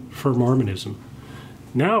for Mormonism.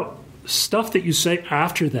 Now, stuff that you say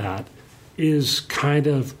after that is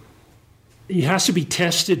it has to be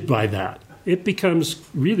tested by that. It becomes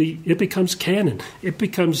canon. It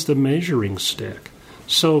becomes the measuring stick.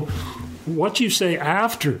 So what you say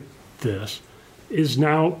after this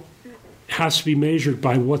has to be measured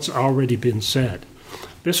by what's already been said.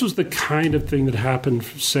 This was the kind of thing that happened,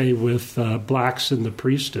 say, with blacks in the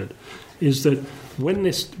priesthood, is that when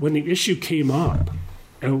the issue came up,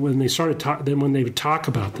 and when they when they would talk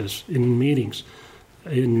about this in meetings,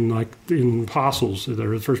 in apostles,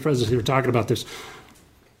 the first presidents, they were talking about this.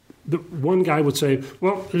 The one guy would say,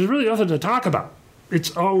 "Well, there's really nothing to talk about.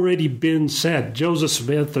 It's already been said. Joseph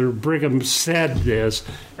Smith or Brigham said this,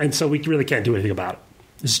 and so we really can't do anything about it.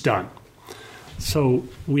 It's done." So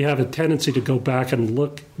we have a tendency to go back and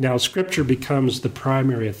look. Now Scripture becomes the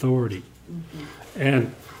primary authority.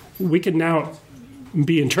 And we can now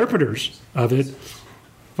be interpreters of it,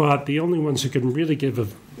 but the only ones who can really give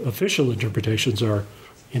official interpretations are,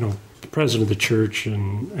 the president of the church,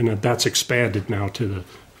 and that's expanded now to the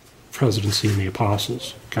presidency and the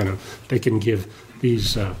apostles. They can give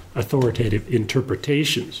these authoritative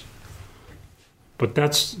interpretations. But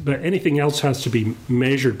anything else has to be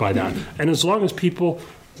measured by that. And as long as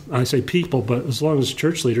as long as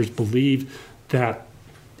church leaders believe that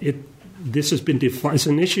this has been defined, it's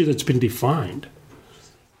an issue that's been defined,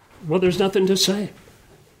 well, there's nothing to say.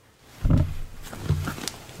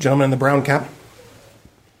 Gentleman in the brown cap.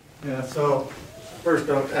 Yeah, so first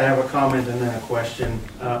I have a comment and then a question.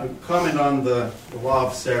 Comment on the law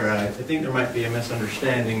of Sarah. I think there might be a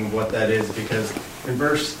misunderstanding of what that is, because in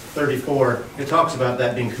verse 34, it talks about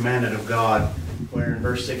that being commanded of God, where in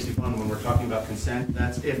verse 61, when we're talking about consent,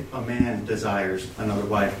 that's if a man desires another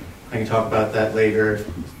wife. I can talk about that later if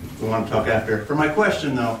we want to talk after. For my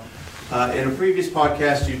question, though, in a previous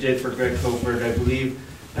podcast you did for Greg Copeland, I believe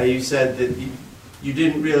you said that you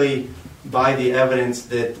didn't really buy the evidence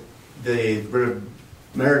that the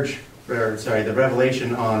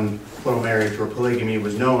revelation on plural marriage or polygamy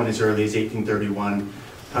was known as early as 1831.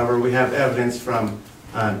 However, we have evidence from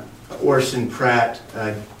Orson Pratt,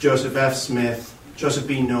 Joseph F. Smith, Joseph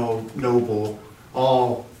B. Noble,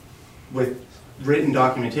 all with written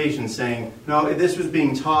documentation saying, no, this was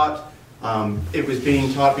being taught. It was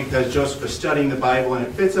being taught because Joseph was studying the Bible, and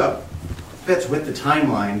it fits with the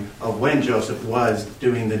timeline of when Joseph was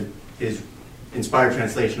doing his inspired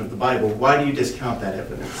translation of the Bible. Why do you discount that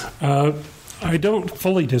evidence? I don't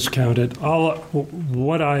fully discount it. My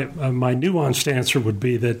nuanced answer would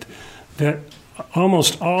be that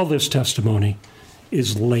almost all this testimony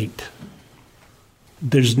is late.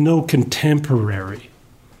 There's no contemporary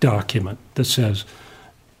document that says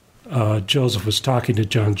Joseph was talking to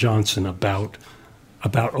John Johnson about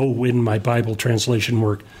in my Bible translation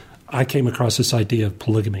work, I came across this idea of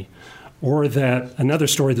polygamy. Or that another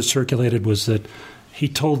story that circulated was that he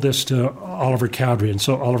told this to Oliver Cowdery, and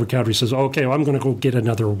so Oliver Cowdery says, okay, well, I'm going to go get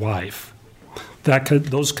another wife.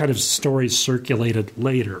 Those kind of stories circulated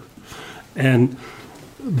later.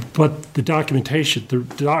 But the documentation,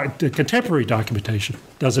 the contemporary documentation,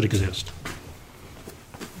 doesn't exist.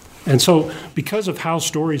 And so because of how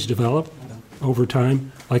stories develop over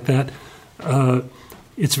time like that,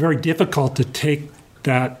 it's very difficult to take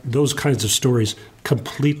those kinds of stories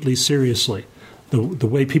completely seriously. The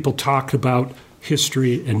way people talk about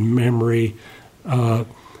history and memory,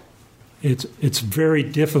 it's very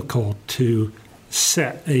difficult to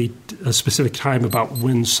set a specific time about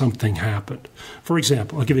when something happened. For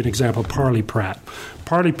example, I'll give you an example, Parley Pratt.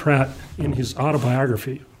 Parley Pratt, in his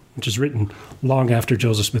autobiography, which is written long after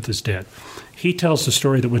Joseph Smith is dead, he tells the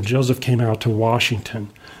story that when Joseph came out to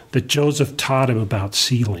Washington, that Joseph taught him about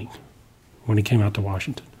sealing when he came out to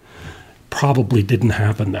Washington. Probably didn't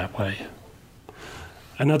happen that way.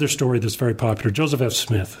 Another story that's very popular, Joseph F.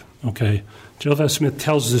 Smith. Okay, Joseph F. Smith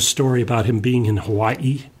tells this story about him being in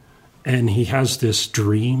Hawaii, and he has this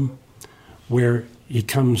dream where he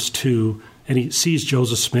comes to, and he sees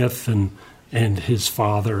Joseph Smith and his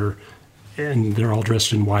father, and they're all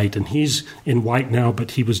dressed in white, and he's in white now,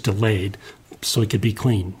 but he was delayed so he could be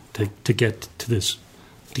clean to get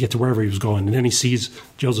to wherever he was going. And then he sees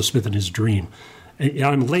Joseph Smith in his dream.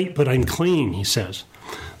 I'm late, but I'm clean, he says.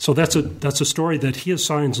 So that's a story that he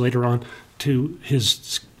assigns later on to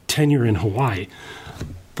his tenure in Hawaii.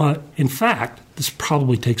 But in fact, this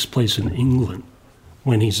probably takes place in England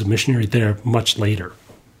when he's a missionary there much later.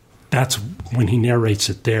 That's when he narrates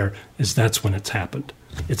it there, that's when it's happened.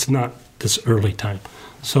 It's not this early time.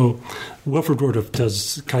 So Wilford Woodruff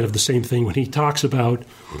does kind of the same thing when he talks about,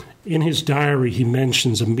 in his diary, he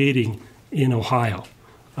mentions a meeting in Ohio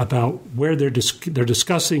about where they're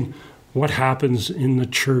discussing what happens in the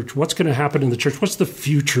church, what's going to happen in the church, what's the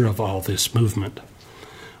future of all this movement.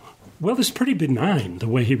 Well, it's pretty benign, the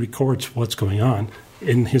way he records what's going on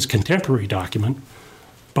in his contemporary document.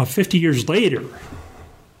 About 50 years later,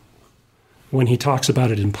 when he talks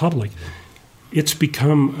about it in public, it's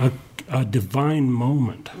become a divine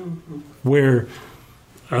moment where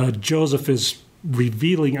Joseph is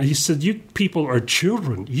revealing. He said, you people are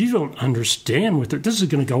children. You don't understand what this is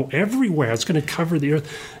going to go everywhere. It's going to cover the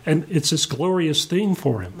earth. And it's this glorious thing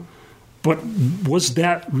for him. But was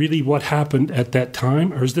that really what happened at that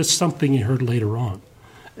time? Or is this something he heard later on?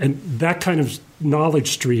 And that kind of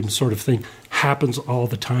knowledge stream sort of thing happens all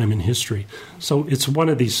the time in history. So it's one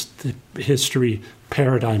of these history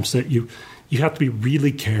paradigms that you have to be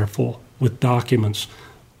really careful with documents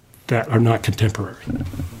that are not contemporary.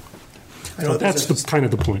 So that's kind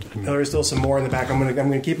of the point. There's still some more in the back. I'm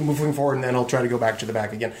going to keep moving forward, and then I'll try to go back to the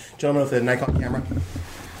back again. Gentlemen with the Nikon camera.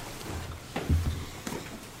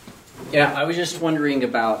 Yeah, I was just wondering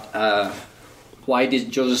about why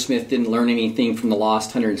Joseph Smith didn't learn anything from the lost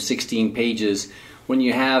 116 pages. When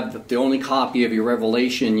you have the only copy of your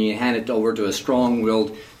Revelation, you hand it over to a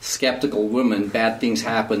strong-willed, skeptical woman, bad things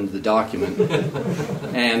happen to the document.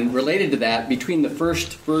 And related to that, between the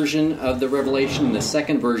first version of the Revelation and the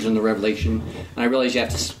second version of the Revelation, and I realize you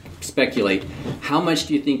have to speculate, how much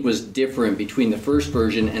do you think was different between the first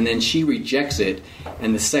version and then she rejects it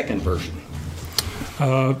and the second version?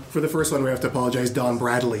 For the first one, we have to apologize. Don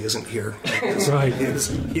Bradley isn't here. Right.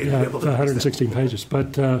 116 pages.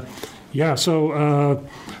 But, so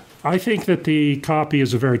I think that the copy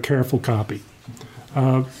is a very careful copy.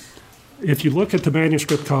 If you look at the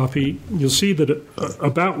manuscript copy, you'll see that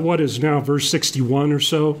about what is now verse 61 or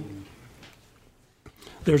so,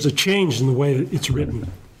 there's a change in the way that it's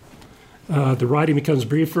written. The writing becomes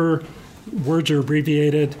briefer, words are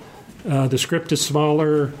abbreviated, the script is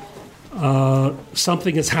smaller.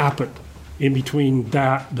 Something has happened in between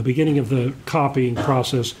that, the beginning of the copying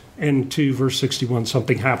process, and to verse 61.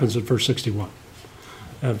 Something happens at verse 61.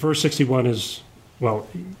 Verse 61 is, well,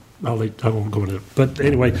 I won't go into it. But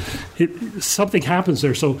anyway, something happens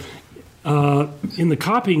there. So in the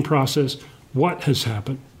copying process, what has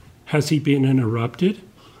happened? Has he been interrupted?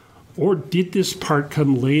 Or did this part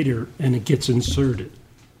come later and it gets inserted?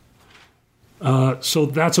 So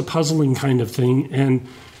that's a puzzling kind of thing. And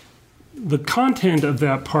the content of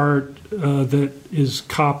that part that is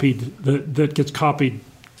copied, that gets copied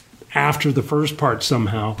after the first part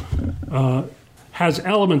somehow, has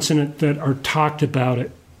elements in it that are talked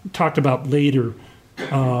about later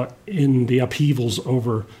in the upheavals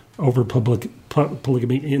over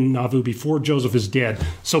polygamy in Nauvoo before Joseph is dead.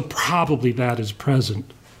 So probably that is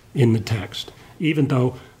present in the text, even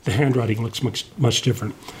though the handwriting looks much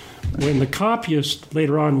different. When the copyist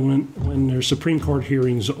later on, when there's Supreme Court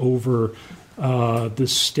hearings over the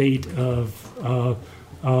state of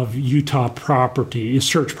Utah property,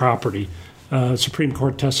 church property, Supreme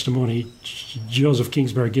Court testimony, Joseph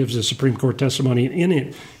Kingsbury gives a Supreme Court testimony, and in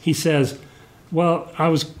it he says, well,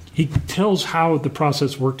 he tells how the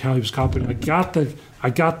process worked, how he was copying. I got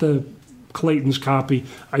the Clayton's copy.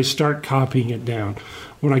 I start copying it down.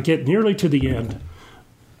 When I get nearly to the end,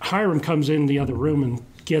 Hiram comes in the other room and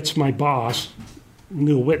gets my boss,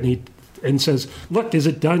 Neil Whitney, and says, look, is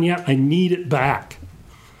it done yet? I need it back.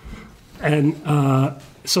 And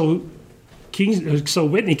so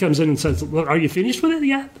Whitney comes in and says, look, are you finished with it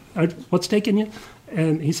yet? What's taking you?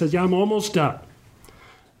 And he says, yeah, I'm almost done.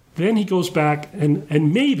 Then he goes back,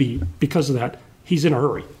 and maybe because of that, he's in a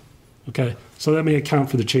hurry. Okay, so that may account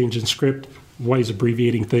for the change in script, why he's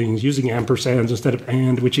abbreviating things, using ampersands instead of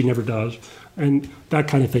and, which he never does, and that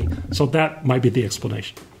kind of thing. So that might be the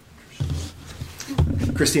explanation.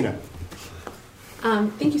 Christina.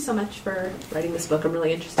 Thank you so much for writing this book. I'm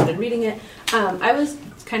really interested in reading it. I was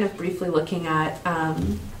kind of briefly looking at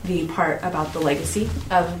the part about the legacy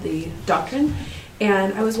of the doctrine,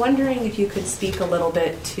 and I was wondering if you could speak a little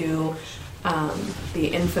bit to the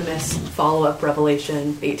infamous follow-up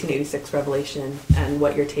revelation, the 1886 revelation, and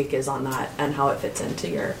what your take is on that and how it fits into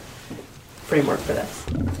your framework for this.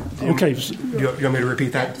 Okay. You want me to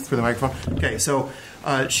repeat that for the microphone? Okay, so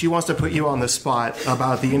she wants to put you on the spot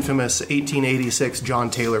about the infamous 1886 John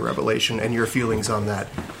Taylor revelation and your feelings on that.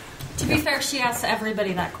 To be fair, she asks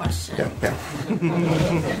everybody that question. Yeah.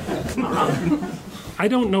 I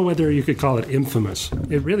don't know whether you could call it infamous.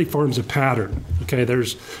 It really forms a pattern. Okay,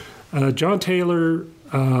 there's John Taylor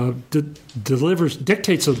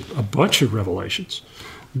dictates a bunch of revelations.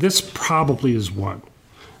 This probably is one.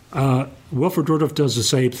 Wilford Woodruff does the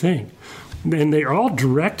same thing. And they're all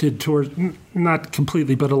directed toward, not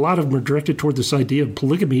completely, but a lot of them are directed toward this idea of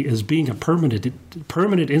polygamy as being a permanent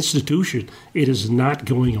institution. It is not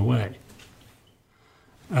going away.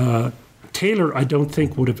 Taylor, I don't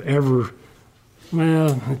think, would have ever,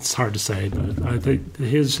 well, it's hard to say, but I think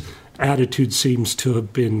his attitude seems to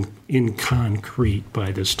have been in concrete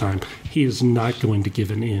by this time. He is not going to give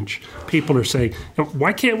an inch. People are saying,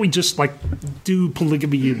 why can't we just do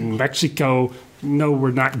polygamy in Mexico? No, we're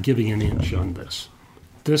not giving an inch on this.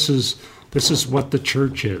 This is what the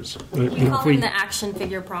church is. We call him the action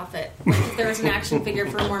figure prophet. If there was an action figure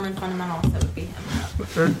for Mormon fundamentalists, that would be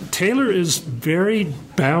him. Taylor is very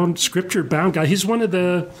scripture bound guy. He's one of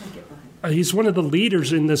the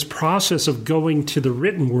leaders in this process of going to the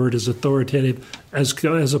written word as authoritative,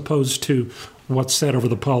 as opposed to what's said over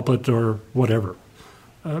the pulpit or whatever.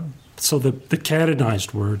 So the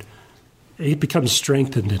canonized word, it becomes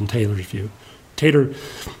strengthened in Taylor's view.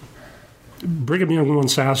 Brigham Young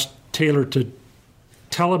once asked Taylor to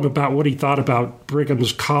tell him about what he thought about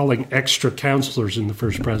Brigham's calling extra counselors in the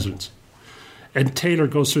first presidency. And Taylor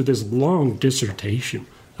goes through this long dissertation,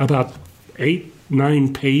 about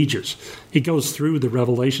 8-9 pages. He goes through the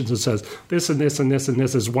revelations and says, this and this and this and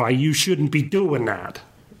this is why you shouldn't be doing that.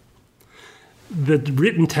 The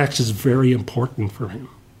written text is very important for him.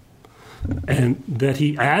 And that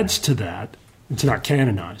he adds to that, it's not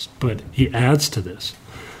canonized, but he adds to this,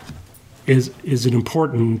 is an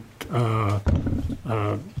important,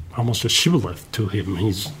 almost a shibboleth to him.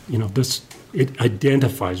 He's, it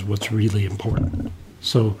identifies what's really important.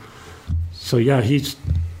 So yeah,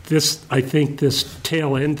 I think this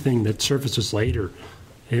tail end thing that surfaces later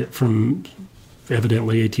from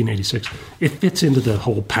evidently 1886, it fits into the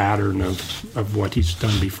whole pattern of what he's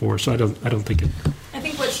done before. So I don't think it. I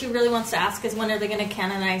think what she really wants to ask is when are they going to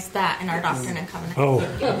canonize that in our Doctrine and Covenants? Oh,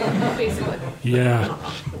 basically. Yeah,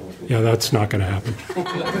 that's not going to happen.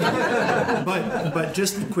 But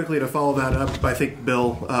just quickly to follow that up, I think,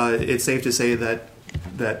 Bill, it's safe to say that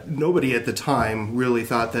nobody at the time really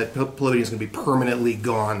thought that polygamy is going to be permanently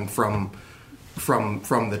gone from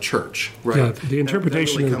the church, right? Yeah, the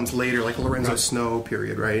interpretation that really comes later, like Lorenzo Snow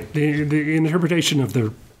period, right? The interpretation of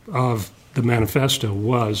the manifesto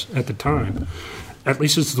was at the time, at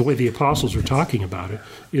least it's the way the apostles are talking about it,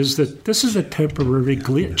 is that this is a temporary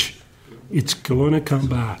glitch. It's going to come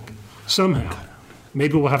back somehow.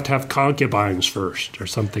 Maybe we'll have to have concubines first, or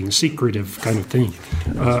something secretive kind of thing,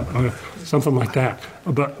 or something like that.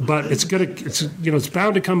 But it's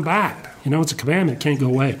bound to come back. It's a commandment; it can't go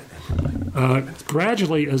away.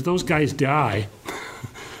 Gradually, as those guys die,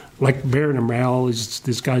 like Baron and Mal,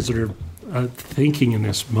 these guys that are thinking in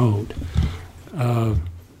this mode,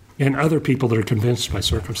 and other people that are convinced by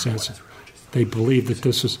circumstances, they believe that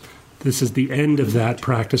this is the end of that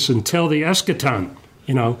practice until the eschaton.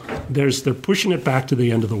 They're pushing it back to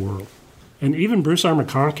the end of the world. And even Bruce R.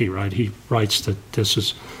 McConkie, right? He writes that this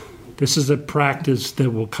is a practice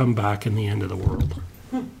that will come back in the end of the world.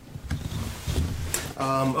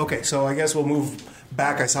 Okay, so I guess we'll move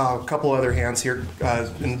back. I saw a couple other hands here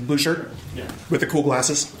in the blue shirt with the cool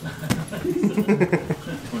glasses.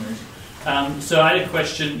 So I had a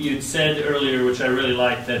question. You'd said earlier, which I really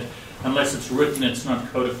liked, that unless it's written, it's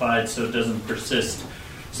not codified, so it doesn't persist.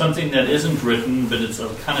 Something that isn't written, but it's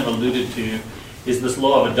kind of alluded to, is this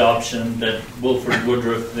law of adoption that Wilford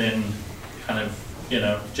Woodruff then kind of,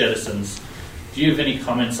 jettisons. Do you have any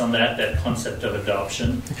comments on that concept of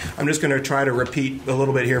adoption? I'm just going to try to repeat a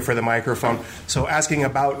little bit here for the microphone. So asking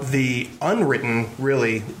about the unwritten,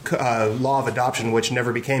 really, law of adoption, which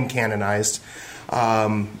never became canonized.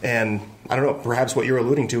 And I don't know, perhaps what you're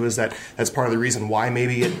alluding to is that that's part of the reason why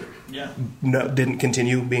maybe it didn't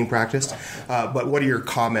continue being practiced. But what are your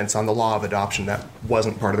comments on the law of adoption that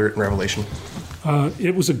wasn't part of the written revelation?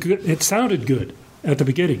 It sounded good at the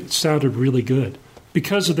beginning. It sounded really good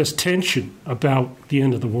because of this tension about the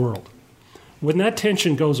end of the world. When that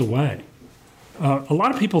tension goes away, a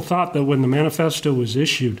lot of people thought that when the manifesto was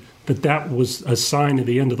issued, that was a sign of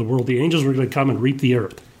the end of the world. The angels were going to come and reap the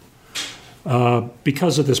earth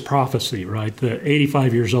because of this prophecy, right? The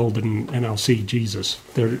 85 years old and I'll see Jesus.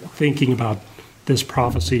 They're thinking about this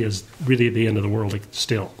prophecy as really the end of the world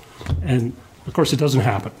still. And, of course, it doesn't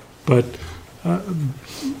happen. But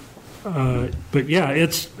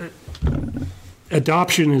it's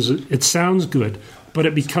adoption it sounds good, but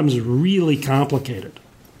it becomes really complicated.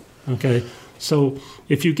 Okay, so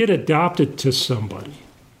if you get adopted to somebody,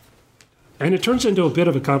 and it turns into a bit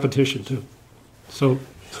of a competition too. So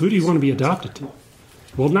who do you want to be adopted to?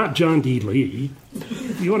 Well, not John D. Lee.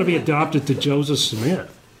 You want to be adopted to Joseph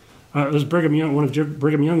Smith. It was Brigham Young, one of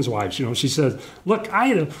Brigham Young's wives. She said, "Look,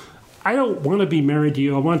 I don't want to be married to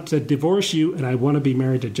you. I want to divorce you, and I want to be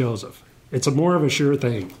married to Joseph. It's more of a sure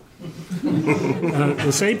thing."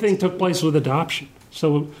 The same thing took place with adoption.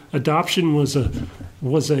 So adoption was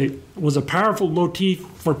a powerful motif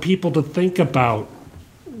for people to think about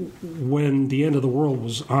when the end of the world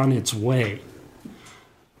was on its way.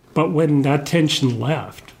 But when that tension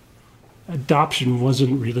left, adoption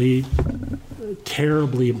wasn't really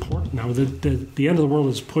terribly important. Now the end of the world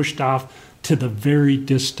is pushed off to the very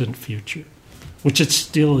distant future, which it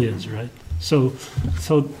still is, right? So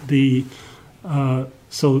the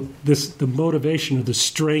motivation or the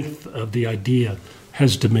strength of the idea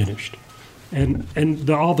has diminished, and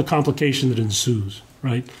all the complication that ensues,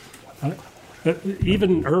 right?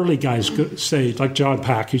 Even early guys say, like John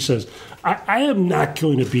Pack, he says, I am not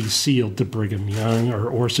going to be sealed to Brigham Young or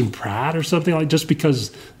Orson Pratt or something like just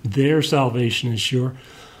because their salvation is sure.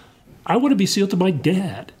 I want to be sealed to my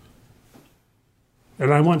dad.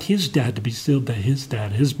 And I want his dad to be sealed to his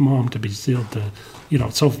dad, his mom to be sealed to,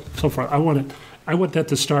 so forth. I want that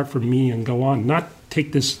to start from me and go on, not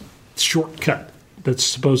take this shortcut that's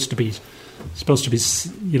supposed to be,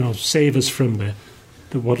 save us from the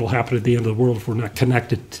what will happen at the end of the world if we're not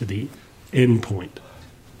connected to the end point.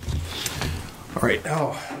 All right.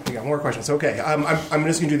 Oh, we got more questions. Okay. I'm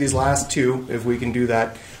just going to do these last two, if we can do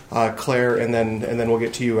that, Claire, and then we'll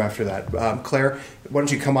get to you after that. Claire, why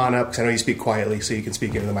don't you come on up, because I know you speak quietly, so you can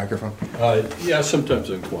speak into the microphone. Sometimes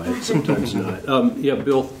I'm quiet, sometimes not.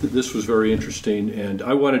 Bill, this was very interesting, and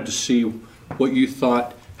I wanted to see what you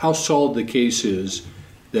thought, how solid the case is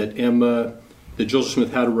that Joseph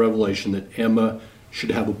Smith had a revelation that Emma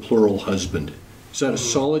should have a plural husband. Is that a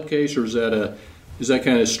solid case, or is that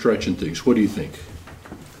kind of stretching things? What do you think?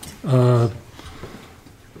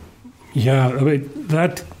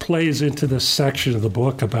 That plays into this section of the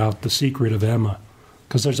book about the secret of Emma,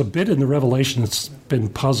 because there's a bit in the Revelation that's been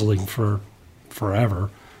puzzling for forever.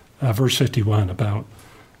 Verse 51 about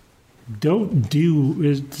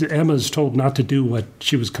Emma's told not to do what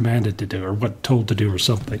she was commanded to do, or what told to do, or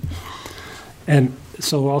something. And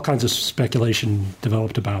so all kinds of speculation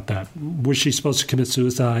developed about that. Was she supposed to commit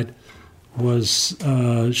suicide? Was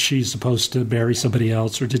she supposed to marry somebody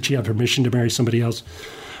else, or did she have permission to marry somebody else?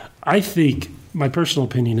 I think my personal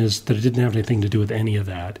opinion is that it didn't have anything to do with any of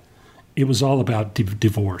that. It was all about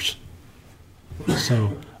divorce.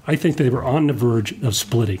 So I think they were on the verge of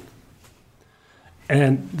splitting.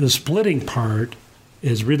 And the splitting part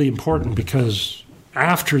is really important because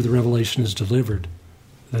after the revelation is delivered,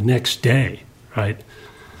 the next day, right,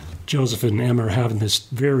 Joseph and Emma are having this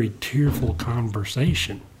very tearful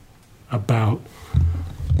conversation about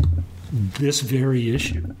this very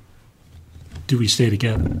issue. Do we stay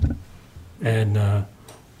together? And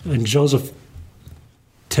Joseph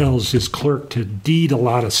tells his clerk to deed a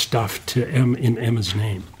lot of stuff to in Emma's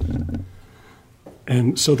name.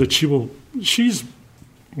 And so that she's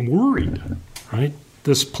worried, right?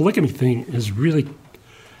 This polygamy thing is really,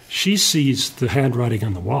 she sees the handwriting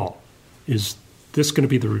on the wall. Is this going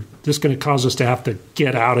to cause us to have to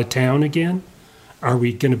get out of town again? Are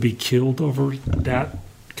we going to be killed over that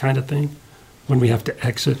kind of thing when we have to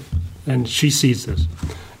exit? And she sees this.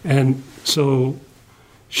 And so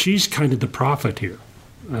she's kind of the prophet here.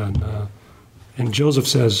 And Joseph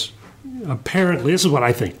says, apparently, this is what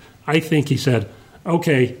I think. I think he said,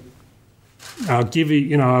 okay, I'll give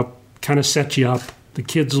you, I'll kind of set you up. The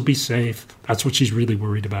kids will be safe. That's what she's really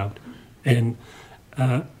worried about. And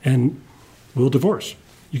we'll divorce.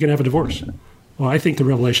 You can have a divorce. Well, I think the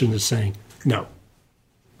Revelation is saying, no,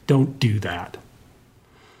 don't do that.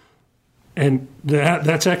 And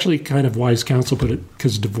that's actually kind of wise counsel,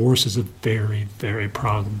 because divorce is a very, very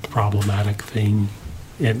problematic thing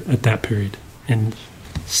at that period. And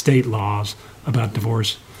state laws about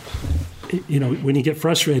divorce, when you get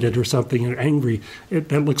frustrated or something or angry,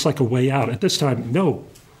 that looks like a way out. At this time, no.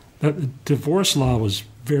 That divorce law was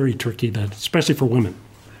very tricky, especially for women.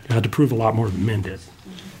 You had to prove a lot more than men did.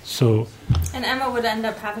 So, and Emma would end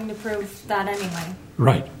up having to prove that anyway.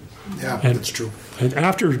 Right. Yeah, that's true. And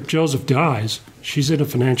after Joseph dies, she's in a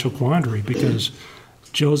financial quandary because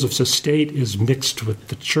Joseph's estate is mixed with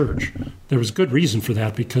the church. There was good reason for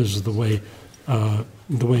that because of the way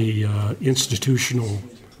institutional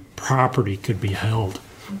property could be held.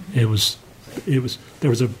 There was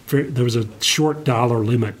a short dollar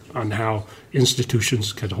limit on how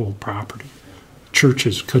institutions could hold property.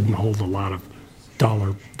 Churches couldn't hold a lot of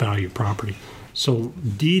dollar value property. So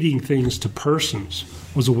deeding things to persons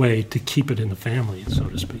was a way to keep it in the family, so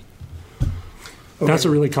to speak. Okay. That's a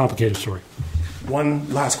really complicated story. One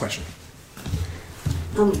last question.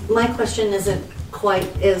 My question isn't quite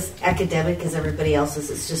as academic as everybody else's.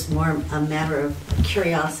 It's just more a matter of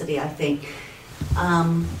curiosity, I think.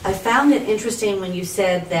 I found it interesting when you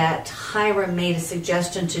said that Hiram made a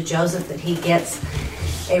suggestion to Joseph that he gets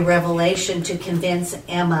a revelation to convince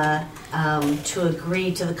Emma to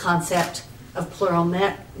agree to the concept of plural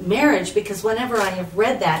marriage, because whenever I have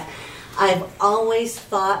read that, I've always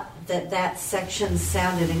thought that section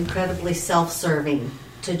sounded incredibly self-serving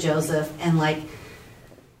to Joseph, and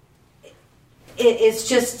it's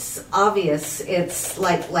just obvious. It's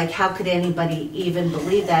like how could anybody even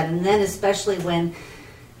believe that? And then especially when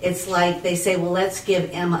it's like they say, well, let's give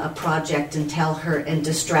Emma a project and tell her and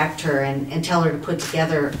distract her and tell her to put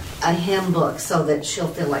together a hymn book so that she'll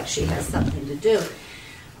feel like she has something to do.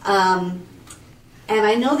 And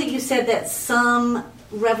I know that you said that some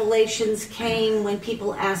revelations came when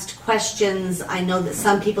people asked questions. I know that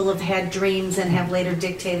some people have had dreams and have later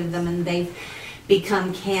dictated them, and they've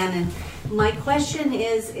become canon. My question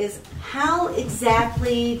is how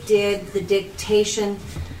exactly did the dictation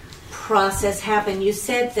process happen? You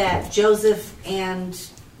said that Joseph and,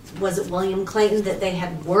 was it William Clayton, that they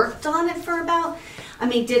had worked on it for about...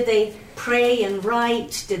 did they pray and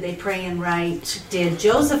write? Did they pray and write? Did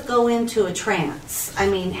Joseph go into a trance?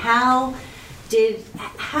 How did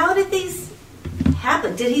these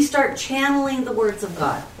happen? Did he start channeling the words of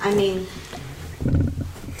God?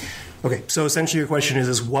 Okay, so essentially your question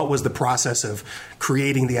is what was the process of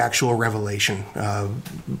creating the actual revelation?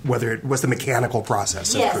 Whether it was the mechanical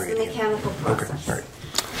process of creating it? Yes, the mechanical process. Okay, all right.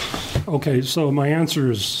 Okay, so my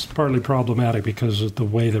answer is partly problematic because of the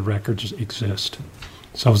way the records exist.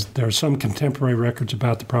 So there are some contemporary records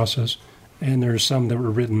about the process, and there are some that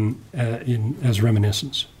were written as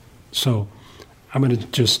reminiscence. So I'm going to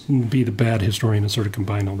just be the bad historian and sort of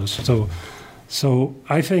combine all this. So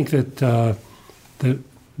I think that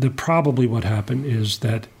probably what happened is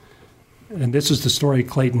that, and this is the story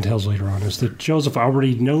Clayton tells later on, is that Joseph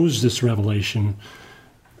already knows this revelation.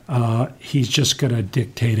 He's just going to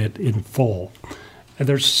dictate it in full. And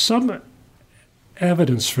there's some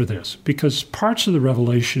evidence for this because parts of the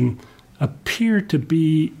revelation appear to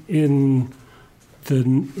be in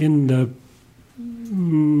the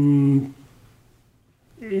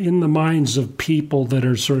minds of people that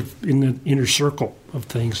are sort of in the inner circle of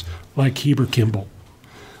things, like Heber Kimball.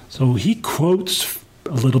 So he quotes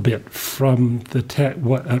a little bit from the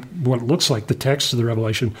what looks like the text of the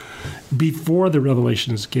revelation before the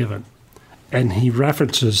revelation is given, and he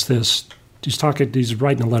references this. He's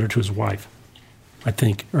writing a letter to his wife, I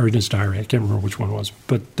think, or in his diary. I can't remember which one it was,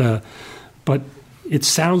 but it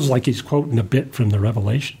sounds like he's quoting a bit from the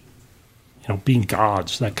revelation. being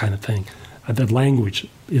gods, that kind of thing. The language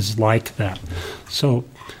is like that. So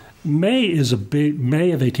May of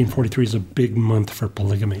 1843 is a big month for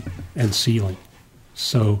polygamy and sealing.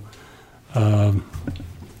 So Emma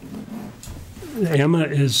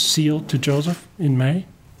is sealed to Joseph in May.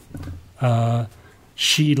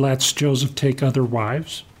 She lets Joseph take other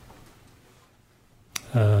wives.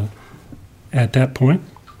 At that point,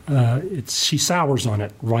 she sours on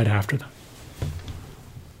it right after that.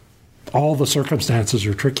 All the circumstances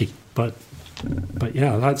are tricky, but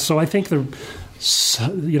yeah. So I think the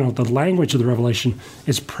language of the Revelation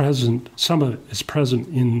is present. Some of it is present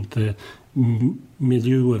in the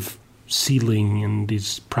milieu of sealing and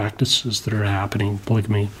these practices that are happening,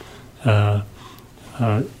 polygamy,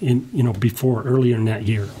 before earlier in that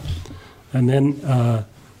year, and then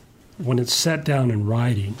when it's set down in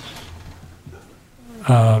writing,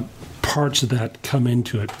 parts of that come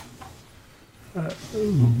into it.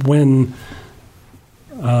 When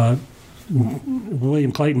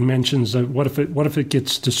William Clayton mentions that what if it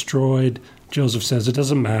gets destroyed, Joseph says it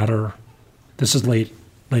doesn't matter. This is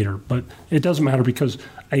later, but it doesn't matter because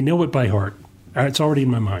I know it by heart. It's already in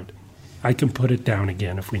my mind. I can put it down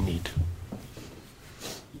again if we need to.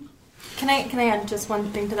 Can I add just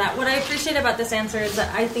one thing to that? What I appreciate about this answer is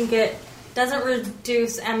that I think it doesn't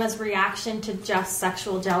reduce Emma's reaction to just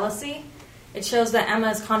sexual jealousy. It shows that Emma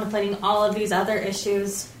is contemplating all of these other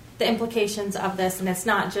issues, the implications of this, and it's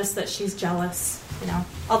not just that she's jealous,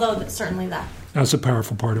 although certainly that. That's a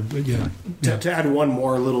powerful part of it, yeah. To add one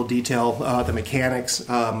more little detail, the mechanics,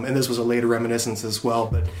 and this was a later reminiscence as well,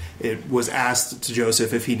 but it was asked to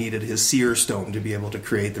Joseph if he needed his seer stone to be able to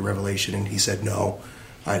create the revelation, and he said, no,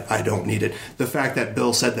 I don't need it. The fact that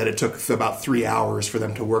Bill said that it took about 3 hours for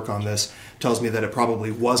them to work on this tells me that it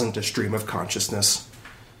probably wasn't a stream of consciousness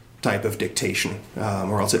type of dictation,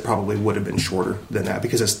 or else it probably would have been shorter than that,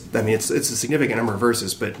 because it's a significant number of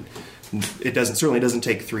verses, but it certainly doesn't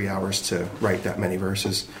take 3 hours to write that many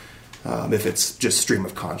verses if it's just stream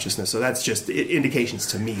of consciousness. So that's just indications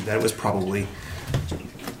to me that it was probably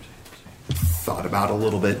thought about a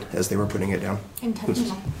little bit as they were putting it down.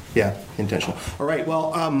 Intentional. Yeah, intentional. All right,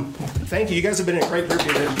 well, thank you. You guys have been a great group.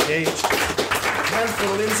 You've been engaged. Hand for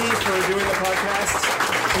Lindsay for doing the podcast.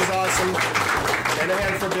 She's awesome. And a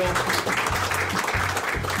hand for Bill.